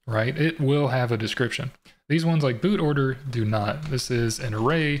 right? It will have a description. These ones like BootOrder do not. This is an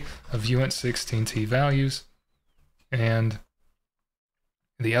array of uint16t values, and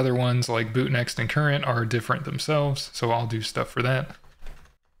the other ones like BootNext and current are different themselves, so I'll do stuff for that.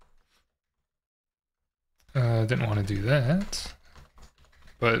 Didn't want to do that,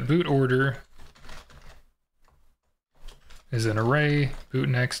 but BootOrder is an array,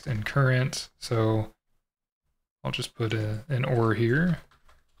 BootNext and current, so I'll just put an OR here.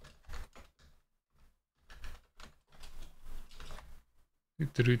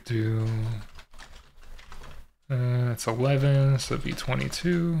 That's 11, so it'd be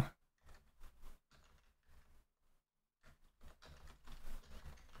 22.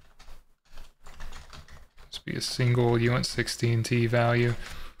 This be a single uint16t value.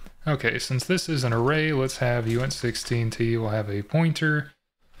 Okay, since this is an array, let's have uint16t, we'll have a pointer,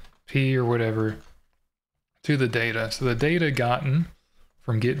 p or whatever, to the data. So the data gotten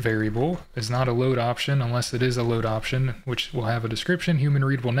from get variable is not a load option unless it is a load option, which will have a description, human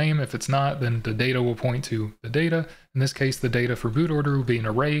readable name. If it's not, then the data will point to the data. In this case, the data for BootOrder will be an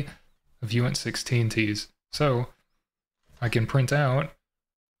array of uint16t's. So I can print out,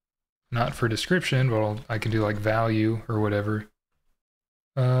 not for description, but I can do like value or whatever.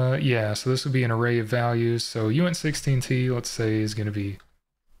 Yeah, so this would be an array of values. So uint16t, let's say, is going to be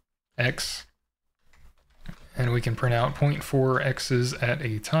x. And we can print out 0.4 x's at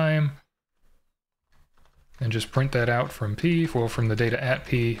a time. And just print that out from p, well, from the data at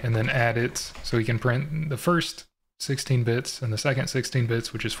p, and then add it. So we can print the first 16 bits and the second 16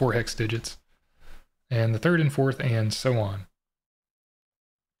 bits, which is 4 hex digits, and the third and fourth, and so on.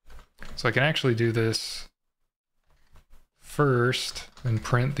 So I can actually do this first and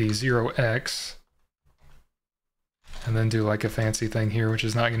print the 0x, and then do like a fancy thing here, which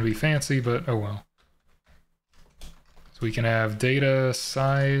is not going to be fancy, but oh well. So we can have data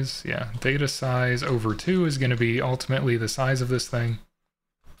size, yeah, data size over 2 is going to be ultimately the size of this thing.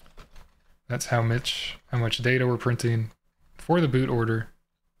 That's how much data we're printing for the boot order.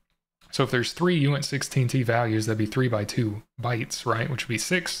 So if there's 3 uint16t values, that'd be 3 by 2 bytes, right? Which would be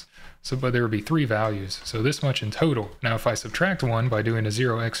 6. So, but there would be 3 values. So this much in total. Now, if I subtract 1 by doing a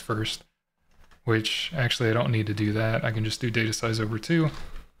 0x first, which actually I don't need to do that. I can just do data size over 2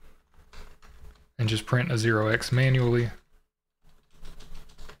 and just print a 0x manually.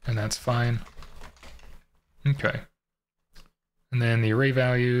 And that's fine. Okay. And then the array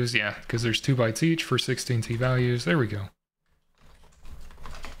values, yeah, because there's 2 bytes each for 16t values. There we go.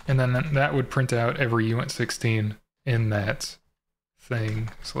 And then that would print out every uint16 in that thing.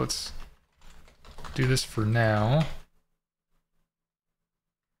 So let's do this for now.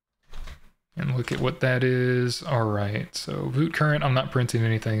 And look at what that is. All right, so boot current, I'm not printing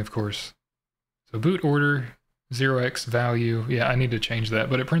anything, of course. So boot order, 0x value. Yeah, I need to change that,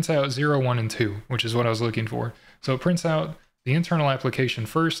 but it prints out 0, 1, and 2, which is what I was looking for. So it prints out the internal application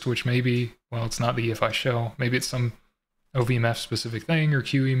first, which maybe, well, it's not the UEFI shell. Maybe it's some OVMF specific thing or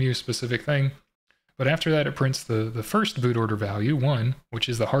QEMU specific thing. But after that, it prints the first boot order value, 1, which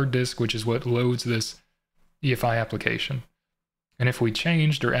is the hard disk, which is what loads this UEFI application. And if we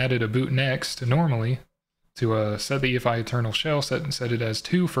changed or added a BootNext normally to set the UEFI internal shell, set it as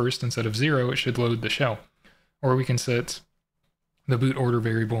 2 first instead of 0, it should load the shell. Or we can set the boot order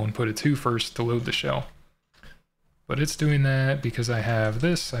variable and put a 2 first to load the shell. But it's doing that because I have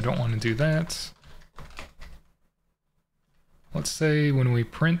this. I don't want to do that. Let's say when we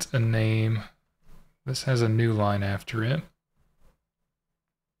print a name, this has a new line after it.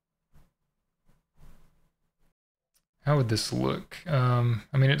 How would this look? I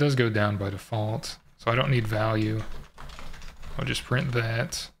mean, it does go down by default, so I don't need value. I'll just print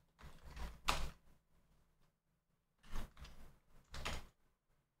that.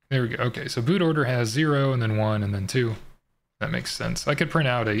 There we go. Okay, so boot order has 0 and then 1 and then 2. That makes sense. I could print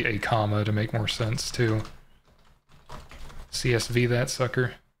out a comma to make more sense too. CSV that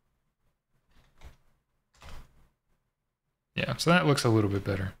sucker. Yeah, so that looks a little bit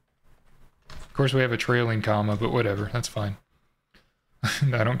better. Of course, we have a trailing comma, but whatever, that's fine.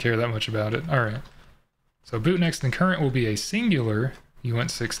 I don't care that much about it. All right. So BootNext and current will be a singular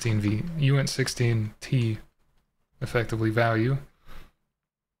uint16t effectively value.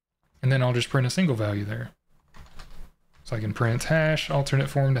 And then I'll just print a single value there. So I can print hash alternate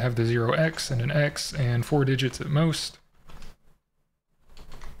form to have the 0x and an x and 4 digits at most.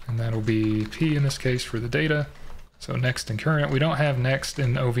 And that'll be p in this case for the data. So next and current. We don't have next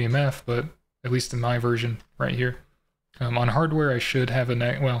in OVMF, but at least in my version right here. On hardware, I should have a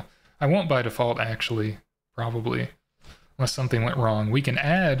next. Well, I won't by default actually, probably, unless something went wrong. We can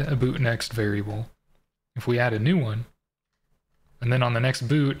add a BootNext variable if we add a new one. And then on the next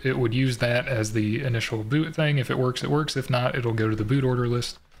boot, it would use that as the initial boot thing. If it works, it works. If not, it'll go to the boot order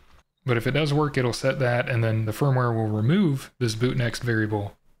list. But if it does work, it'll set that, and then the firmware will remove this BootNext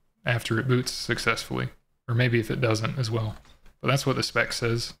variable after it boots successfully. Or maybe if it doesn't as well. But that's what the spec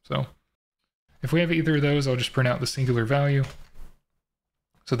says. So if we have either of those, I'll just print out the singular value.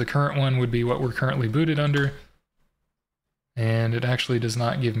 So the current one would be what we're currently booted under. And it actually does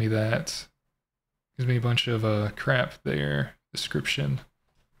not give me that. It gives me a bunch of crap there. Description.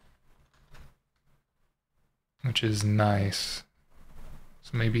 Which is nice.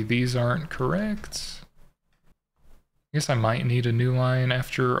 So maybe these aren't correct. I guess I might need a new line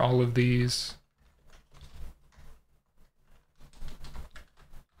after all of these.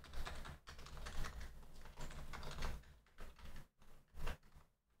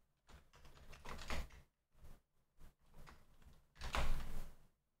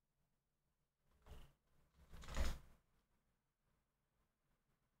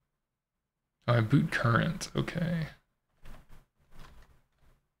 Oh, I boot current, okay.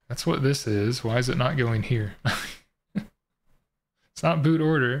 That's what this is. Why is it not going here? It's not boot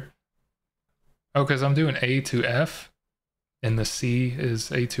order. Oh, because I'm doing A to F, and the C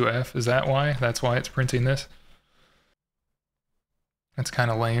is A to F. Is that why? That's why it's printing this? That's kind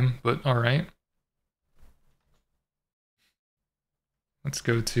of lame, but alright. Let's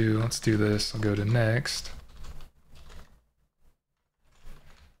do this. I'll go to next.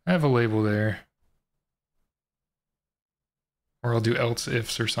 I have a label there. Or I'll do else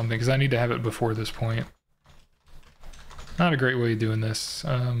ifs or something, because I need to have it before this point. Not a great way of doing this.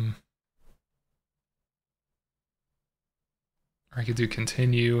 I could do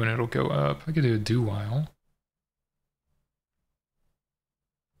continue and it'll go up. I could do a do while.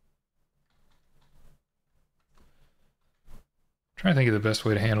 Trying to think of the best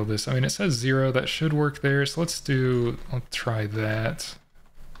way to handle this. I mean, it says 0, that should work there, so I'll try that.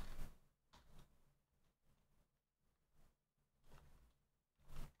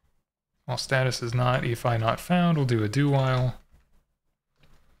 While status is not UEFI not found, we'll do a do while.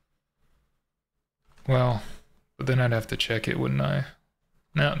 Well, but then I'd have to check it, wouldn't I?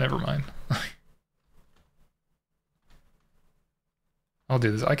 No, never mind. I'll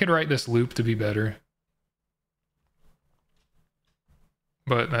do this. I could write this loop to be better.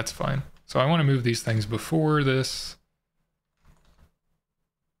 But that's fine. So I want to move these things before this.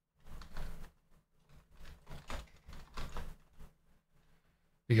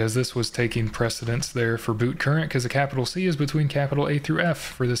 Because this was taking precedence there for boot current, because a capital C is between capital A through F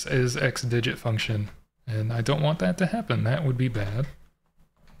for this is X digit function. And I don't want that to happen. That would be bad.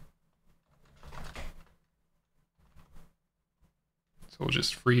 So we'll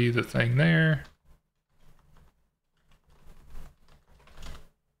just free the thing there.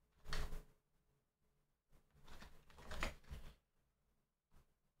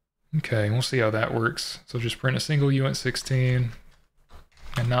 Okay, we'll see how that works. So just print a single uint16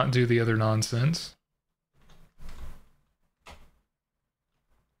 and not do the other nonsense.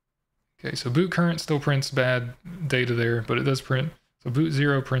 Okay, so boot current still prints bad data there, but it does print. So boot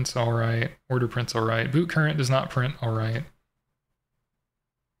 0 prints all right, order prints all right. Boot current does not print all right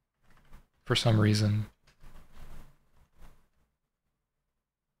for some reason.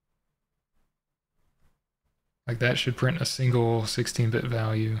 Like that should print a single 16-bit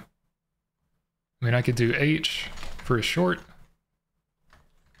value. I mean, I could do H for a short.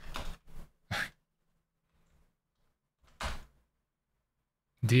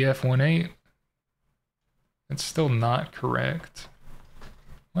 DF18. It's still not correct.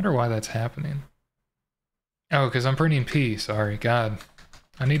 Wonder why that's happening. Oh, because I'm printing P. Sorry, God.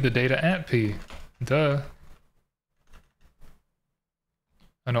 I need the data at P. Duh.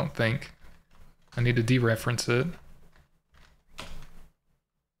 I don't think. I need to dereference it.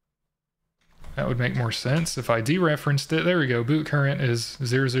 That would make more sense if I dereferenced it. There we go. Boot current is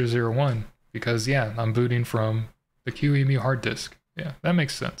 0001 because, yeah, I'm booting from the QEMU hard disk. Yeah, that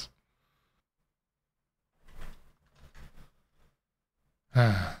makes sense.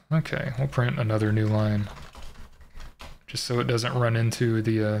 Okay, we'll print another new line just so it doesn't run into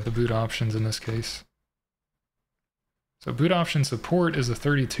the boot options in this case. So boot option support is a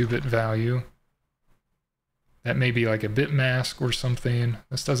 32-bit value. That may be like a bit mask or something.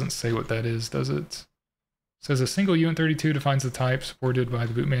 This doesn't say what that is, does it? It says a single uint32 defines the type supported by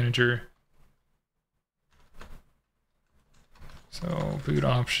the boot manager. So boot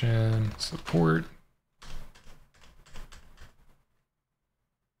option support.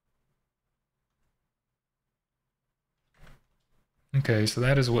 Okay, so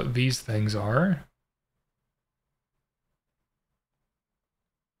that is what these things are.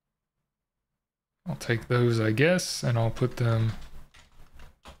 I'll take those, I guess, and I'll put them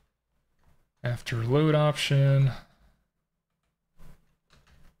after load option.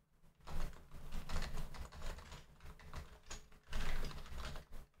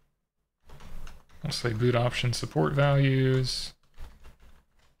 I'll say boot option support values.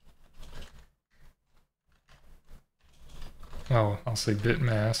 Oh, I'll say bit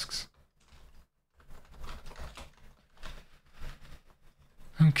masks.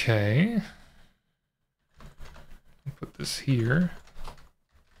 Okay. I'll put this here.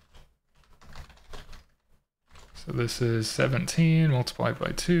 So this is 17 multiplied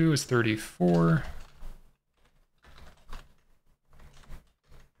by 2 is 34.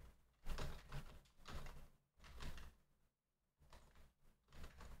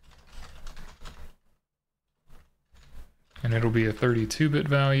 And it'll be a 32-bit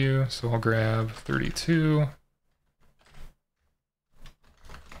value, so I'll grab 32.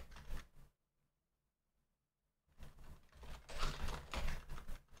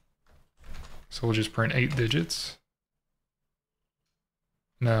 So we'll just print 8 digits.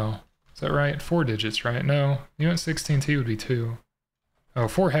 No. Is that right? 4 digits, right? No. uint16t would be 2. Oh,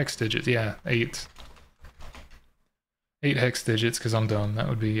 4 hex digits. Yeah, 8. 8 hex digits, because I'm dumb. That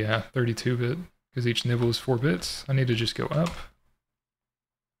would be, yeah, 32-bit. Because each nibble is 4 bits. I need to just go up.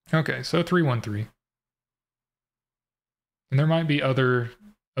 Okay, so 313. And there might be other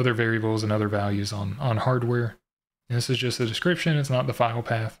variables and other values on hardware. And this is just the description, it's not the file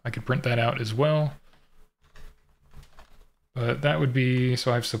path. I could print that out as well. But that would be,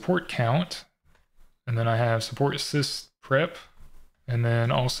 so I have support count, and then I have support sys prep, and then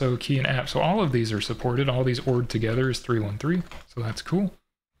also key and app. So all of these are supported. All these ORed together is 313. So that's cool.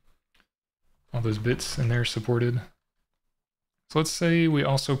 All those bits in there supported. So let's say we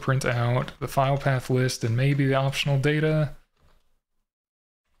also print out the file path list and maybe the optional data,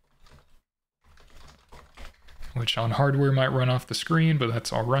 which on hardware might run off the screen, but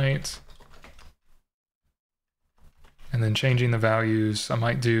that's all right. And then changing the values I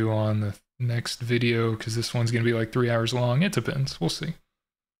might do on the next video because this one's going to be like 3 hours long. It depends. We'll see.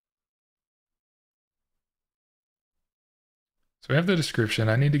 So we have the description.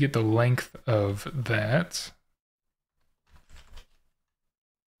 I need to get the length of that.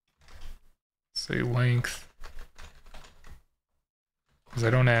 Say length. Because I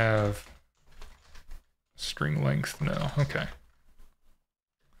don't have string length. No. Okay.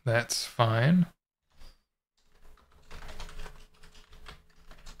 That's fine.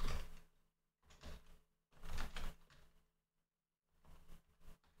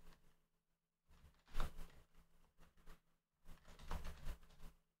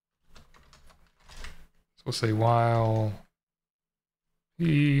 So we'll say while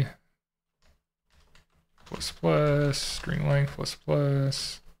p plus plus string length plus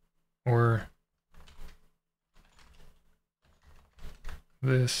plus, or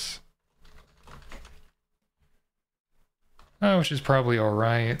this which is probably all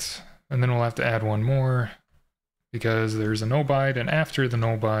right. And then we'll have to add one more because there's a null byte, and after the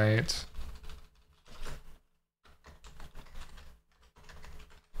null byte,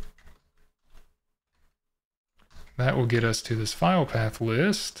 that will get us to this file path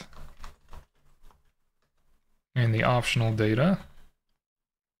list and the optional data.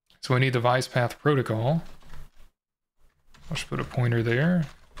 So we need device path protocol. I'll just put a pointer there,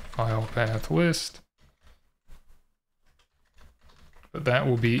 file path list. But that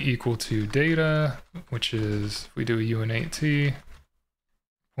will be equal to data, which is, if we do a uint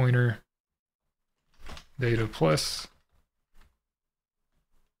pointer, data plus,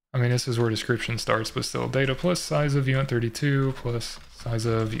 I mean, this is where description starts, but still data plus size of uint32 plus size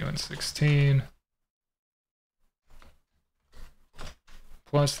of uint16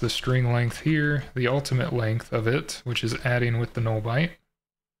 plus the string length here, the ultimate length of it, which is adding with the null byte.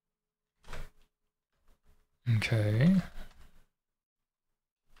 Okay.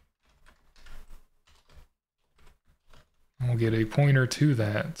 We'll get a pointer to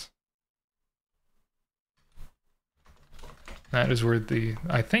that. That is where the,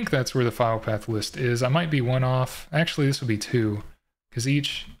 I think that's where the file path list is. I might be one off. Actually, this would be 2, because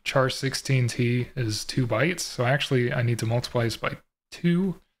each char16t is 2 bytes. So actually, I need to multiply this by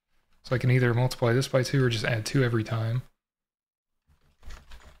 2. So I can either multiply this by 2 or just add 2 every time.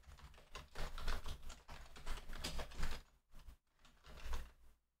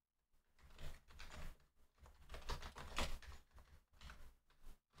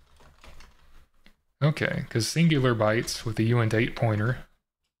 Okay, because singular bytes with the uint8 pointer.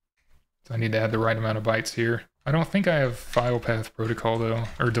 So I need to add the right amount of bytes here. I don't think I have file path protocol though,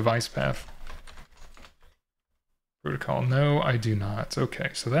 or device path protocol. No, I do not.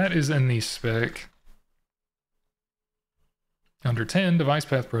 Okay, so that is in the spec. Under 10, device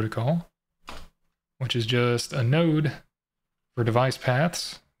path protocol, which is just a node for device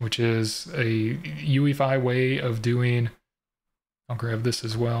paths, which is a UEFI way of doing, I'll grab this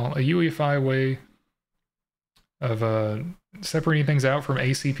as well, a UEFI way of separating things out from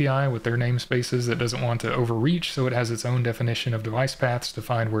ACPI with their namespaces that doesn't want to overreach, so it has its own definition of device paths to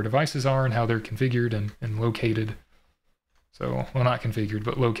find where devices are and how they're configured and located. So, well, not configured,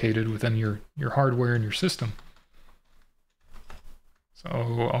 but located within your hardware and your system.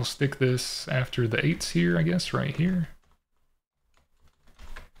 So I'll stick this after the 8s here, I guess, right here.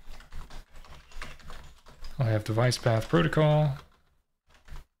 I have device path protocol.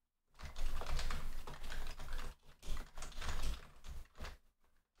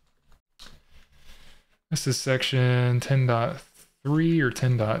 This is section 10.3 or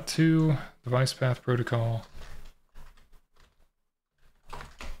 10.2, device path protocol.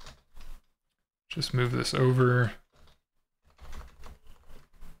 Just move this over.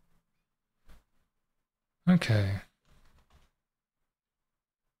 Okay.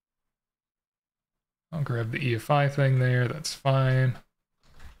 I'll grab the EFI thing there, that's fine.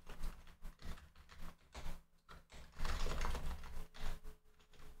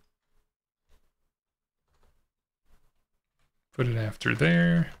 Put it after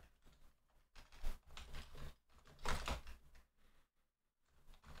there.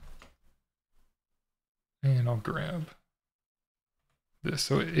 And I'll grab this.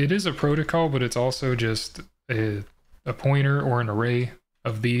 So it is a protocol, but it's also just a pointer or an array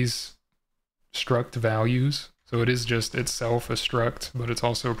of these struct values. So it is just itself a struct, but it's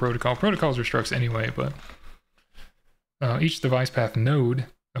also a protocol. Protocols are structs anyway, but each device path node,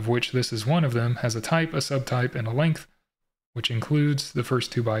 of which this is one of them, has a type, a subtype, and a length, which includes the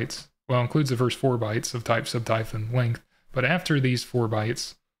first 2 bytes. Well, includes the first 4 bytes of type, subtype, and length. But after these 4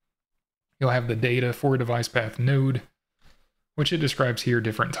 bytes, you'll have the data for device path node, which it describes here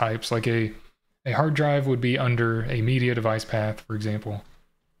different types. Like a hard drive would be under a media device path, for example.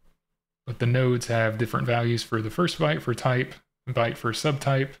 But the nodes have different values for the first byte for type, a byte for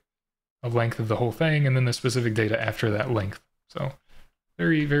subtype, a length of the whole thing, and then the specific data after that length. So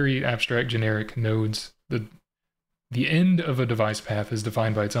very, very abstract, generic nodes. The end of a device path is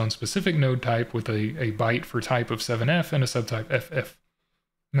defined by its own specific node type with a byte for type of 7F and a subtype FF.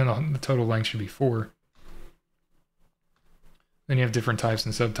 And then the total length should be 4. Then you have different types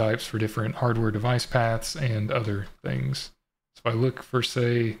and subtypes for different hardware device paths and other things. So if I look for,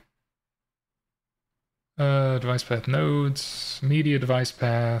 say, device path nodes, media device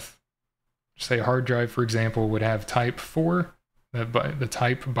path, say a hard drive, for example, would have type 4. The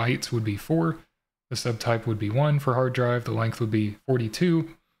type bytes would be 4. The subtype would be 1 for hard drive. The length would be 42.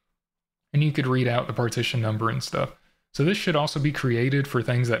 And you could read out the partition number and stuff. So this should also be created for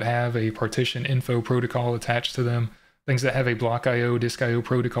things that have a partition info protocol attached to them. Things that have a block IO, disk IO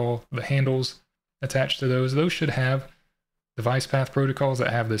protocol, the handles attached to those. Those should have device path protocols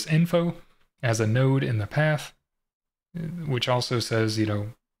that have this info as a node in the path, which also says, you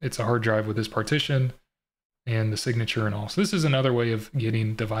know, it's a hard drive with this partition and the signature and all. So this is another way of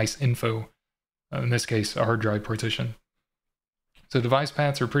getting device info, in this case, a hard drive partition. So device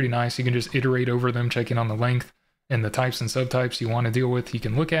paths are pretty nice. You can just iterate over them, checking on the length and the types and subtypes you want to deal with. You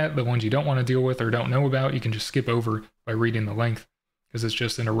can look at the ones you don't want to deal with or don't know about. You can just skip over by reading the length, because it's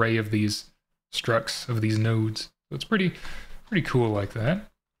just an array of these structs, of these nodes. So it's pretty cool like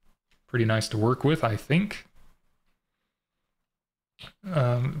that. Pretty nice to work with, I think.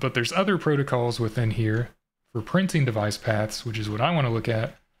 But there's other protocols within here for printing device paths, which is what I want to look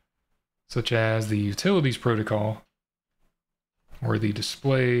at, such as the utilities protocol, or the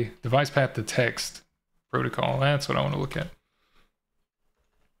display device path to text protocol. That's what I want to look at.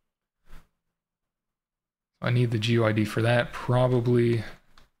 I need the GUID for that, probably.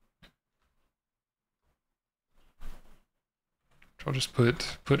 Which I'll just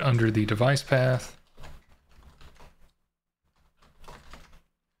put under the device path.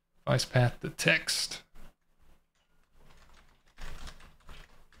 Device path to text.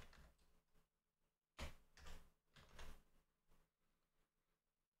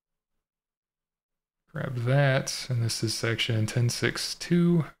 Grab that, and this is section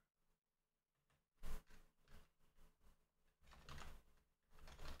 10.6.2.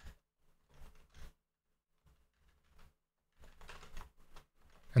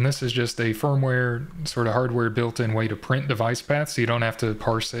 And this is just a firmware, sort of hardware built-in way to print device paths, so you don't have to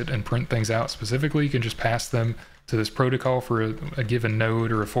parse it and print things out specifically. You can just pass them to this protocol for a given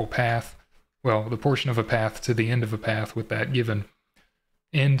node or a full path. Well, the portion of a path to the end of a path with that given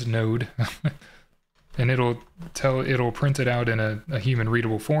end node. And it'll print it out in a human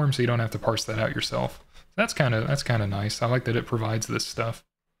readable form, so you don't have to parse that out yourself. That's kind of nice. I like that it provides this stuff.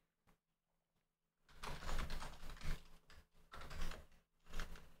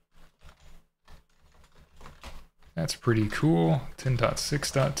 That's pretty cool.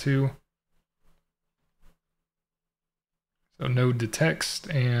 10.6.2. So node to text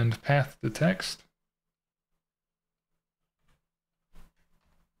and path to text.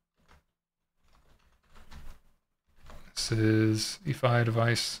 This is UEFI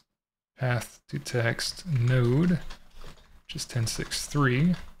device path to text node, which is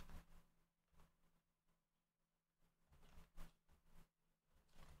 10.6.3.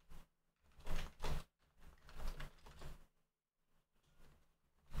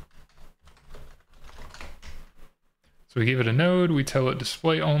 So we give it a node, we tell it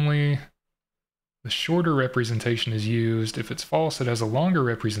display only. The shorter representation is used. If it's false, it has a longer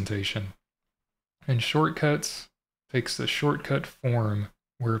representation. And shortcuts takes the shortcut form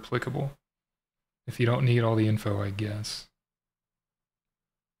where applicable. If you don't need all the info, I guess.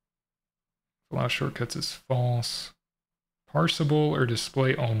 Allow shortcuts is false. Parsable or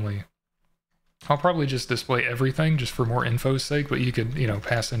display only. I'll probably just display everything just for more info's sake, but you could, you know,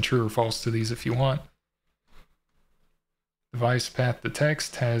 pass in true or false to these if you want. Device path to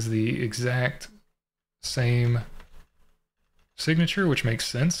text has the exact same signature, which makes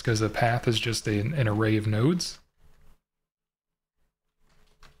sense because a path is just an array of nodes.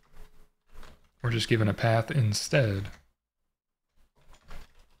 We're just given a path instead,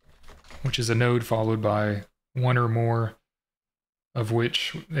 which is a node followed by one or more of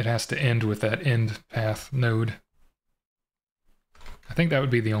which it has to end with that end path node. I think that would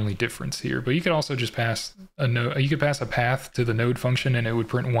be the only difference here, but you could also just pass a node. You could pass a path to the node function and it would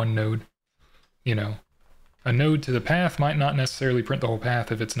print one node. You know, a node to the path might not necessarily print the whole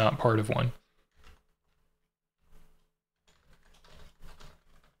path if it's not part of one.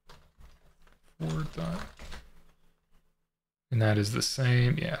 And that is the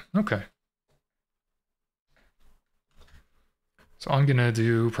same. Yeah, okay. So I'm gonna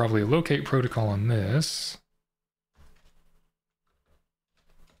do probably a locate protocol on this.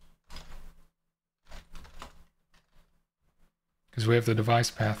 Because we have the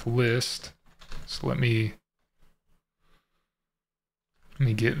device path list. So let me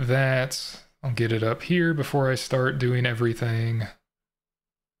get that. I'll get it up here before I start doing everything.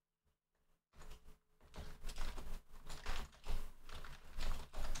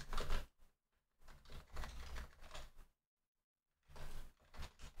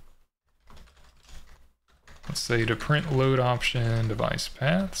 Let's say to print load option device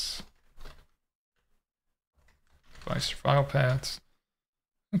paths. Device or file paths.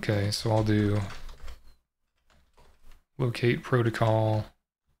 Okay, so I'll do locate protocol.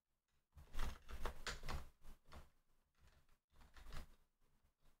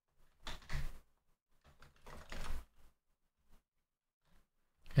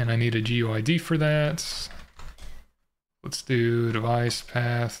 And I need a GUID for that. Let's do device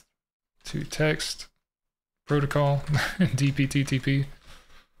path to text protocol, DPTTP.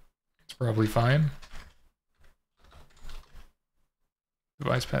 It's probably fine.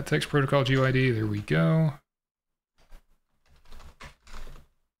 Device path text protocol GUID, there we go.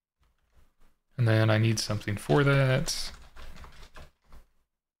 And then I need something for that.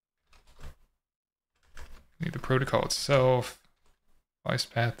 I need the protocol itself. Device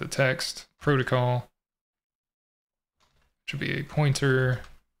path to text protocol. Should be a pointer.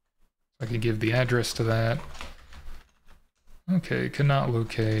 I can give the address to that. Okay, cannot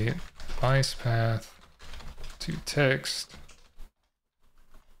locate device path to text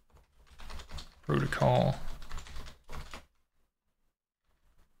protocol.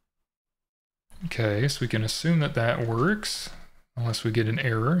 Okay, so we can assume that that works, unless we get an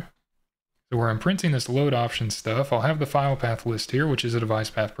error. So where I'm printing this load option stuff, I'll have the file path list here, which is a device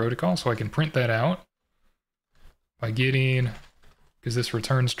path protocol, so I can print that out by getting, because this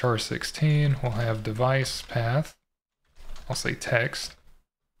returns char16, we'll have device path, I'll say text.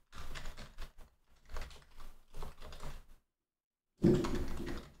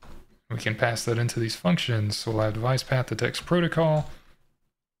 We can pass that into these functions, so we'll have device path to text protocol,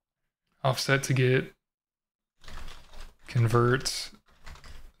 offset to get, convert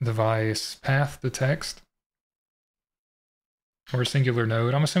device path to text, or a singular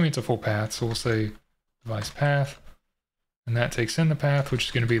node. I'm assuming it's a full path, so we'll say device path, and that takes in the path, which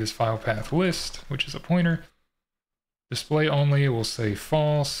is going to be this file path list, which is a pointer. Display only, we'll say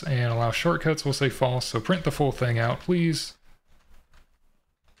false, and allow shortcuts, we'll say false. So print the full thing out, please.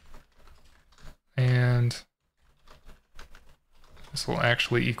 And this will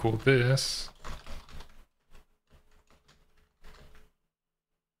actually equal this.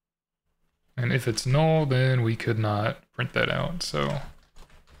 And if it's null, then we could not print that out. So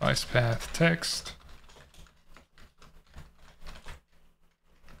device path text.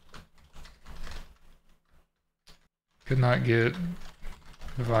 Could not get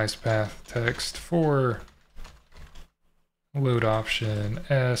device path text for load option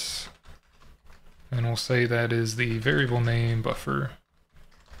S. And we'll say that is the variable name buffer.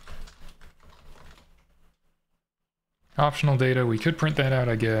 Optional data, we could print that out,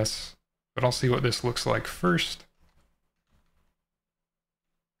 I guess. But I'll see what this looks like first.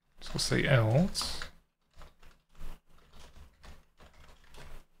 So we'll say else.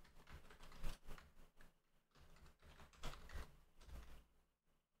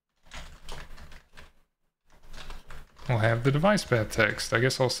 We'll have the device path text. I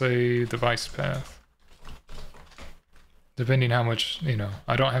guess I'll say device path. Depending how much, you know,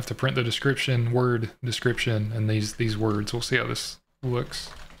 I don't have to print the description, word description, and these words. We'll see how this looks.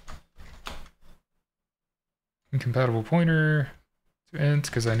 Incompatible pointer to int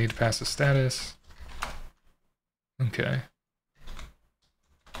because I need to pass a status. Okay.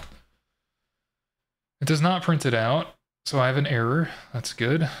 It does not print it out, so I have an error. That's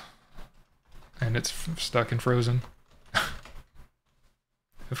good. And it's stuck and frozen.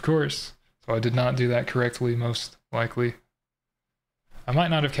 Of course. So I did not do that correctly, most likely. I might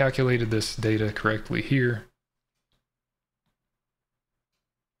not have calculated this data correctly here,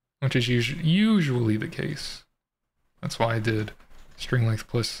 which is usually the case. That's why I did string length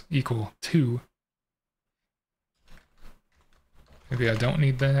plus equal 2. Maybe I don't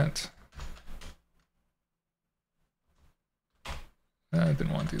need that. I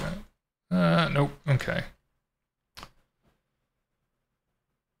didn't want to do that. Nope, okay.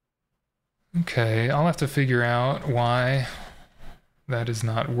 Okay, I'll have to figure out why that is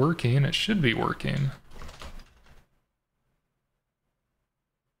not working. It should be working.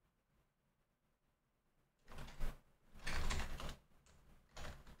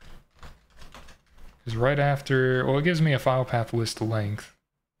 Because right after, well, it gives me a file path list length.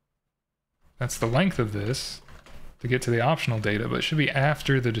 That's the length of this to get to the optional data, but it should be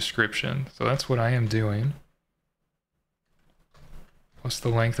after the description. So that's what I am doing. Plus the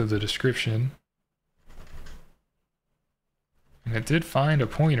length of the description. And it did find a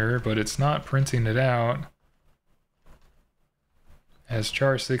pointer, but it's not printing it out as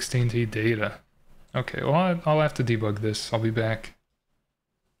char16t data. Okay, well, I'll have to debug this. I'll be back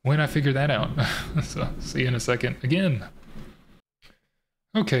when I figure that out. So, see you in a second again.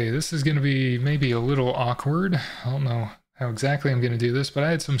 Okay, this is going to be maybe a little awkward. I don't know how exactly I'm going to do this, but I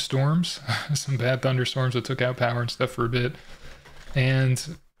had some storms, some bad thunderstorms that took out power and stuff for a bit.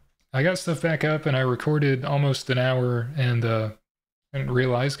 And I got stuff back up and I recorded almost an hour and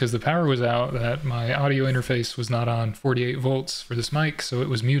realized, because the power was out, that my audio interface was not on 48 volts for this mic, so it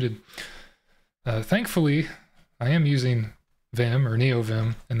was muted. Thankfully, I am using Vim or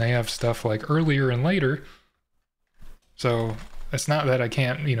NeoVim, and they have stuff like earlier and later. So it's not that I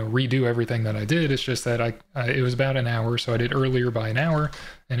can't, you know, redo everything that I did. It's just that it was about an hour, so I did earlier by an hour,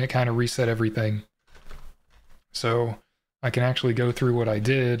 and it kind of reset everything. So I can actually go through what I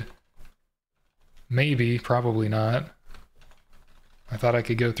did. Maybe, probably not. I thought I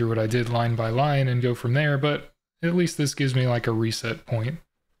could go through what I did line by line and go from there, but at least this gives me like a reset point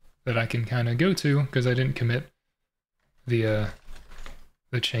that I can kind of go to because I didn't commit the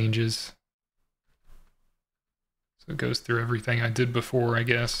changes. So it goes through everything I did before, I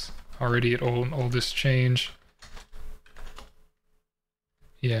guess. Already at oldest change.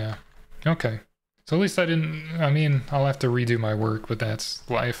 Yeah. Okay. So at least I didn't, I mean, I'll have to redo my work, but that's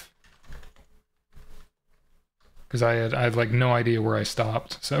life. Because I had like no idea where I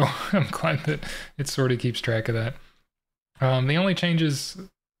stopped, so I'm glad that it sort of keeps track of that. The only changes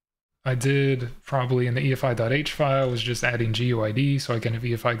I did probably in the EFI.h file was just adding GUID, so I can have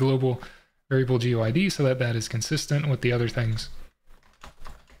EFI global variable GUID so that that is consistent with the other things.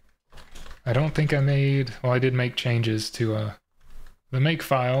 I don't think I made, well, I did make changes to the make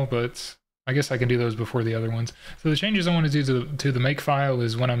file, but I guess I can do those before the other ones. So the changes I want to do to the make file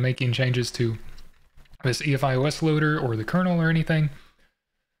is when I'm making changes to this EFI OS loader or the kernel or anything,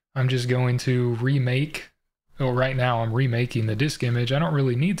 I'm just going to remake. Well, right now I'm remaking the disk image. I don't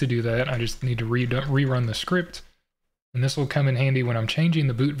really need to do that. I just need to rerun the script. And this will come in handy when I'm changing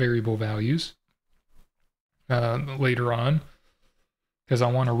the boot variable values later on, because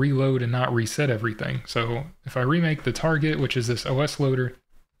I want to reload and not reset everything. So if I remake the target, which is this OS loader,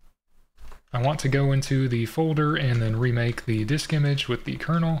 I want to go into the folder and then remake the disk image with the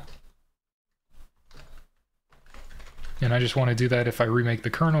kernel. And I just want to do that if I remake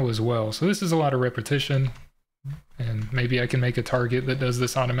the kernel as well. So this is a lot of repetition, and maybe I can make a target that does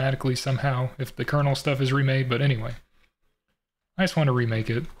this automatically somehow if the kernel stuff is remade, but anyway. I just want to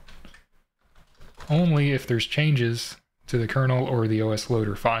remake it. Only if there's changes to the kernel or the OS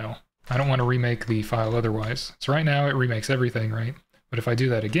loader file. I don't want to remake the file otherwise. So right now it remakes everything, right? But if I do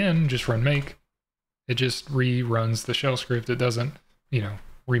that again, just run make, it just reruns the shell script. It doesn't, you know,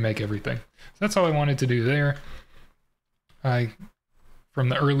 remake everything. So that's all I wanted to do there. From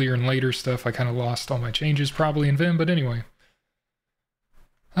the earlier and later stuff, I kind of lost all my changes probably in Vim, but anyway.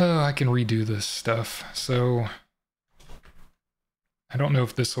 I can redo this stuff. So I don't know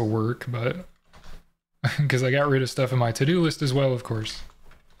if this will work, but because I got rid of stuff in my to-do list as well, of course,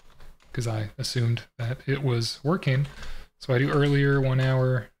 because I assumed that it was working. So I do earlier 1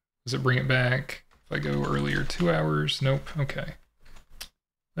 hour. Does it bring it back? If I go earlier 2 hours, nope. Okay,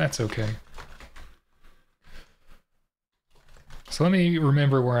 that's okay. So let me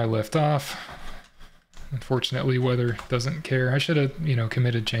remember where I left off. Unfortunately, weather doesn't care. I should have, you know,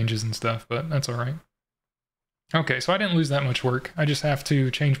 committed changes and stuff, but that's all right. Okay, so I didn't lose that much work. I just have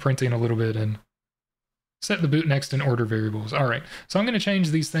to change printing a little bit and set the BootNext and order variables. All right, so I'm going to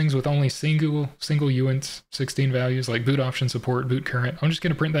change these things with only single uint 16 values, like boot option support, boot current. I'm just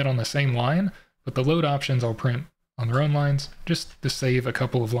going to print that on the same line, but the load options I'll print on their own lines, just to save a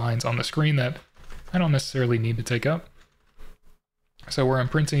couple of lines on the screen that I don't necessarily need to take up. So where I'm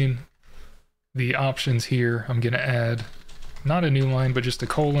printing the options here, I'm going to add not a new line, but just a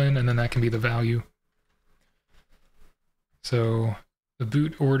colon, and then that can be the value. So the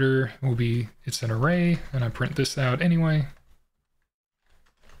boot order will be, it's an array, and I print this out anyway.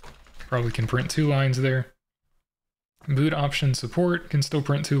 Probably can print 2 lines there. Boot option support can still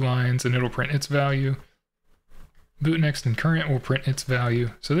print 2 lines, and it'll print its value. BootNext and current will print its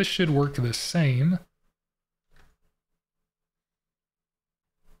value. So this should work the same.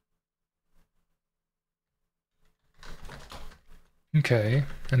 Okay,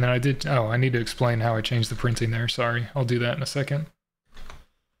 and then I did, oh, I need to explain how I changed the printing there, sorry. I'll do that in a second.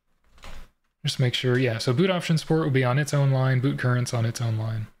 Just make sure, yeah, so boot option support will be on its own line, boot current's on its own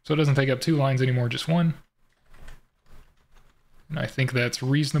line. So it doesn't take up 2 lines anymore, just 1. And I think that's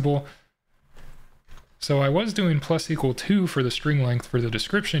reasonable. So I was doing +=2 for the string length for the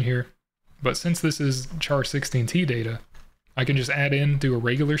description here, but since this is char16t data, I can just add in, do a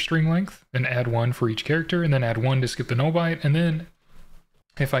regular string length, and add 1 for each character, and then add 1 to skip the null byte, and then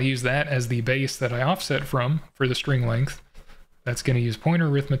if I use that as the base that I offset from for the string length, that's going to use pointer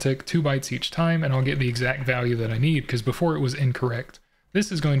arithmetic 2 bytes each time, and I'll get the exact value that I need, because before it was incorrect.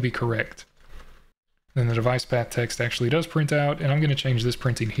 This is going to be correct. Then the device path text actually does print out, and I'm going to change this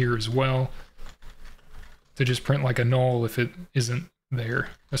printing here as well to just print like a null if it isn't there,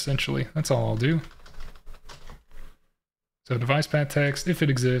 essentially. That's all I'll do. So device path text, if it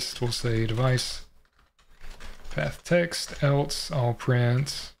exists, we'll say device path text, else I'll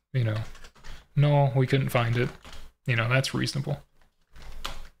print, you know, null, we couldn't find it. You know, that's reasonable.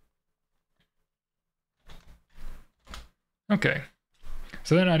 Okay.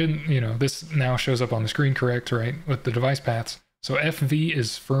 So then I didn't, this now shows up on the screen correct, right, with the device paths. So FV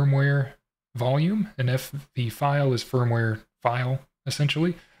is firmware volume, and FV file is firmware file,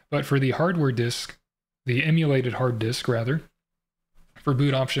 essentially. But for the hardware disk, the emulated hard disk, rather, for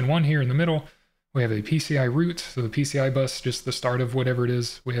boot option 1 here in the middle, we have a PCI root, so the PCI bus, just the start of whatever it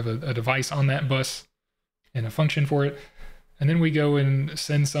is. We have a device on that bus and a function for it. And then we go and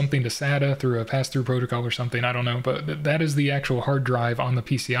send something to SATA through a pass-through protocol or something, I don't know. But that is the actual hard drive on the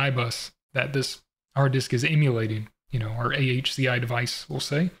PCI bus that this hard disk is emulating, our AHCI device, we'll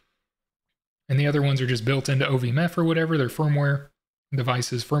say. And the other ones are just built into OVMF or whatever. They're firmware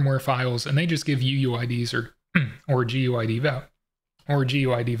devices, firmware files, and they just give UUIDs or GUID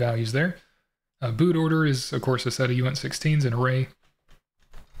values there. Boot order is, of course, a set of uint16s, an array.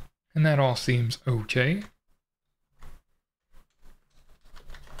 And that all seems okay.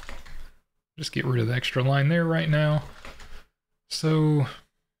 Just get rid of the extra line there right now. So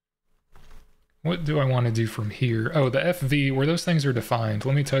what do I want to do from here? Oh, the FV, where those things are defined.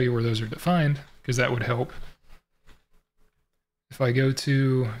 Let me tell you where those are defined, because that would help. If I go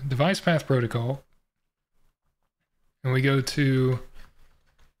to device path protocol, and we go to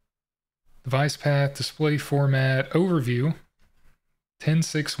device path display format overview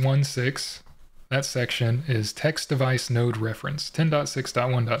 10616, that section is text device node reference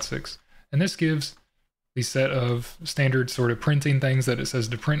 10.6.1.6. And this gives the set of standard sort of printing things that it says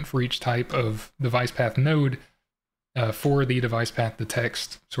to print for each type of device path node for the device path to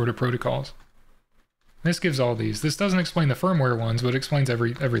text sort of protocols. This gives all these. This doesn't explain the firmware ones, but it explains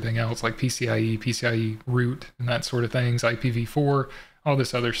everything else like PCIe root, and that sort of things, IPv4, all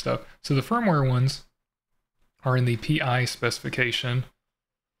this other stuff. So the firmware ones are in the PI specification.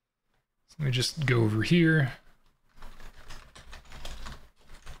 So let me just go over here.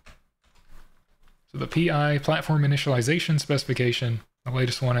 So the PI, Platform Initialization Specification, the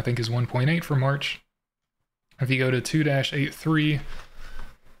latest one I think is 1.8 for March. If you go to 2-83,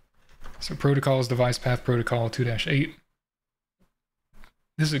 so protocols, device path protocol 2-8,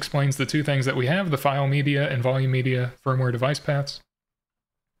 this explains the two things that we have, the file media and volume media firmware device paths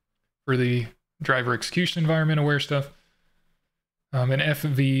for the driver execution environment aware stuff. And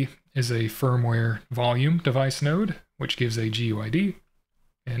FV is a firmware volume device node, which gives a GUID.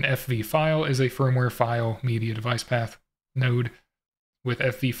 And FV file is a firmware file media device path node with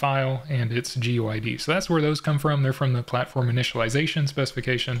FV file and its GUID. So that's where those come from. They're from the platform initialization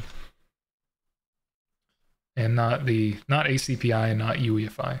specification and not ACPI and not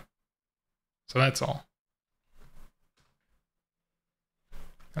UEFI. So that's all.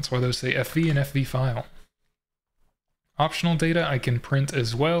 That's why those say FV and FV file. Optional data I can print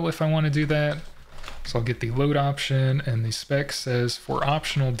as well if I want to do that. So I'll get the load option, and the spec says for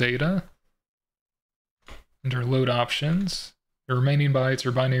optional data, under load options, the remaining bytes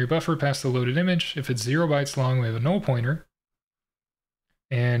or binary buffer past the loaded image. If it's 0 bytes long, we have a null pointer.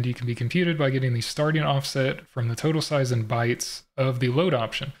 And you can be computed by getting the starting offset from the total size in bytes of the load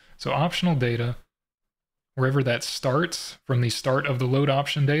option. So optional data, wherever that starts from the start of the load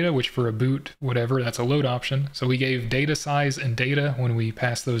option data, which for a boot, whatever, that's a load option. So we gave data size and data when we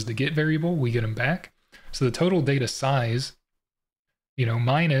pass those to get variable, we get them back. So the total data size,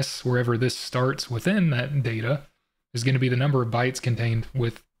 minus wherever this starts within that data is going to be the number of bytes contained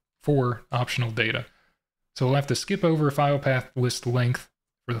for optional data. So we'll have to skip over file path list length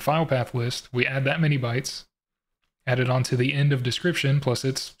for the file path list. We add that many bytes, add it onto the end of description plus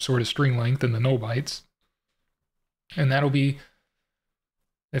its sort of string length and the null bytes. And that'll be,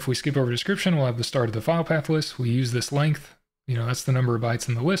 if we skip over description, we'll have the start of the file path list. We use this length, that's the number of bytes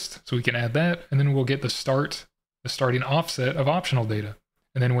in the list. So we can add that, and then we'll get the starting offset of optional data.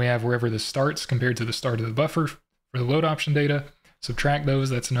 And then we have wherever this starts compared to the start of the buffer for the load option data. Subtract those,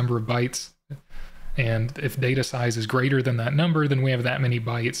 that's the number of bytes. And if data size is greater than that number, then we have that many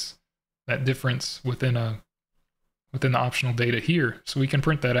bytes, that difference within the optional data here. So we can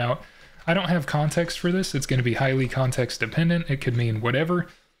print that out. I don't have context for this. It's going to be highly context dependent. It could mean whatever.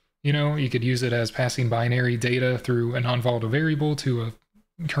 You could use it as passing binary data through a non-volatile variable to a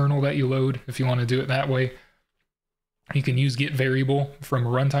kernel that you load if you want to do it that way. You can use get variable from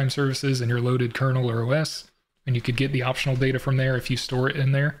runtime services in your loaded kernel or OS, and you could get the optional data from there if you store it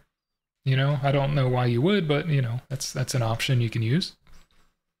in there. I don't know why you would, but that's an option you can use.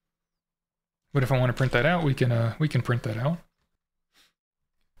 But if I want to print that out, we can print that out.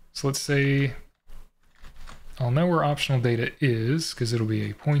 So let's say I'll know where optional data is because it'll be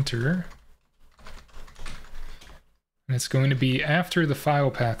a pointer. And it's going to be after the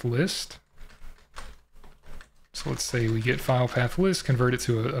file path list. So let's say we get file path list, convert it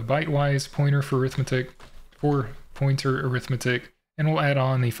to a byte-wise pointer for arithmetic, for pointer arithmetic, and we'll add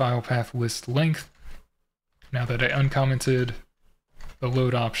on the file path list length now that I uncommented the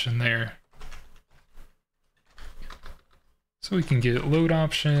load option there. So we can get load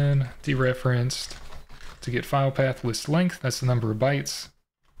option dereferenced to get file path list length. That's the number of bytes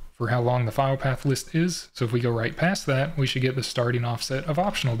for how long the file path list is. So if we go right past that, we should get the starting offset of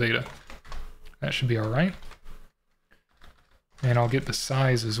optional data. That should be all right. And I'll get the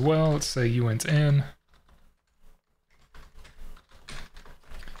size as well. Let's say uint_n.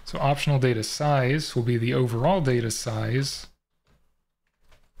 So optional data size will be the overall data size,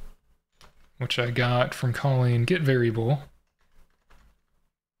 which I got from calling getVariable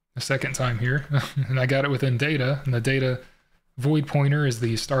the second time here. And I got it within data, and the data void pointer is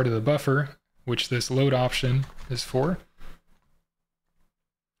the start of the buffer, which this load option is for.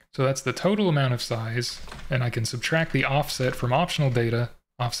 So that's the total amount of size, and I can subtract the offset from optional data,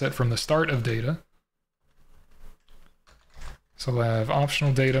 offset from the start of data. So we'll have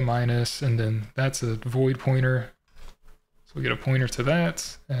optional data minus, and then that's a void pointer. So we get a pointer to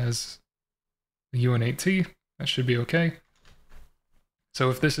that as the uint. That should be okay. So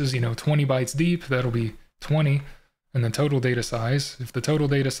if this is, 20 bytes deep, that'll be 20. And the total data size, if the total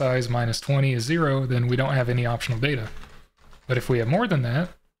data size minus 20 is 0, then we don't have any optional data. But if we have more than that,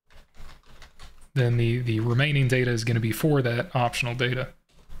 then the remaining data is going to be for that optional data.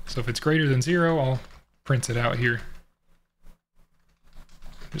 So if it's greater than 0, I'll print it out here.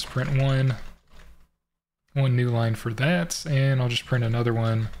 Just print one new line for that, and I'll just print another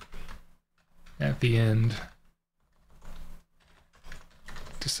one at the end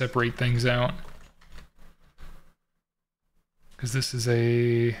to separate things out. Because this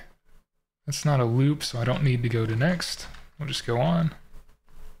is that's not a loop, so I don't need to go to next. We'll just go on.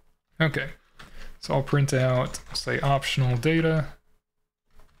 Okay, so I'll print out, say, optional data.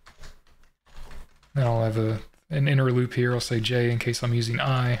 Then I'll have an inner loop here. I'll say j in case I'm using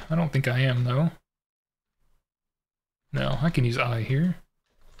I. I don't think I am, though. No, I can use I here.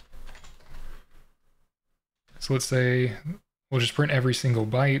 So let's say we'll just print every single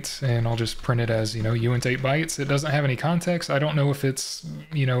byte, and I'll just print it as, uint 8 bytes. It doesn't have any context. I don't know if it's,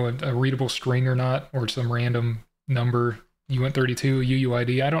 a readable string or not, or some random number, uint32,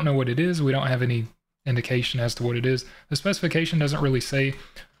 UUID. I don't know what it is. We don't have any indication as to what it is. The specification doesn't really say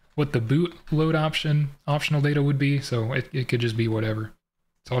what the boot load optional data would be, so it could just be whatever.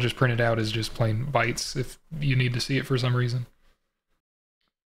 So I'll just print it out as just plain bytes if you need to see it for some reason.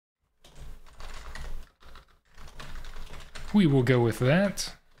 We will go with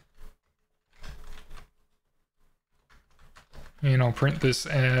that. And I'll print this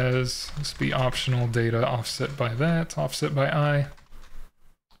as, this be optional data offset by that, offset by I.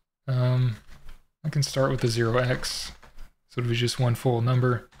 I can start with the 0x, so it'll be just one full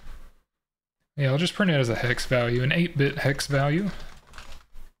number. Yeah, I'll just print it as a hex value, an 8-bit hex value.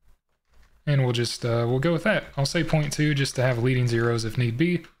 And we'll just, we'll go with that. I'll say 0.2 just to have leading zeros if need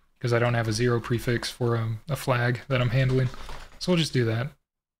be, because I don't have a 0 prefix for a flag that I'm handling. So we'll just do that.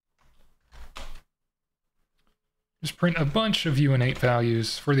 Just print a bunch of uint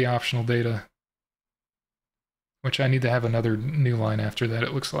values for the optional data, which I need to have another new line after that,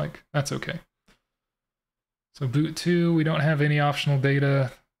 it looks like. That's okay. So boot 2, we don't have any optional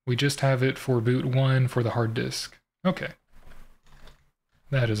data. We just have it for boot 1 for the hard disk. Okay.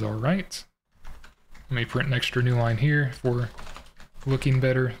 That is all right. Let me print an extra new line here for looking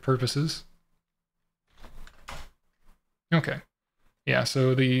better purposes. Okay. Yeah,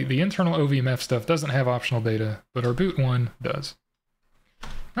 so the internal OVMF stuff doesn't have optional data, but our boot 1 does.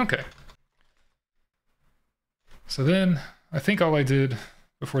 Okay. So then, I think all I did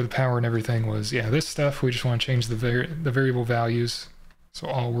before the power and everything was, yeah, this stuff, we just want to change the variable values. So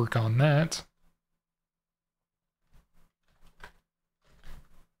I'll work on that.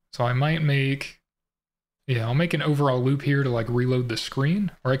 So I might make, yeah, I'll make an overall loop here to like reload the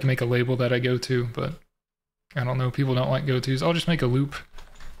screen, or I can make a label that I go to, but I don't know, people don't like go-tos. I'll just make a loop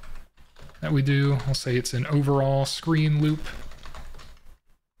that we do. I'll say it's an overall screen loop.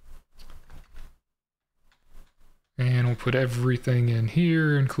 And we'll put everything in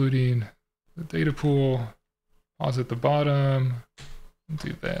here, including the data pool. Pause at the bottom.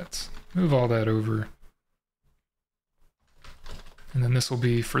 Do that. Move all that over. And then this will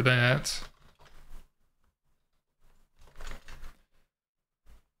be for that.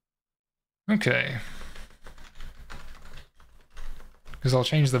 Okay. Because I'll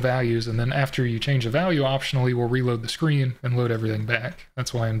change the values, and then after you change the value, optionally we'll reload the screen and load everything back.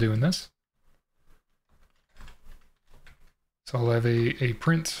 That's why I'm doing this. So I'll have a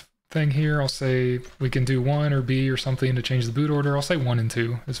print thing here. I'll say we can do 1 or B or something to change the boot order. I'll say 1 and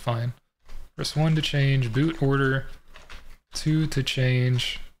 2 is fine. Press 1 to change boot order, 2 to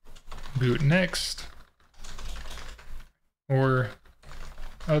change boot next, or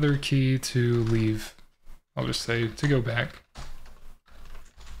other key to leave. I'll just say to go back.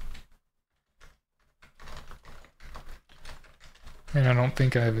 And I don't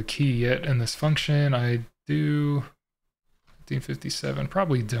think I have a key yet in this function. I do 1557,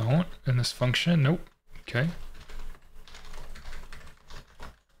 probably don't in this function. Nope. Okay.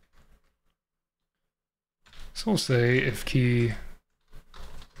 So we'll say if key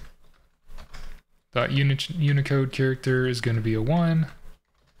dot Unicode character is going to be a 1,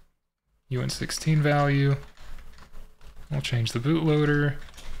 uint16 value. We'll change the bootloader.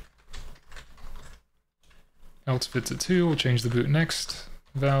 Else if it's a 2, we'll change the boot next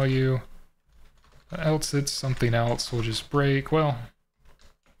value. Else it's something else, we'll just break. Well,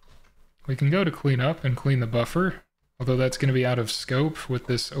 we can go to cleanup and clean the buffer, although that's going to be out of scope with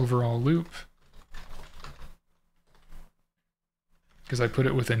this overall loop, because I put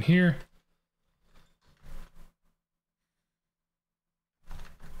it within here.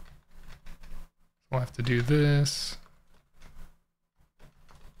 We'll have to do this.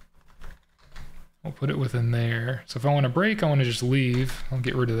 We'll put it within there. So if I want to break, I want to just leave. I'll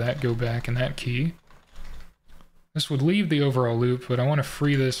get rid of that, go back in that key. This would leave the overall loop, but I want to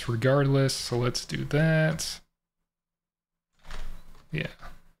free this regardless, so let's do that. Yeah.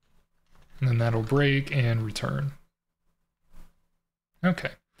 And then that'll break and return.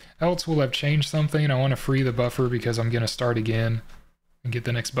 Okay. Else we'll have changed something. I want to free the buffer because I'm going to start again and get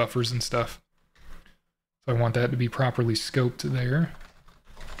the next buffers and stuff. So I want that to be properly scoped there.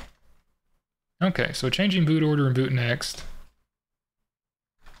 Okay, so changing boot order and boot next.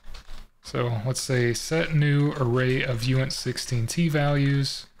 So let's say set new array of uint16t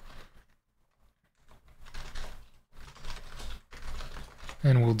values.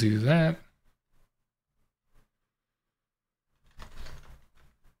 And we'll do that.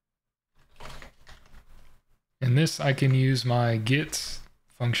 In this, I can use my get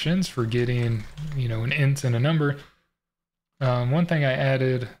functions for getting, you know, an int and a number. One thing I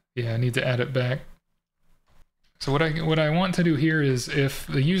added, yeah, I need to add it back. So what I want to do here is if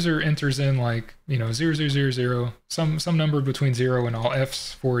the user enters in like, you know, 0000, some number between 0 and all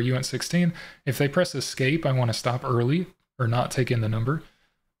Fs for uint16, if they press escape, I want to stop early or not take in the number.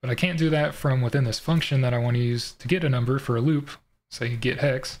 But I can't do that from within this function that I want to use to get a number for a loop, say get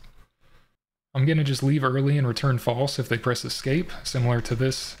hex. I'm going to just leave early and return false if they press escape, similar to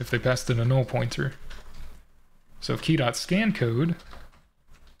this if they passed in a null pointer. So if key.scanCode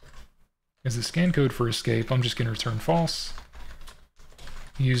is the scan code for escape, I'm just going to return false.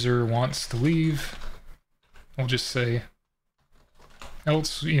 User wants to leave. We'll just say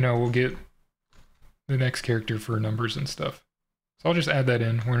else, you know, we'll get the next character for numbers and stuff. So I'll just add that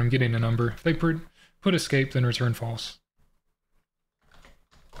in when I'm getting a number. If they put escape, then return false.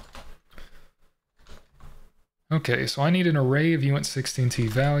 Okay, so I need an array of uint16t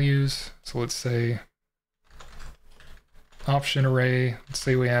values. So let's say option array. Let's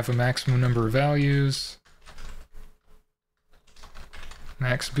say we have a maximum number of values.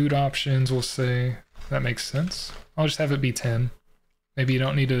 Max boot options, we'll say. That makes sense. I'll just have it be 10. Maybe you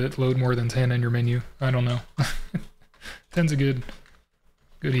don't need to load more than 10 in your menu. I don't know. 10's a good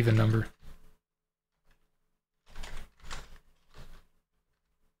even number.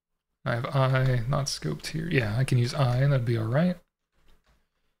 I have I not scoped here. Yeah, I can use I, that'd be all right.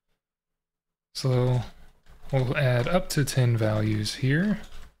 So we'll add up to 10 values here.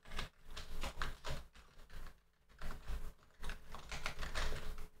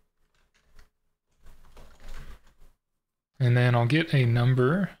 And then I'll get a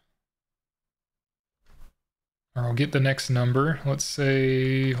number, or I'll get the next number. Let's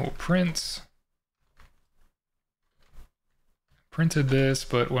say we'll printed this,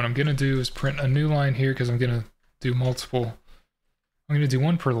 but what I'm going to do is print a new line here because I'm going to do multiple. I'm going to do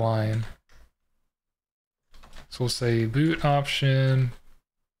one per line. So we'll say boot option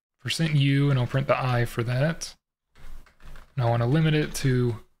 %u, and I'll print the I for that. And I want to limit it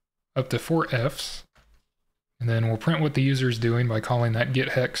to up to 4 Fs. And then we'll print what the user is doing by calling that get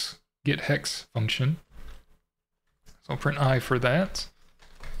hex function. So I'll print I for that.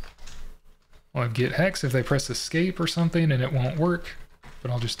 I'll have get hex if they press escape or something and it won't work,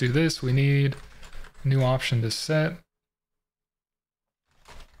 but I'll just do this. We need a new option to set.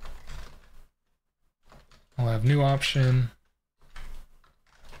 I'll have new option.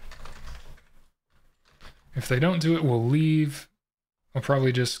 If they don't do it, we'll leave. I'll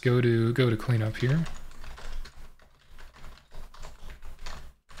probably just go to cleanup here.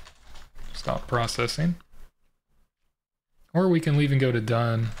 Stop processing. Or we can leave and go to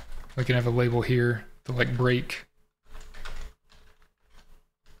done. We can have a label here to like break.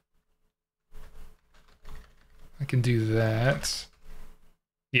 I can do that.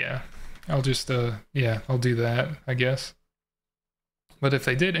 Yeah, I'll just, yeah, I'll do that, I guess. But if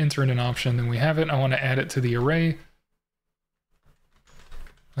they did enter in an option, then we have it. I want to add it to the array.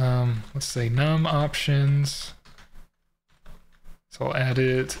 Let's say num options. So I'll add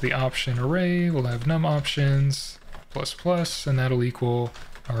it to the option array. We'll have num options plus plus, and that'll equal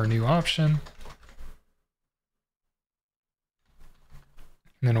our new option.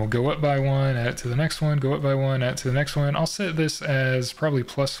 And then we'll go up by one, add it to the next one, go up by one, add it to the next one. I'll set this as probably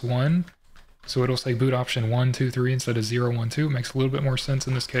 +1. So it'll say boot option 1, 2, 3 instead of 0, 1, 2. It makes a little bit more sense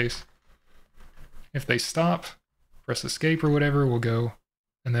in this case. If they stop, press escape or whatever, we'll go,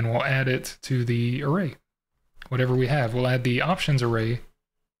 and then we'll add it to the array. Whatever we have, we'll add the options array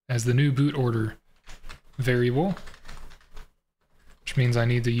as the new boot order variable, which means I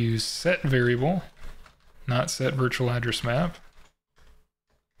need to use set variable, not set virtual address map.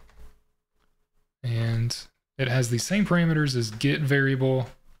 And it has the same parameters as get variable,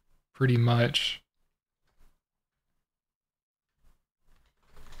 pretty much.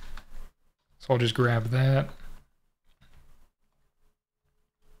 So I'll just grab that.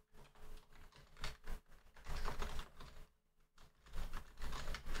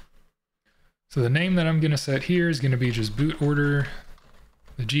 So the name that I'm going to set here is going to be just boot order.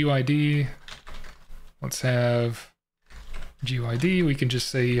 The GUID, let's have GUID. We can just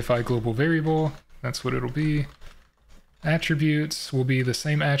say UEFI global variable. That's what it'll be. Attributes will be the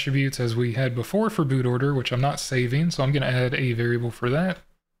same attributes as we had before for boot order, which I'm not saving, so I'm going to add a variable for that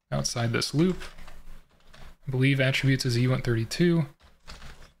outside this loop. I believe attributes is U132.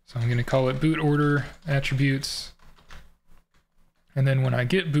 So I'm going to call it boot order attributes. And then when I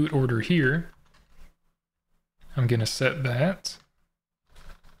get boot order here, I'm going to set that.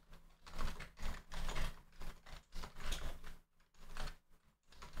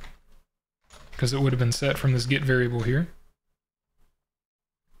 Because it would have been set from this get variable here.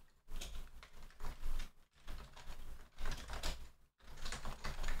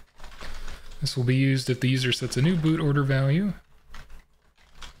 This will be used if the user sets a new boot order value.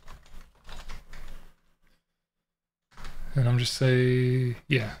 And I'm just say,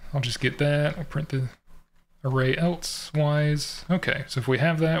 yeah, I'll just get that. I'll print the array elsewise. Okay, so if we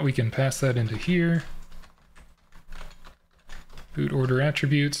have that, we can pass that into here. Boot order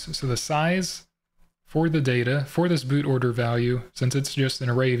attributes. So the size for the data, for this boot order value, since it's just an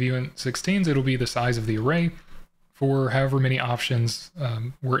array of uint16s, it'll be the size of the array for however many options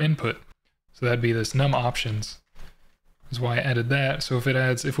were input. So that'd be this num options, is why I added that. So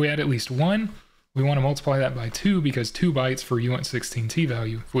if we add at least 1, we want to multiply that by 2 because 2 bytes for uint16t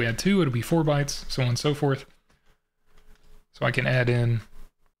value. If we add 2, it'll be 4 bytes, so on and so forth. So I can add in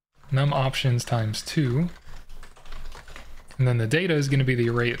num options times 2. And then the data is going to be the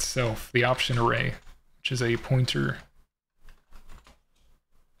array itself, the option array, which is a pointer.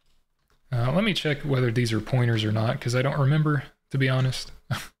 Let me check whether these are pointers or not, because I don't remember, to be honest.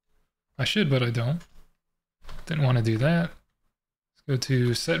 I should, but I don't. Didn't want to do that. Let's go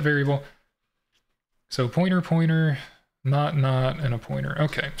to set variable. So pointer, pointer, not, and a pointer.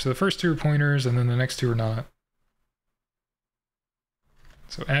 Okay, so the first 2 are pointers, and then the next 2 are not.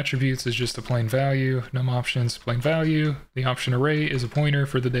 So attributes is just a plain value, num options, plain value. The option array is a pointer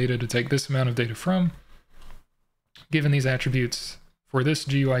for the data to take this amount of data from. Given these attributes for this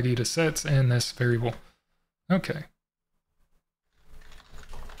GUID to sets and this variable. Okay.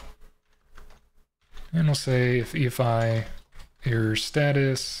 And we'll say if UEFI error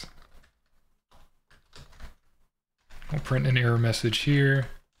status, we'll print an error message here.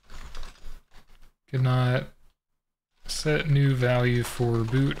 Cannot set new value for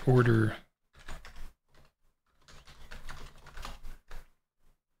boot order.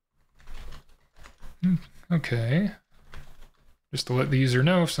 Okay. Just to let the user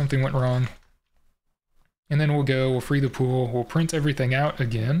know if something went wrong. And then we'll free the pool, we'll print everything out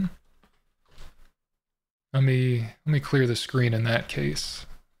again. Let me clear the screen in that case.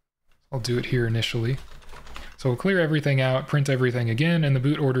 I'll do it here initially. So we'll clear everything out, print everything again, and the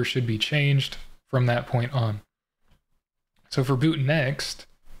boot order should be changed from that point on. So for BootNext,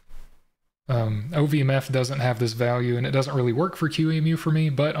 OVMF doesn't have this value, and it doesn't really work for QEMU for me,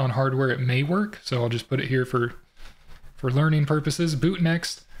 but on hardware it may work, so I'll just put it here for learning purposes.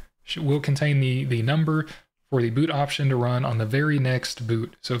 BootNext will contain the number for the boot option to run on the very next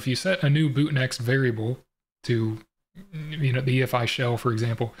boot. So if you set a new BootNext variable to, the UEFI shell, for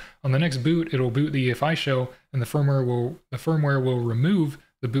example, on the next boot, it'll boot the UEFI shell, and the firmware will remove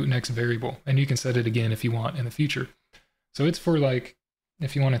the BootNext variable, and you can set it again if you want in the future. So it's for like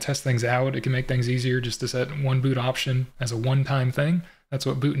If you want to test things out, it can make things easier just to set one boot option as a one-time thing. That's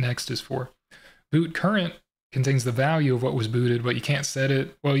what BootNext is for. Boot current contains the value of what was booted, but you can't set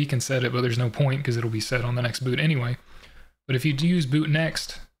it. Well, you can set it, but there's no point because it'll be set on the next boot anyway. But if you use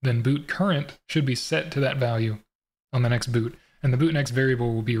BootNext, then boot current should be set to that value on the next boot, and the BootNext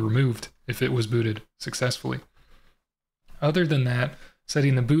variable will be removed if it was booted successfully. Other than that,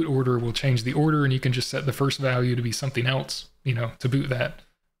 setting the boot order will change the order, and you can just set the first value to be something else, to boot that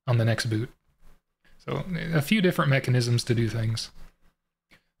on the next boot. So a few different mechanisms to do things,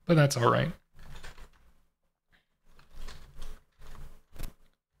 but that's all right.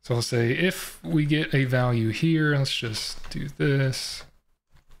 So I'll say if we get a value here, let's just do this.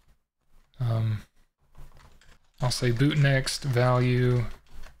 I'll say BootNext value,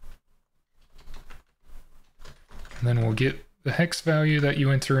 and then we'll get the hex value that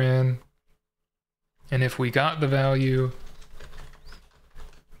you enter in. And if we got the value,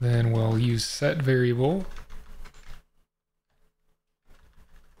 then we'll use set variable.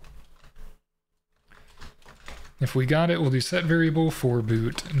 If we got it, we'll do set variable for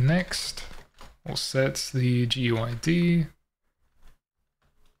BootNext. We'll set the GUID.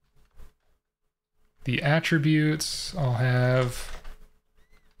 The attributes, I'll have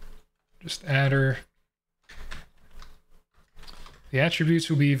just adder. The attributes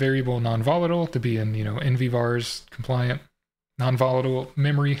will be variable non-volatile to be in, NVVARs compliant, non-volatile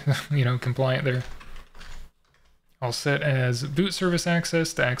memory, compliant there. I'll set as boot service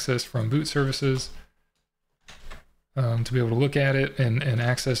access to access from boot services. To be able to look at it and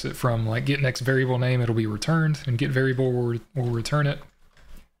access it from like get next variable name, it'll be returned, and get variable will return it.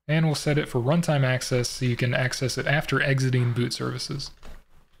 And we'll set it for runtime access so you can access it after exiting boot services.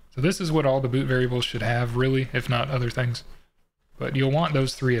 So this is what all the boot variables should have, really, if not other things. But you'll want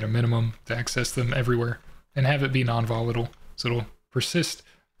those three at a minimum to access them everywhere, and have it be non-volatile, so it'll persist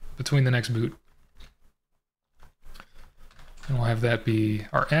between the next boot. And we'll have that be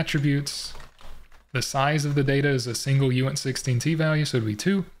our attributes. The size of the data is a single uint16t value, so it'll be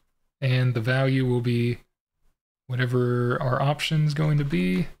 2. And the value will be whatever our option's going to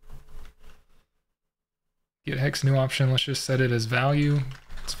be. Get hex new option, let's just set it as value.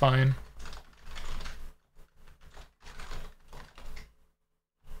 It's fine.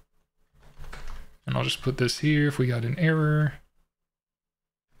 And I'll just put this here if we got an error.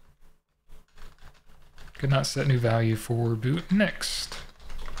 Could not set new value for BootNext.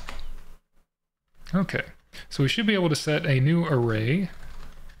 Okay, so we should be able to set a new array.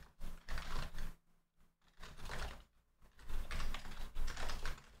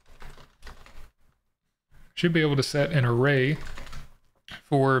 Should be able to set an array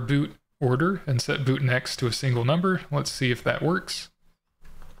for boot order and set BootNext to a single number. Let's see if that works.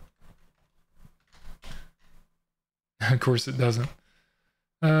 Of course it doesn't.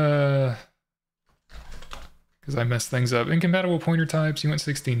 Because I messed things up. Incompatible pointer types,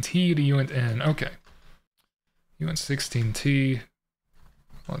 uint16t to uintn. Okay. uint16t.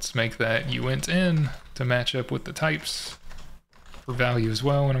 Let's make that uintn to match up with the types for value as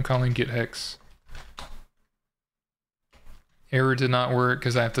well when I'm calling getHex. Error did not work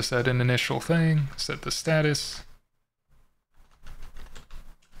because I have to set an initial thing, set the status.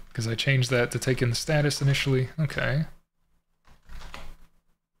 Because I changed that to take in the status initially. Okay.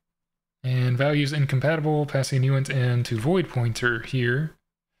 And values incompatible, passing uintn to void pointer here.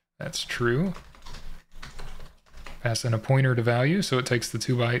 That's true. Pass in a pointer to value, so it takes the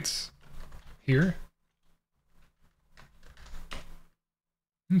 2 bytes here.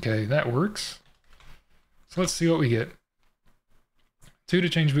 Okay, that works. So let's see what we get. 2 to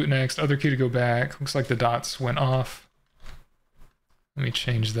change BootNext, other key to go back. Looks like the dots went off. Let me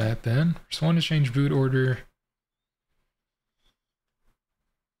change that then. Just 1 to change boot order.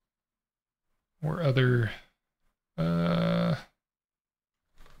 Or other, or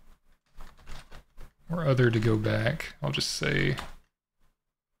other to go back. I'll just say,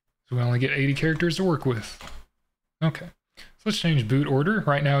 so we only get 80 characters to work with. Okay, so let's change boot order.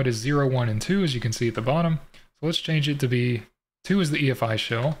 Right now it is 0, 1, and 2, as you can see at the bottom. So let's change it to be, 2 is the EFI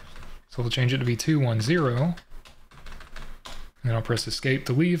shell. So we'll change it to be 2, 1, 0. And I'll press escape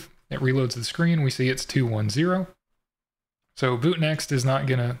to leave. It reloads the screen. We see it's 2, 1, 0. So BootNext is not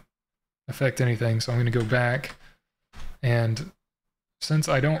gonna affect anything, so I'm going to go back, and since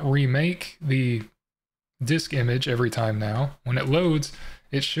I don't remake the disk image every time now, when it loads,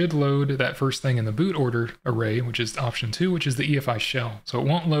 it should load that first thing in the boot order array, which is option 2, which is the EFI shell. So it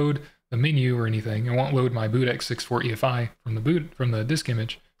won't load the menu or anything. It won't load my bootx64 EFI from the disk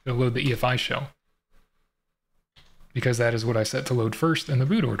image. It'll load the EFI shell, because that is what I set to load first in the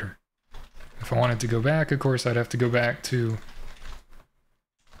boot order. If I wanted to go back, of course, I'd have to go back to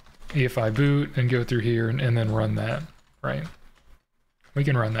EFI boot and go through here and then run that, right? We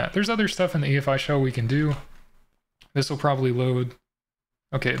can run that. There's other stuff in the EFI shell we can do. This will probably load.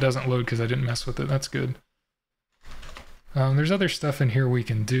 Okay, it doesn't load because I didn't mess with it. That's good. There's other stuff in here we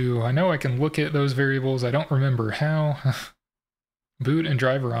can do. I know I can look at those variables. I don't remember how. Boot and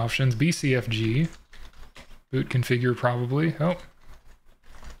driver options, BCFG. Boot configure probably. Oh.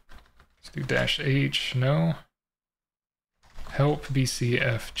 Let's do -H, no. Help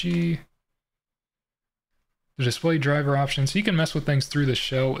BCFG. The display driver options. So you can mess with things through the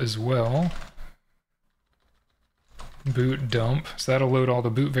shell as well. Boot dump. So that'll load all the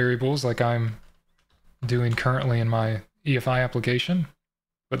boot variables like I'm doing currently in my EFI application.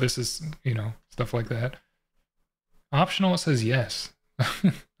 But this is, you know, stuff like that. Optional, it says yes.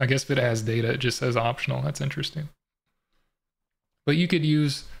 I guess if it has data, it just says optional. That's interesting. But you could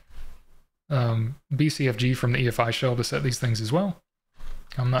use BCFG from the EFI shell to set these things as well.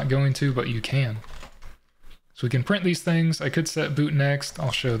 I'm not going to, but you can. So we can print these things. I could set BootNext.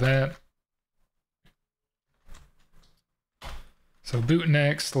 I'll show that. So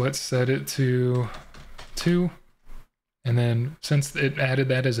BootNext, let's set it to 2. And then since it added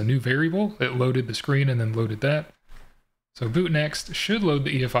that as a new variable, it loaded the screen and then loaded that. So BootNext should load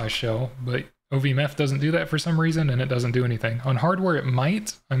the EFI shell, but OVMF doesn't do that for some reason, and it doesn't do anything. On hardware, it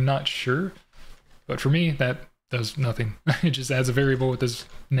might. I'm not sure. But for me, that does nothing. It just adds a variable with this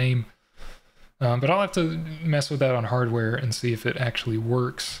name. But I'll have to mess with that on hardware and see if it actually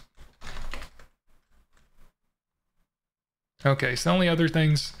works. Okay, so the only other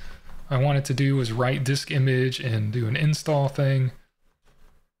things I wanted to do was write disk image and do an install thing,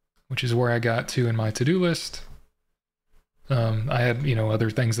 which is where I got to in my to-do list. I had, you know, other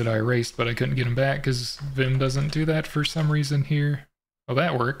things that I erased, but I couldn't get them back because Vim doesn't do that for some reason here. Oh,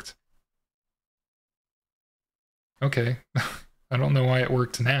 that worked. Okay. I don't know why it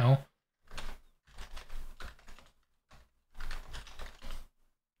worked now.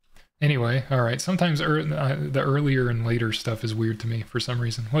 Anyway, all right. Sometimes the earlier and later stuff is weird to me for some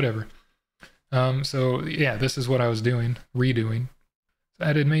reason. Whatever. So yeah, this is what I was doing, redoing. So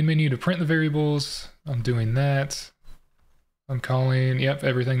added main menu to print the variables. I'm doing that. I'm calling, yep,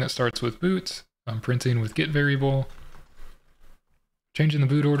 everything that starts with boot. I'm printing with get variable. Changing the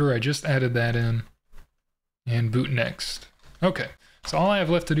boot order, I just added that in. And boot next. Okay, so all I have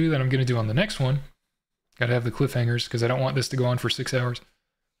left to do that I'm going to do on the next one, gotta have the cliffhangers because I don't want this to go on for 6 hours.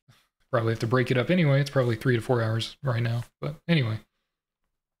 Probably have to break it up anyway. It's probably 3 to 4 hours right now. But anyway,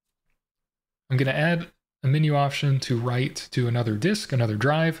 I'm going to add a menu option to write to another disk, another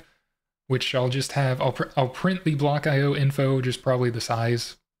drive, which I'll just have, I'll print the block IO info, just probably the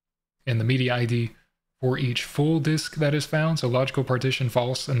size and the media ID for each full disk that is found. So logical partition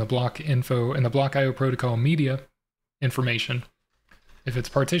false and the block info and the block IO protocol media information. If it's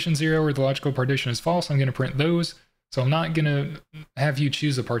partition 0 or the logical partition is false, I'm going to print those. So I'm not going to have you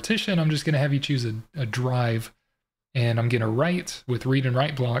choose a partition. I'm just going to have you choose a drive, and I'm going to write with read and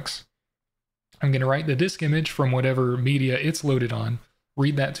write blocks. I'm going to write the disk image from whatever media it's loaded on,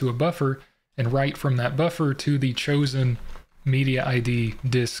 read that to a buffer, and write from that buffer to the chosen media ID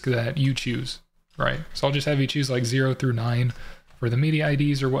disk that you choose, right? So I'll just have you choose like 0 through 9 for the media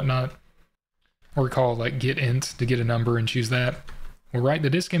IDs or whatnot, or call like get int to get a number and choose that. We'll write the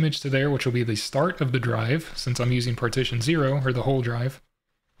disk image to there, which will be the start of the drive, since I'm using partition 0, or the whole drive.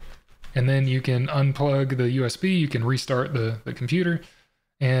 And then you can unplug the USB, you can restart the computer,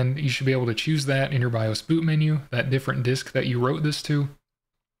 and you should be able to choose that in your BIOS boot menu, that different disk that you wrote this to,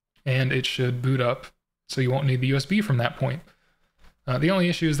 and it should boot up, so you won't need the USB from that point. The only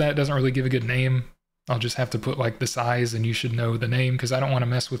issue is that it doesn't really give a good name. I'll just have to put like the size, and you should know the name, because I don't want to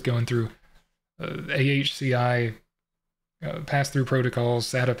mess with going through AHCI pass-through protocols,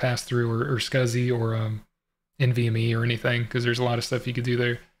 SATA pass-through, or SCSI, or NVMe or anything, because there's a lot of stuff you could do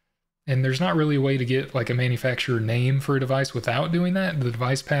there. And there's not really a way to get like a manufacturer name for a device without doing that. The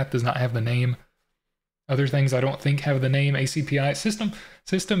device path does not have the name. Other things I don't think have the name. ACPI,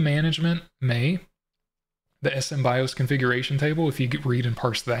 system management may. The SMBIOS configuration table, if you read and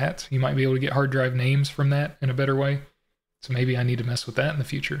parse that, you might be able to get hard drive names from that in a better way. So maybe I need to mess with that in the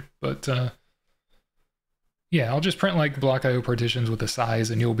future. But yeah, I'll just print like block IO partitions with a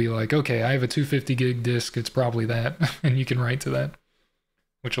size, and you'll be like, okay, I have a 250 gig disk, it's probably that, and you can write to that,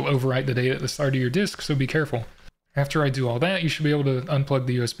 which will overwrite the data at the start of your disk, so be careful. After I do all that, you should be able to unplug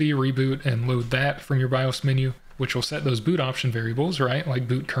the USB, reboot, and load that from your BIOS menu, which will set those boot option variables, right, like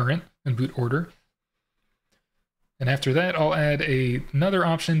boot current and boot order. And after that, I'll add another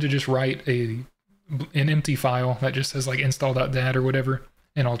option to just write an empty file that just says like install.dat or whatever,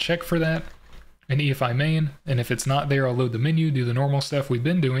 and I'll check for that. an EFI main, and if it's not there, I'll load the menu, do the normal stuff we've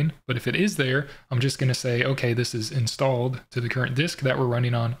been doing. But if it is there, I'm just going to say, okay, this is installed to the current disk that we're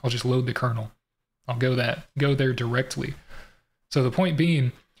running on. I'll just load the kernel. I'll go there directly. So the point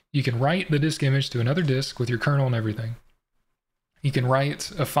being, you can write the disk image to another disk with your kernel and everything. You can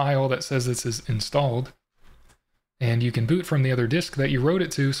write a file that says this is installed, and you can boot from the other disk that you wrote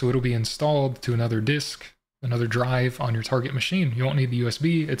it to, so it'll be installed to another disk, another drive on your target machine. You won't need the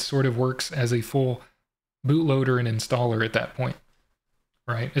USB. It sort of works as a full bootloader and installer at that point,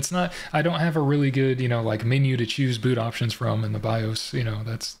 right? It's not, I don't have a really good, like menu to choose boot options from in the BIOS.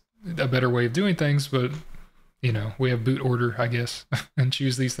 That's a better way of doing things, but we have BootOrder, I guess, and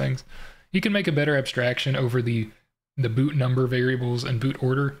choose these things. You can make a better abstraction over the boot number variables and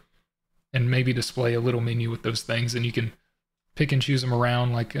BootOrder, and maybe display a little menu with those things, and you can pick and choose them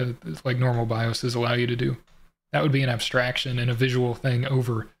around like normal BIOSes allow you to do. That would be an abstraction and a visual thing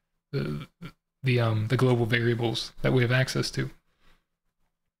over the global variables that we have access to.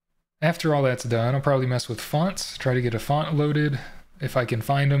 After all that's done, I'll probably mess with fonts, try to get a font loaded if I can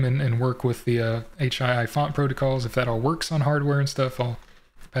find them, and work with the HII font protocols. If that all works on hardware and stuff, I'll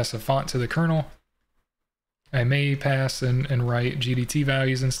pass a font to the kernel. I may pass and write GDT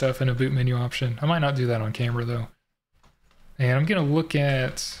values and stuff in a boot menu option. I might not do that on camera though. And I'm going to look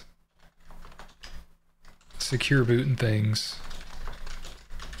at secure boot and things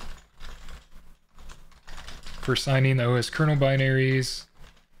for signing the OS kernel binaries.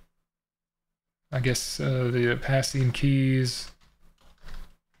 I guess the passing keys,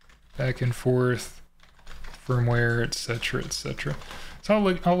 back and forth, firmware, etc., etc.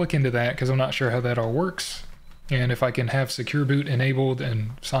 So I'll look into that because I'm not sure how that all works. And if I can have secure boot enabled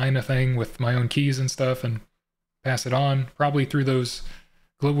and sign a thing with my own keys and stuff and pass it on, probably through those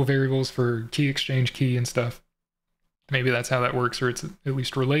global variables for key exchange key and stuff. Maybe that's how that works, or it's at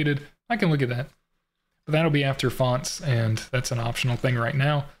least related. I can look at that. But that'll be after fonts, and that's an optional thing right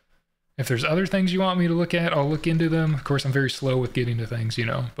now. If there's other things you want me to look at, I'll look into them. Of course, I'm very slow with getting to things,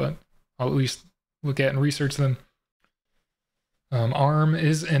 but I'll at least look at and research them. ARM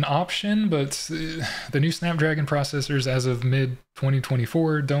is an option, but the new Snapdragon processors as of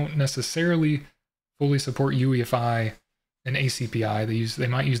mid-2024 don't necessarily fully support UEFI and ACPI. They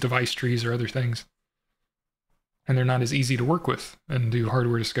might use device trees or other things. And they're not as easy to work with and do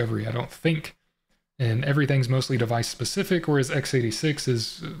hardware discovery, I don't think. And everything's mostly device specific, whereas x86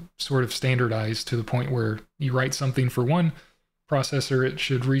 is sort of standardized to the point where you write something for one processor, it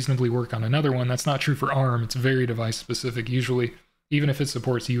should reasonably work on another one. That's not true for ARM. It's very device specific usually, even if it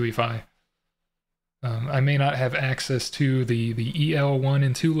supports UEFI. I may not have access to the EL1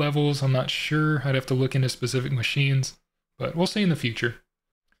 and 2 levels. I'm not sure. I'd have to look into specific machines, but we'll see in the future.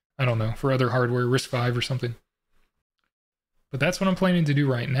 I don't know, for other hardware, RISC-V or something. But that's what I'm planning to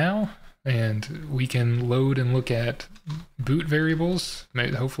do right now, and we can load and look at boot variables.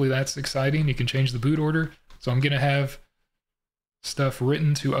 Hopefully that's exciting. You can change the boot order. So I'm going to have stuff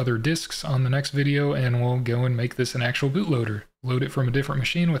written to other disks on the next video, and we'll go and make this an actual bootloader. Load it from a different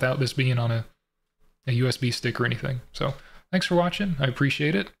machine without this being on a USB stick or anything. So thanks for watching. I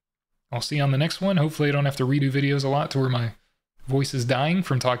appreciate it. I'll see you on the next one. Hopefully I don't have to redo videos a lot to where my voice is dying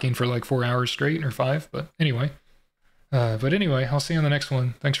from talking for like 4 hours straight or 5. But anyway, I'll see you on the next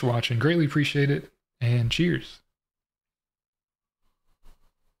one. Thanks for watching. Greatly appreciate it, and cheers.